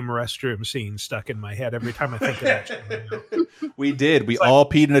stadium restroom scene stuck in my head every time I think of that show. We did. We all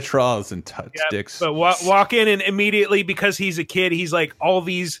peed in a troughs and touched dicks. But walk in, and immediately, because he's a kid, he's like all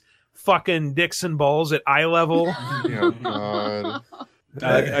these fucking dicks and balls at eye level. Oh, God.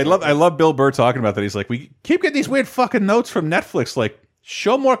 I love Bill Burr talking about that. He's like, we keep getting these weird fucking notes from Netflix. Like,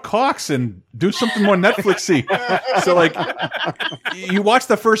 show more cocks and do something more Netflixy. So like, you watch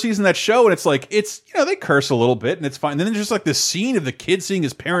the first season of that show, and it's like they curse a little bit, and it's fine. And then there's just like this scene of the kid seeing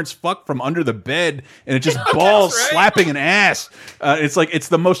his parents fuck from under the bed, and it just balls slapping an ass. It's like it's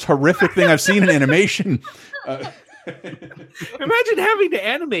the most horrific thing I've seen in animation. Imagine having to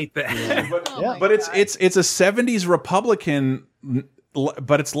animate that. But it's a 70s Republican,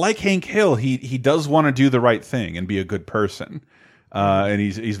 but it's like Hank Hill. He does want to do the right thing and be a good person, and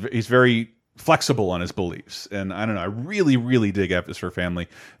he's very flexible on his beliefs. And I don't know, I really dig F is for Family,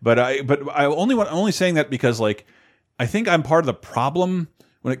 but I only saying that because like I think I'm part of the problem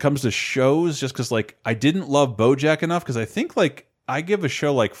when it comes to shows, just because like I didn't love BoJack enough, because I think like I give a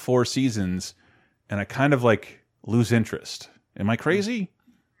show like 4 seasons and I kind of like lose interest. Am I crazy?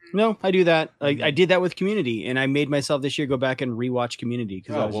 No, I do that. I did that with Community, and I made myself this year go back and rewatch Community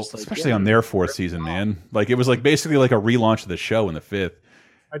because I was just like, especially on their 4th season, man. Like it was like basically like a relaunch of the show in the 5th.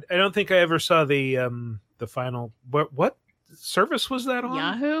 I don't think I ever saw the final. What service was that on?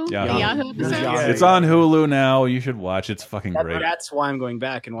 Yahoo. Oh, Yahoo episode? It's on Hulu now. You should watch. It's fucking great. That's why I'm going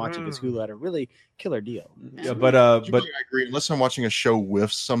back and watching because Hulu had a really killer deal. Yeah, but I agree. Unless I'm watching a show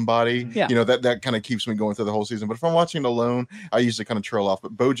with somebody, that kind of keeps me going through the whole season. But if I'm watching it alone, I usually kind of trail off.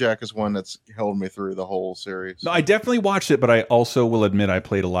 But BoJack is one that's held me through the whole series. No, I definitely watched it, but I also will admit I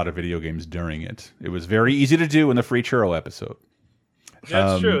played a lot of video games during it. It was very easy to do in the free churro episode.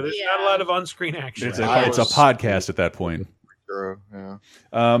 That's true. There's not a lot of on-screen action. It's a podcast at that point. Yeah.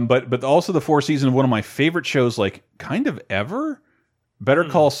 But also the 4th season of one of my favorite shows, like kind of ever, Better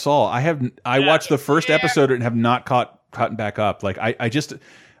Call Saul. I watched the first episode and have not caught back up. Like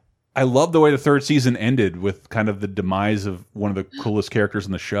I love the way the 3rd season ended with kind of the demise of one of the coolest characters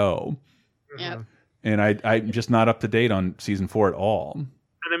in the show. Yeah. And I'm just not up to date on season 4 at all.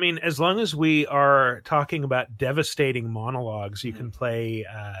 And I mean, as long as we are talking about devastating monologues, you can play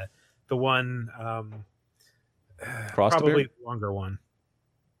the one. Probably the longer one.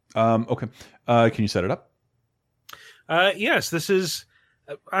 Okay. Can you set it up? Yes, this is.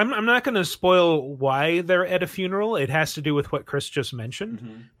 I'm not going to spoil why they're at a funeral. It has to do with what Chris just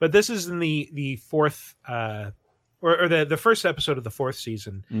mentioned. But this is in the 4th, or the first episode of the 4th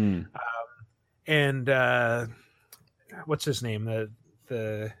season. And what's his name?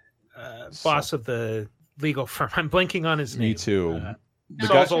 The boss of the legal firm. I'm blanking on his name. Me too.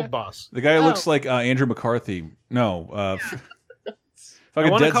 Saul's old boss. The guy who looks like Andrew McCarthy. No. I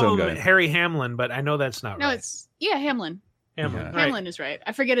want to call him guy. Harry Hamlin, but I know that's not right. No, it's Hamlin. Hamlin. Hamlin is right.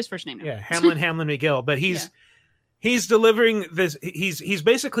 I forget his first name now. Yeah, Hamlin McGill. But he's delivering this. He's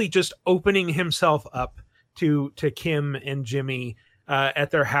basically just opening himself up to Kim and Jimmy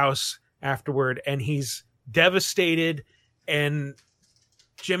at their house afterward, and he's devastated. And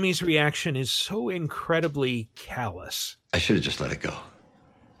Jimmy's reaction is so incredibly callous. I should have just let it go.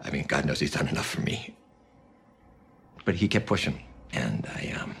 I mean, God knows he's done enough for me. But he kept pushing, and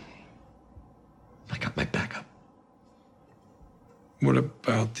I got my back up. What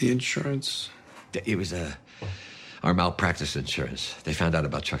about the insurance? It was our malpractice insurance. They found out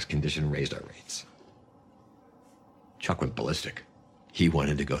about Chuck's condition and raised our rates. Chuck went ballistic. He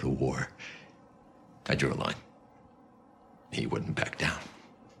wanted to go to war. I drew a line. He wouldn't back down.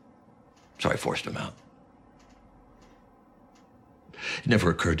 So I forced him out. It never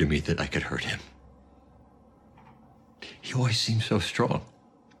occurred to me that I could hurt him. He always seemed so strong.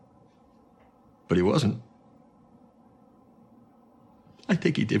 But he wasn't. I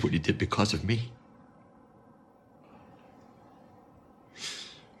think he did what he did because of me.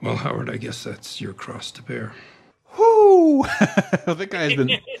 Well, Howard, I guess that's your cross to bear. Whoo! The guy's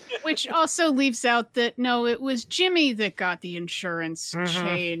been... Which also leaves out that, no, it was Jimmy that got the insurance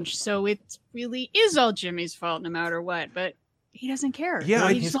change. So it really is all Jimmy's fault no matter what. But he doesn't care. Yeah,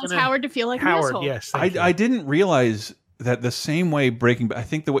 he just wants Howard to feel like an asshole. Yes, I didn't realize that the same way Breaking Bad, I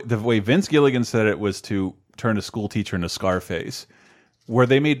think the way Vince Gilligan said it was to turn a school teacher into Scarface, where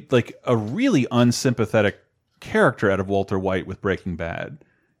they made like a really unsympathetic character out of Walter White with Breaking Bad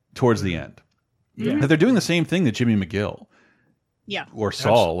towards the end. Yeah. They're doing the same thing to Jimmy McGill. Yeah. Or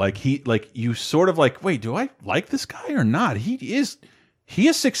Saul. Like you sort of like, wait, do I like this guy or not? He is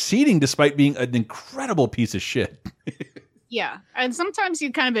succeeding despite being an incredible piece of shit. Yeah. And sometimes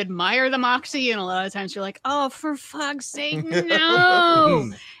you kind of admire the moxie, and a lot of times you're like, oh, for fuck's sake,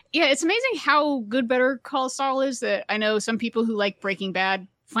 no. Yeah, it's amazing how good Better Call Saul is. That I know some people who like Breaking Bad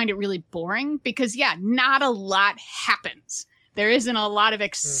find it really boring because, not a lot happens. There isn't a lot of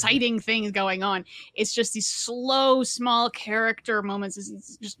exciting things going on. It's just these slow, small character moments.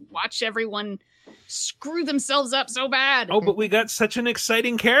 It's just watch everyone screw themselves up so bad. Oh, but we got such an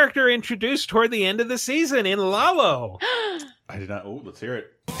exciting character introduced toward the end of the season in Lalo. I did not. Oh, let's hear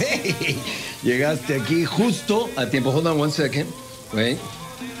it. Hey, llegaste aquí justo a tiempo. Hold on one second. Wait.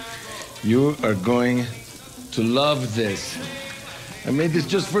 You are going to love this. I made this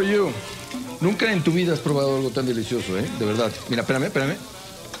just for you. Nunca en tu vida has probado algo tan delicioso, ¿eh? De verdad. Mira, espérame.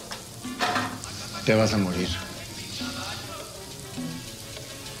 Te vas a morir.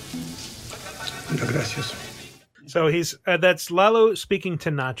 Gracias. So he's that's Lalo speaking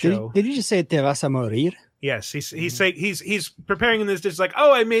to Nacho. Did you just say te vas a morir? Yes, he's saying he's preparing this dish like,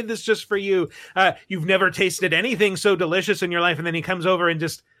 oh, I made this just for you. You've never tasted anything so delicious in your life, and then he comes over and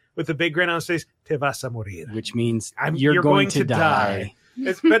just with a big grin on his face, te vas a morir, which means you're going to die.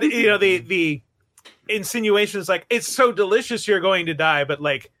 But you know the insinuation is like it's so delicious you're going to die, but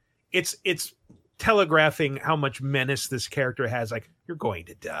like it's telegraphing how much menace this character has. Like you're going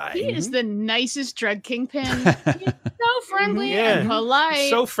to die. He is the nicest drug kingpin. He's so friendly and polite.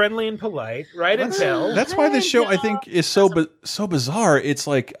 So friendly and polite, right? That's why this show I think is so bizarre. It's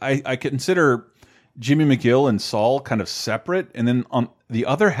like I consider Jimmy McGill and Saul kind of separate, and then on the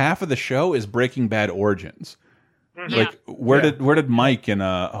other half of the show is Breaking Bad origins. Like where did Mike and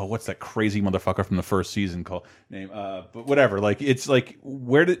what's that crazy motherfucker from the first season called name? But whatever. Like it's like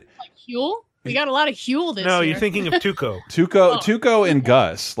where did Huel? We got a lot of Huel this year. No, you're thinking of Tuco. Tuco and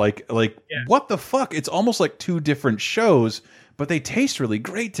Gus. Like what the fuck? It's almost like two different shows, but they taste really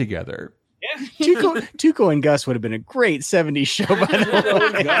great together. Yeah. Tuco and Gus would have been a great 70s show, by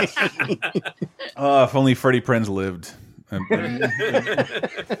the way. If only Freddie Prinze lived.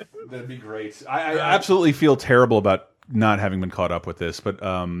 That'd be great. I absolutely feel terrible about not having been caught up with this, but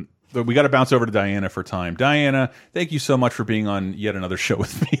we got to bounce over to Diana for time. Diana, thank you so much for being on yet another show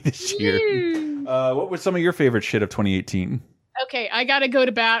with me this year. What was some of your favorite shit of 2018? Okay, I got to go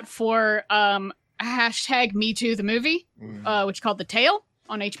to bat for hashtag Me Too the movie, which is called The Tale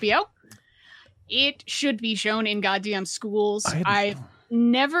on HBO. It should be shown in goddamn schools. I've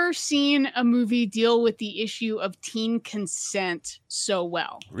never seen a movie deal with the issue of teen consent so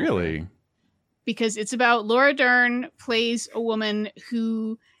well. Really? Because it's about Laura Dern plays a woman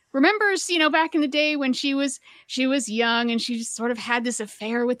who remembers, back in the day when she was young and she just sort of had this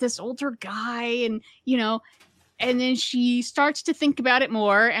affair with this older guy and then she starts to think about it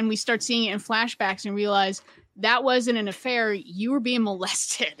more and we start seeing it in flashbacks and realize that wasn't an affair. You were being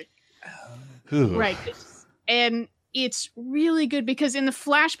molested. Right. And it's really good because in the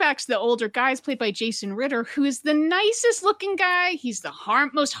flashbacks, the older guy is played by Jason Ritter, who is the nicest looking guy. He's the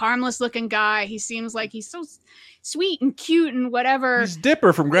most harmless looking guy. He seems like he's so sweet and cute and whatever. He's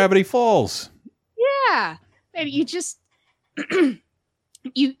Dipper from Gravity Falls. Yeah. And you just,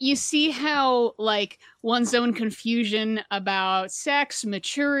 you see how like one's own confusion about sex,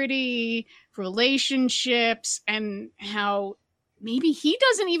 maturity, relationships, and how maybe he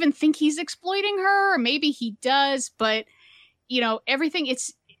doesn't even think he's exploiting her, or maybe he does, but everything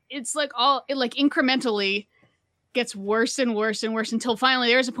it's like it like incrementally gets worse and worse and worse until finally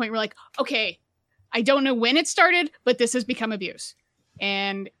there's a point where like, okay, I don't know when it started, but this has become abuse.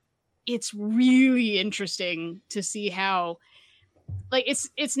 And it's really interesting to see how like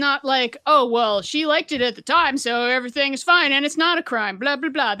it's not like, oh well, she liked it at the time, so everything is fine and it's not a crime, blah blah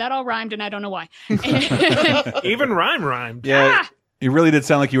blah. That all rhymed and I don't know why. Even rhymed. Yeah. It really did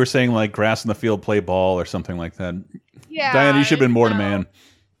sound like you were saying like grass in the field, play ball or something like that. Yeah. Diana, you should have been more to man.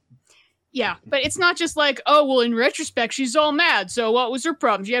 Yeah, but it's not just like, oh well, in retrospect she's all mad, so what was her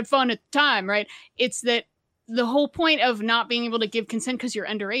problem? She had fun at the time, right? It's that the whole point of not being able to give consent because you're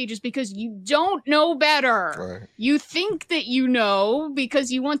underage is because you don't know better. Right. You think that you know because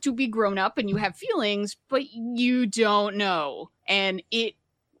you want to be grown up and you have feelings, but you don't know. And it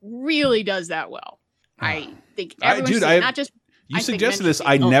really does that well. I think everyone not just you suggested this.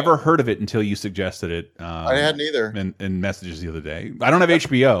 I never heard of it until you suggested it. I hadn't either. In messages the other day. I don't have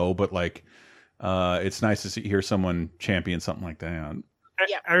HBO, but like it's nice to hear someone champion something like that.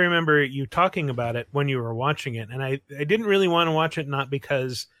 I remember you talking about it when you were watching it, and I didn't really want to watch it, not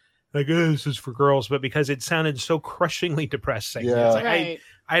because like, oh, this is for girls, but because it sounded so crushingly depressing. Yeah. It's like, Right.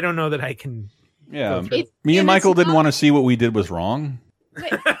 I don't know that I can. Yeah, me and Michael didn't want to see what we did was wrong.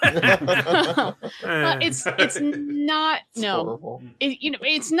 Well, it's not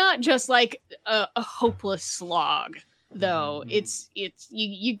it's not just like a hopeless slog though. It's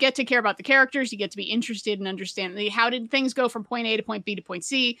you get to care about the characters, you get to be interested and understand how did things go from point A to point B to point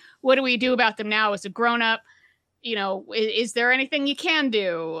C, what do we do about them now as a grown-up, is there anything you can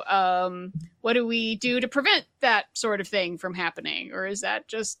do, what do we do to prevent that sort of thing from happening, or is that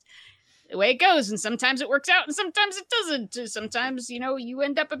just the way it goes, and sometimes it works out and sometimes it doesn't. Sometimes, you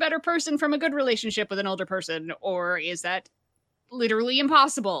end up a better person from a good relationship with an older person, or is that literally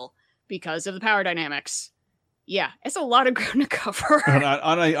impossible because of the power dynamics? Yeah, it's a lot of ground to cover.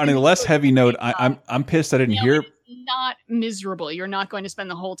 On a less heavy note, I'm pissed I didn't hear. Not miserable. You're not going to spend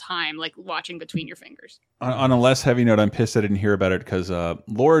the whole time like watching between your fingers. On a less heavy note, I'm pissed I didn't hear about it because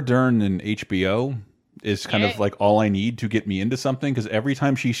Laura Dern in HBO is kind of like all I need to get me into something. Because every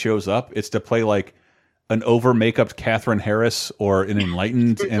time she shows up, it's to play like an over makeuped Catherine Harris or an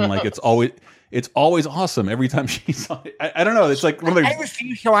Enlightened, and like it's always awesome every time she's on it. I don't know. It's like one of I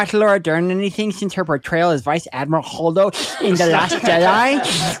refuse to watch Laura Dern in anything since her portrayal as Vice Admiral Holdo in The Last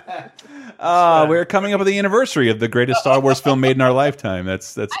Jedi. We're coming up with the anniversary of the greatest Star Wars film made in our lifetime.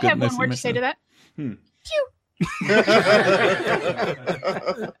 That's good. I have one word to say to that.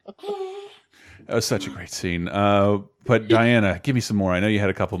 That was such a great scene. But Diana, give me some more. I know you had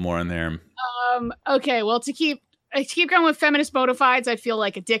a couple more in there. Okay, well, to keep going with feminist bona fides, I'd feel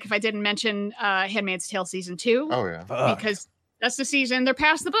like a dick if I didn't mention Handmaid's Tale season 2. Oh yeah, because that's the season they're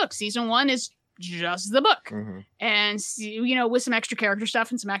past the book. Season 1 is just the book, and with some extra character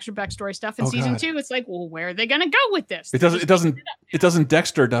stuff and some extra backstory stuff. In season 2, it's like, well, where are they going to go with this? It doesn't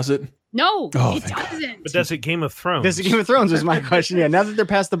Dexter, does it? No, Oh, it doesn't. But does it Game of Thrones? Does it Game of Thrones was my question. Yeah, now that they're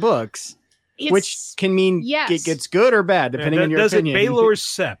past the books. Which can mean it gets good or bad, depending on your does opinion. Does it Baelor's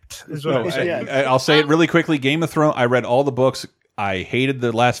Sept? Is what I'm saying. I'll say it really quickly. Game of Thrones, I read all the books. I hated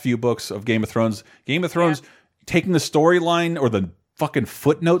the last few books of Game of Thrones. Game of Thrones, taking the storyline or the fucking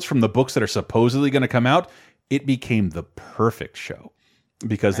footnotes from the books that are supposedly going to come out, it became the perfect show.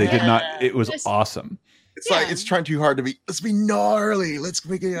 Because they did not, it was awesome. It's like it's trying too hard to be. Let's be gnarly. Let's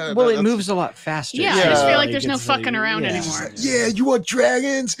make it. Well, it moves a lot faster. Yeah, I just feel like there's no fucking around anymore. Yeah, you want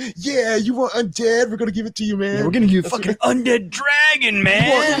dragons? Yeah, you want undead? We're gonna give it to you, man. Yeah, we're gonna give you fucking undead dragon,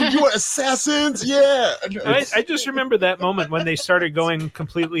 man. You want assassins? Yeah. I just remember that moment when they started going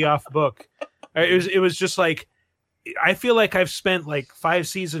completely off book. It was just like, I feel like I've spent like 5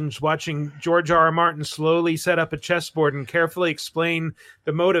 seasons watching George R.R. Martin slowly set up a chessboard and carefully explain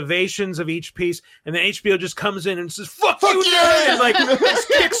the motivations of each piece, and then HBO just comes in and says, "Fuck you, nerd!" and like just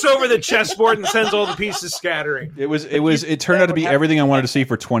kicks over the chessboard and sends all the pieces scattering. It turned out to be everything I wanted to see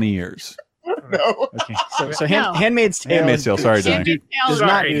for 20 years. No. Okay. So Handmaid's Tale. Handmaid's Tale. Sorry, Diane.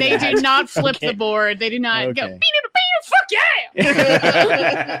 They do not flip the board. They do not go, fuck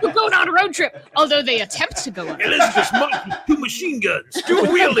yeah! We're going on a road trip. Although they attempt to go on. Elizabeth's monkey, 2 machine guns,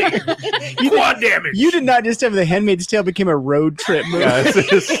 dual wielding, quad damage. You did not just have The Handmaid's Tale became a road trip movie. Yeah,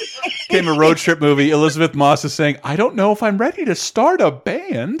 it became a road trip movie. Elizabeth Moss is saying, "I don't know if I'm ready to start a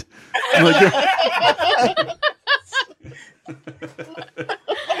band."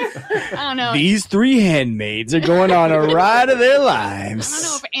 I don't know. These 3 handmaids are going on a ride of their lives. I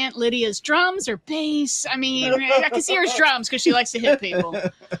don't know if Aunt Lydia's drums or bass. I mean, I can see her drums because she likes to hit people.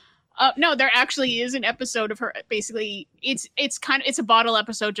 No, there actually is an episode of her. Basically, it's a bottle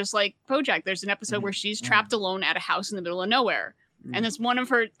episode, just like BoJack. There's an episode where she's trapped alone at a house in the middle of nowhere. And that's one of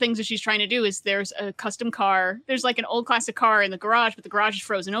her things that she's trying to do. Is there's a custom car. There's like an old classic car in the garage, but the garage is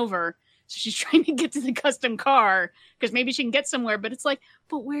frozen over. So she's trying to get to the custom car because maybe she can get somewhere, but it's like,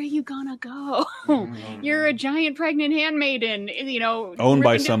 but where are you gonna go? You're a giant pregnant handmaiden, owned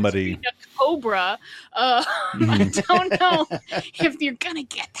by somebody. A cobra. I don't know if you're gonna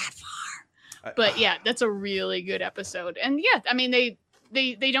get that far. But yeah, that's a really good episode. And yeah, I mean, they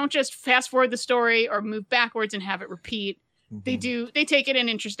don't just fast forward the story or move backwards and have it repeat. They take it in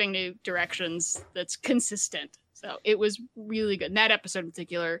interesting new directions that's consistent. So it was really good. And that episode in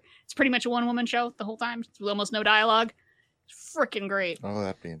particular, it's pretty much a one-woman show the whole time. It's almost no dialogue. It's freaking great. Oh,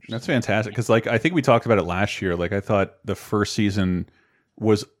 that'd be interesting. That's fantastic. Because I think we talked about it last year. I thought the first season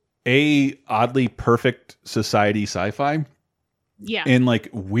was oddly perfect society sci-fi. Yeah. And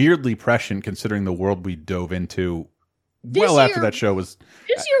weirdly prescient considering the world we dove into after that show was.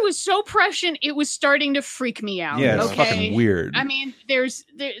 This year was so prescient, it was starting to freak me out. Yeah, it's fucking weird. I mean,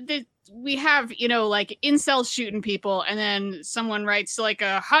 we have, incels shooting people, and then someone writes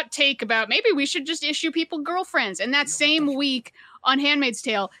a hot take about maybe we should just issue people girlfriends. And that same week on Handmaid's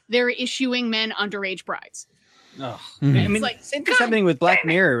Tale, they're issuing men underage brides. Oh. I mean, same thing's happening with Black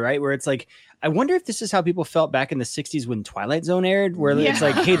Mirror, right? Where it's like, I wonder if this is how people felt back in the 60s when Twilight Zone aired, where it's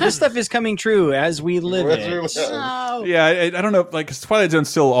like, hey, this stuff is coming true as we live it. Yeah, I don't know. Twilight Zone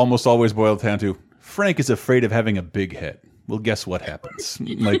still almost always boiled down to Frank is afraid of having a big head. Well, guess what happens?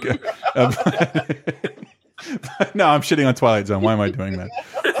 No, I'm shitting on Twilight Zone. Why am I doing that?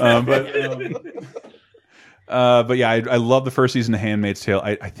 But yeah, I love the first season of Handmaid's Tale.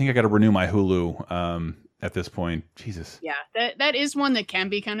 I think I got to renew my Hulu at this point. Jesus. Yeah, that is one that can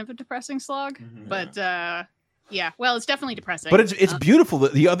be kind of a depressing slog. But yeah, well, it's definitely depressing. But it's beautiful.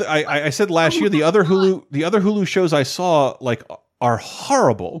 The other I said last year the other Hulu shows I saw are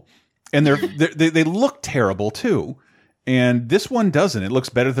horrible. and they look terrible too. And this one doesn't. It looks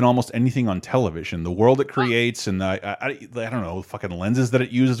better than almost anything on television. The world it creates and I don't know, fucking lenses that it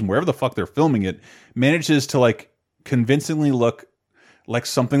uses and wherever the fuck they're filming it manages to like convincingly look like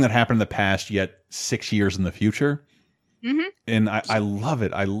something that happened in the past, yet 6 years in the future. And I love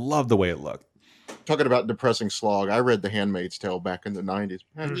it. I love the way it looked. Talking about depressing slog, I read The Handmaid's Tale back in the 90s.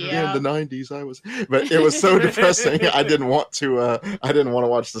 Yeah. In the 90s, but it was so depressing. I didn't want to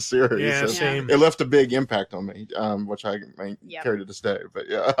watch the series. Yeah, same. It left a big impact on me, which I carry to this day. But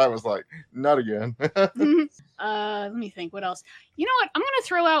yeah, I was like, not again. Let me think. What else? You know what? I'm going to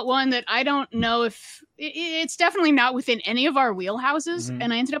throw out one that I don't know if it's definitely not within any of our wheelhouses,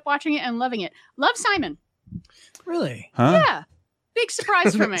 and I ended up watching it and loving it. Love, Simon. Really? Huh? Yeah. Big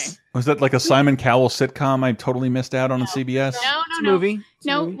surprise for me. Was that like a Simon Cowell sitcom I totally missed out on CBS? No. Movie.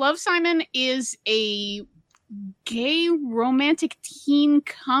 No, Love, Simon is a gay romantic teen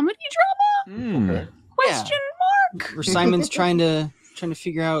comedy drama? Okay. Question mark? Where Simon's trying to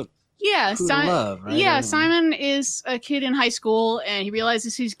figure out Yeah, who to love, right? Yeah, Simon is a kid in high school and he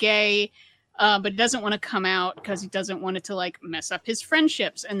realizes he's gay, but doesn't want to come out because he doesn't want it to like mess up his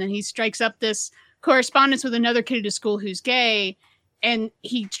friendships. And then he strikes up this correspondence with another kid at his school who's gay, and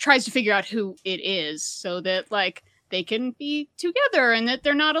he tries to figure out who it is so that like they can be together and that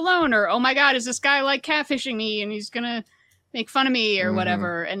they're not alone, or oh my god, is this guy like catfishing me and he's gonna make fun of me or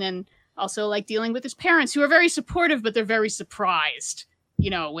whatever. And then also like dealing with his parents who are very supportive, but they're very surprised, you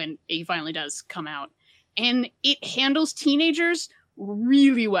know, when he finally does come out. And it handles teenagers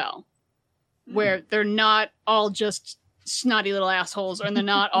really well, where they're not all just snotty little assholes, and they're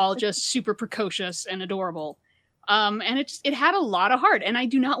not all just super precocious and adorable. And it had a lot of heart. And I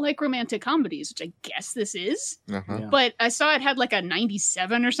do not like romantic comedies, which I guess this is. Yeah. But I saw it had like a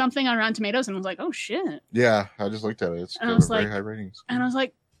 97 or something on Rotten Tomatoes, and I was like, oh shit. Yeah, I just looked at it. It's got very high ratings. And I was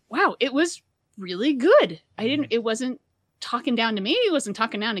like, wow, it was really good. It wasn't talking down to me. It wasn't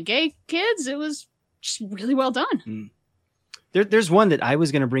talking down to gay kids. It was just really well done. There's one that I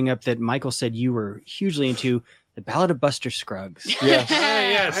was going to bring up that Michael said you were hugely into, The Ballad of Buster Scruggs. Yes.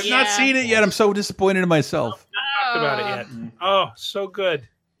 Yes. I've not seen it yet. I'm so disappointed in myself. Talked about it yet. Oh, so good.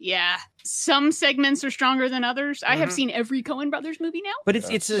 Yeah. Some segments are stronger than others. I have seen every Coen Brothers movie now. But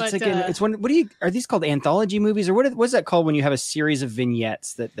are these called anthology movies, or what's that called when you have a series of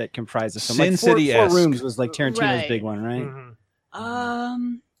vignettes that comprise of something? Sin Like Four City-esque. Rooms was like Tarantino's Right. big one,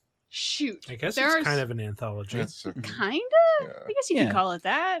 right? Shoot. I guess There's it's kind of an anthology. kinda. I guess you Yeah. could call it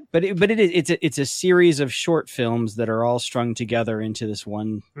that. But it's a series of short films that are all strung together into this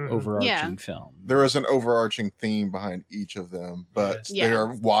one overarching Yeah. film. There is an overarching theme behind each of them, but Yes. they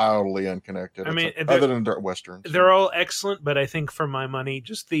are wildly unconnected. I mean, It's other than Dark Westerns. They're all excellent, but I think for my money,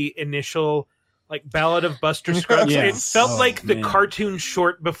 just the initial like Ballad of Buster Scruggs, Yeah. it felt Oh, like the man. cartoon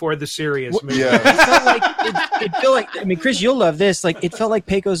short before the serious movie. Yeah. It felt like, I mean, Chris, you'll love this. Like, it felt like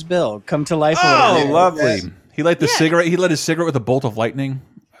Pecos Bill come to life. a Oh, little bit. lovely. He lit the cigarette. He lit his cigarette with a bolt of lightning.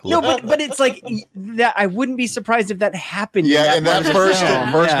 No, but it's like that. I wouldn't be surprised if that happened. Yeah, in that first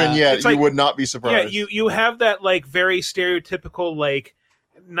film. vignette, It's like- you would not be Yeah, surprised. you have that like very stereotypical like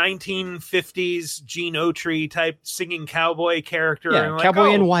 1950s Gene Autry type singing cowboy character. Yeah, and like, cowboy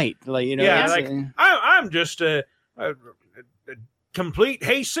oh, in white. Like, you know, yeah, it's, like I'm just a complete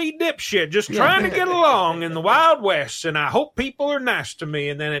hayseed dipshit, just trying to get along in the Wild West, and I hope people are nice to me.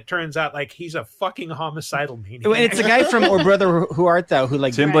 And then it turns out like he's a fucking homicidal maniac. and it's a guy from Or Brother, Who Art Thou, who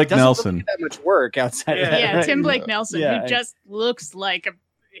like Tim Blake doesn't Nelson. look that much work outside of that. Yeah, right? Tim Blake Nelson, Yeah. who just looks like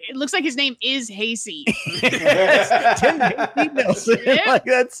it looks like his name is Hayseed. Tim Blake Nelson. Yeah. Like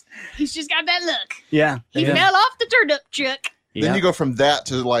that's He's just got that look. yeah. He yeah. fell off the turnip truck. Then you go from that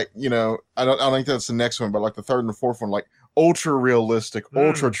to like, you know, I don't think that's the next one, but like the third and the fourth one, like ultra realistic,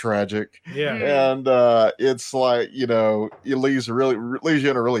 ultra tragic. Yeah. And it's like, you know, it leaves you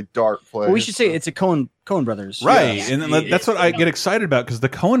in a really dark place. Well, we should say it's a Coen brothers, Right. Yeah. And that's what I get excited about, because the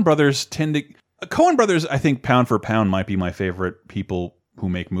Coen brothers Coen brothers, I think pound for pound might be my favorite people who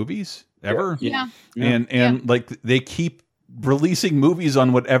make movies ever. Yeah. And like they keep releasing movies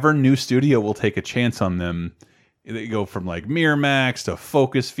on whatever new studio will take a chance on them. They go from like Miramax to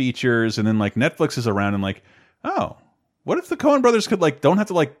Focus Features, and then like Netflix is around and like, oh, what if the Coen brothers could like don't have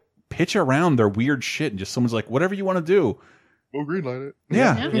to like pitch around their weird shit and just someone's like, whatever you want to do. We'll greenlight it.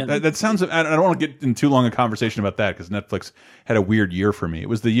 Yeah. That sounds. I don't want to get in too long a conversation about that, because Netflix had a weird year for me. It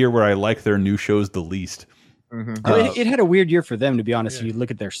was the year where I liked their new shows the least. Well, it had a weird year for them, to be honest. If you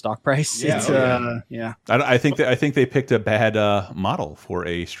look at their stock price, Yeah, it's, yeah. I think they picked a bad model for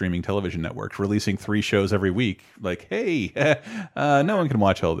a streaming television network, releasing 3 shows every week. Like, hey, no one can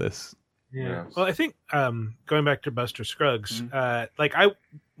watch all this. Yeah. Well, I think going back to Buster Scruggs,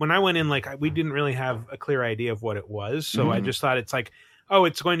 when I went in, we didn't really have a clear idea of what it was, so I just thought it's like, oh,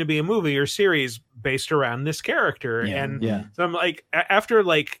 it's going to be a movie or series based around this character, so I'm like, after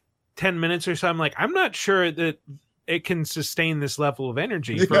 10 minutes or so, I'm like, I'm not sure that it can sustain this level of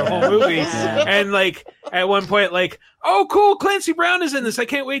energy for a whole movie. And at one point, oh, cool, Clancy Brown is in this. I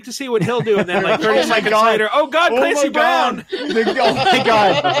can't wait to see what he'll do. And then 30 seconds later, oh God, Clancy Brown. Oh my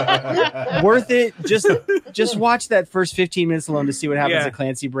God. Worth it. Just watch that first 15 minutes alone to see what happens to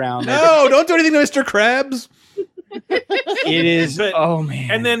Clancy Brown. No, don't do anything to Mr. Krabs. It is. Oh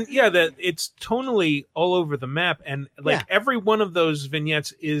man. And then it's tonally all over the map, and every one of those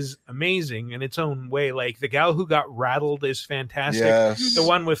vignettes is amazing in its own way. Like the gal who got rattled is fantastic. Yes. The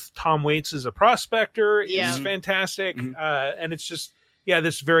one with Tom Waits as a prospector is fantastic. And it's just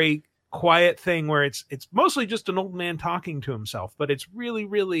this very quiet thing where it's mostly just an old man talking to himself, but it's really,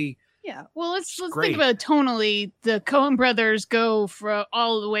 really. Yeah, well, let's think about it tonally. The Coen brothers go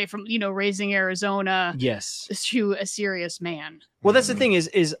all the way from Raising Arizona, to A Serious Man. Well, that's the thing is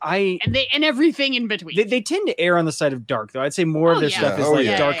and everything in between. They tend to err on the side of dark, though. I'd say more of their stuff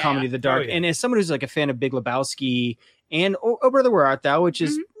is dark comedy, the dark. And as someone who's a fan of Big Lebowski and Oh Brother Where Art Thou, which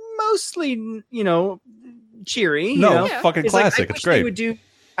is mostly cheery, fucking classic. It's great.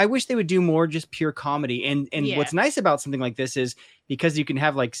 I wish they would do more just pure comedy. And what's nice about something like this is because you can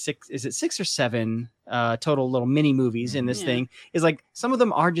have 6 or 7 total little mini movies in this thing, is some of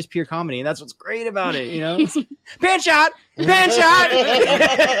them are just pure comedy, and that's what's great about it, Pan shot. I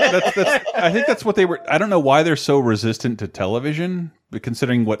think that's what they were. I don't know why they're so resistant to television, but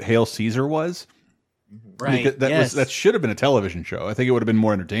considering what Hail Caesar was. Right. That should have been a television show. I think it would have been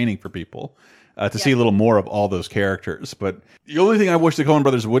more entertaining for people. To see a little more of all those characters. But the only thing I wish the Coen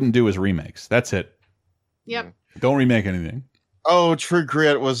brothers wouldn't do is remakes. That's it. Yep. Don't remake anything. Oh, True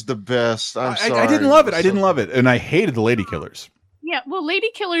Grit was the best. I'm sorry. I didn't love it. I didn't love it. And I hated The Lady Killers. Yeah, well,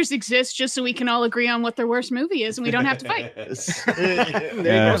 Lady Killers exist just so we can all agree on what their worst movie is and we don't have to fight.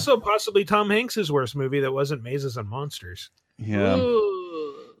 Also, possibly Tom Hanks' worst movie that wasn't Mazes and Monsters. Yeah.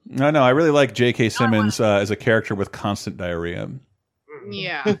 No, I really like J.K. Simmons as a character with constant diarrhea.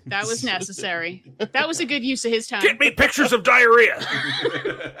 Yeah, that was necessary. That was a good use of his time. Get me pictures of diarrhea.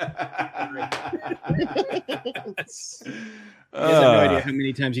 I have no idea how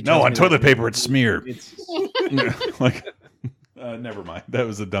many times he. No, on toilet paper it's smeared. Never mind. That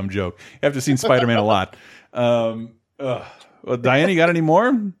was a dumb joke. You have to have seen Spider-Man a lot. Well, Diane, you got any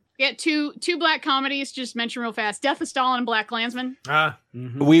more? Yeah, two black comedies. Just mention real fast: Death of Stalin and Black Klansman.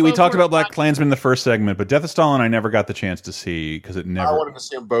 We talked about Black Klansman in the first segment, but Death of Stalin I never got the chance to see because it never. I wanted to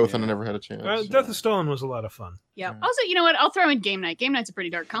see them both, and I never had a chance. Death of Stalin was a lot of fun. Yeah. Also, you know what? I'll throw in Game Night. Game Night's a pretty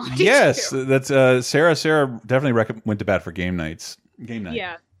dark comedy. Yes, too. that's Sarah. Sarah definitely went to bat for Game Night.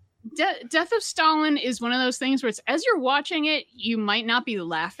 Yeah. Death of Stalin is one of those things where it's as you're watching it, you might not be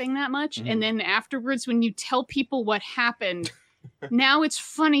laughing that much, and then afterwards, when you tell people what happened. Now it's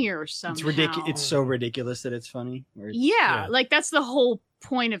funnier somehow. It's ridiculous. It's so ridiculous that it's funny. Yeah, that's the whole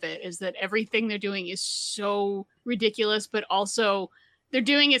point of it, is that everything they're doing is so ridiculous, but also they're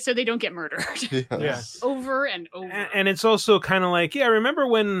doing it so they don't get murdered. Over and over. And it's also kind of remember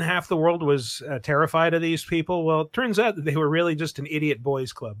when half the world was terrified of these people? Well, it turns out that they were really just an idiot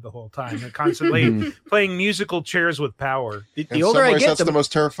boys club the whole time. They're constantly playing musical chairs with power. The older I get, that's the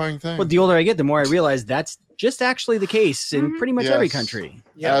most terrifying thing. Well, the older I get, the more I realize that's just actually the case in pretty much every country.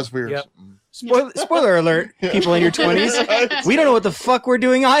 As weird. Yep. Spoiler alert, people in your 20s. We don't know what the fuck we're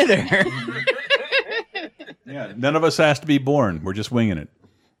doing either. Yeah, none of us has to be born. We're just winging it.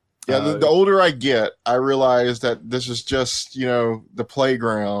 Yeah, the older I get, I realize that this is just, the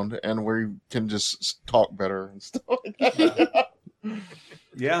playground, and we can just talk better and stuff like that.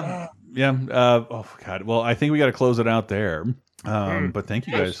 Yeah. Oh, God. Well, I think we got to close it out there. But thank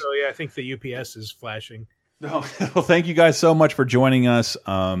you guys. So, I think the UPS is flashing. Well, thank you guys so much for joining us.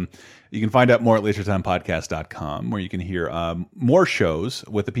 You can find out more at lasertimepodcast.com, where you can hear more shows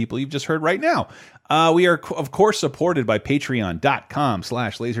with the people you've just heard right now. We are, of course, supported by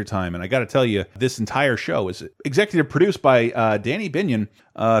patreon.com/lasertime. And I got to tell you, this entire show is executive produced by Danny Binion.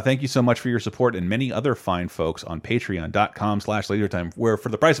 Thank you so much for your support and many other fine folks on patreon.com/lasertime, where for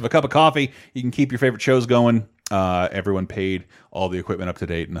the price of a cup of coffee, you can keep your favorite shows going. Everyone paid, all the equipment up to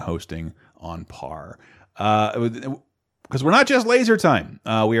date, and the hosting on par. Because we're not just Laser Time.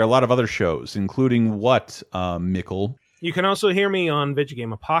 We are a lot of other shows, including what, Mikkel? You can also hear me on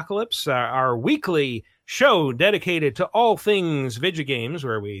Vigigame Apocalypse, our weekly show dedicated to all things Vigigames,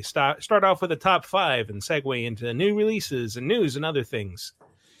 where we start off with a top 5 and segue into new releases and news and other things.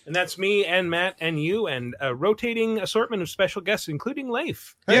 And that's me and Matt and you, and a rotating assortment of special guests, including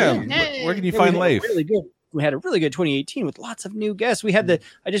Leif. Yeah, where can you find Leif? We had a really good 2018 with lots of new guests. We had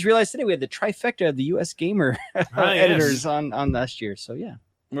I just realized today we had the trifecta of the US Gamer editors on last year. So yeah.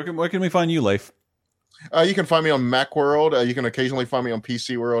 Where can we find you, Leif? You can find me on Macworld. You can occasionally find me on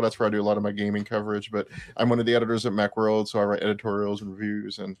PC World. That's where I do a lot of my gaming coverage. But I'm one of the editors at Macworld, so I write editorials and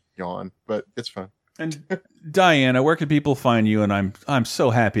reviews and yawn. But it's fun. And Diana, where can people find you? And I'm so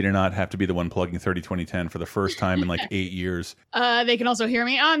happy to not have to be the one plugging 30/2010 for the first time in like 8 years. They can also hear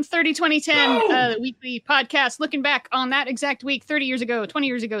me on 30/2010, the weekly podcast, looking back on that exact week 30 years ago, 20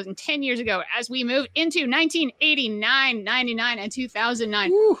 years ago, and 10 years ago as we move into 1989, 99, and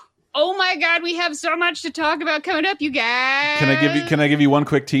 2009. Woo. Oh my God, we have so much to talk about coming up, you guys. Can I give you one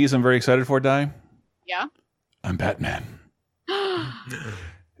quick tease I'm very excited for, Di? Yeah. I'm Batman.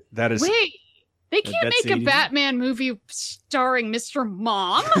 That is. Wait. They can't make a Batman movie starring Mr.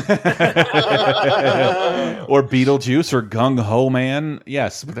 Mom. Or Beetlejuice or Gung Ho Man.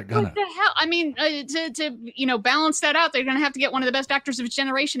 Yes, but they're gonna. What the hell? I mean, to balance that out, they're gonna have to get one of the best actors of his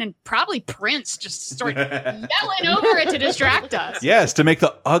generation and probably Prince just start yelling over it to distract us. Yes, to make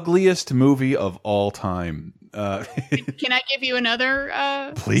the ugliest movie of all time. Can I give you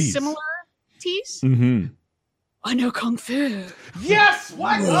another please similar tease? Mm-hmm. I know Kung Fu. Yes!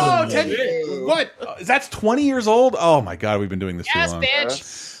 What? Oh, 10, what? That's 20 years old? Oh my God, we've been doing this too long.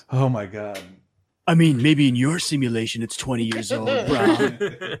 Bitch. Oh my God. I mean, maybe in your simulation it's 20 years old, bro.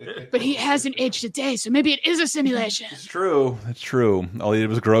 But he hasn't aged a day, so maybe it is a simulation. It's true. That's true. All he did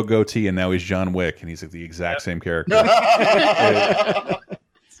was grow a goatee, and now he's John Wick, and he's like the exact same character.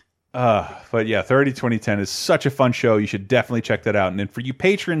 But yeah, 30/2010 is such a fun show. You should definitely check that out. And then for you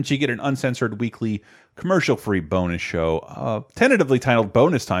patrons, you get an uncensored weekly commercial-free bonus show, tentatively titled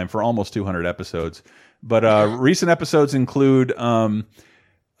Bonus Time, for almost 200 episodes. But recent episodes include, I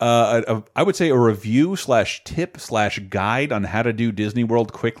would say, a review / tip / guide on how to do Disney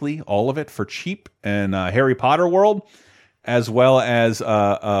World quickly, all of it for cheap, and Harry Potter World, as well as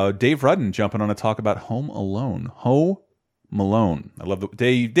Dave Rudden jumping on to talk about Home Alone. Malone. I love the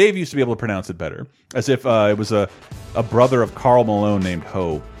Dave used to be able to pronounce it better, as if it was a brother of Carl Malone named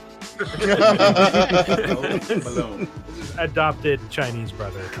Ho. Malone. Adopted Chinese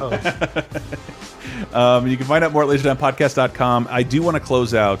brother. You can find out more at lasertimepodcast.com. I do want to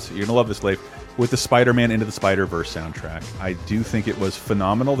close out, you're gonna love this, Leif, with the Spider-Man Into the Spider-Verse soundtrack. I do think it was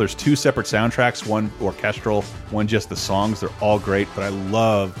phenomenal. There's 2 separate soundtracks, one orchestral, one just the songs. They're all great, but I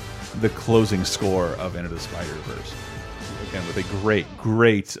love the closing score of Into the Spider-Verse. Again, with a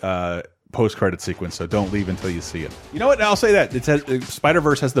great post-credit sequence, so don't leave until you see it. You know what? I'll say that.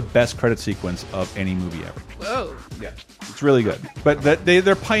 Spider-Verse has the best credit sequence of any movie ever. Whoa. Yeah. It's really good. But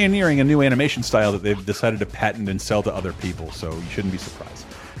they're pioneering a new animation style that they've decided to patent and sell to other people, so you shouldn't be surprised.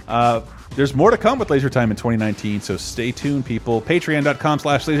 There's more to come with Laser Time in 2019, so stay tuned, people.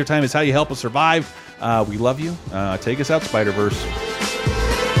 Patreon.com/LaserTime is how you help us survive. We love you. Take us out, Spider-Verse.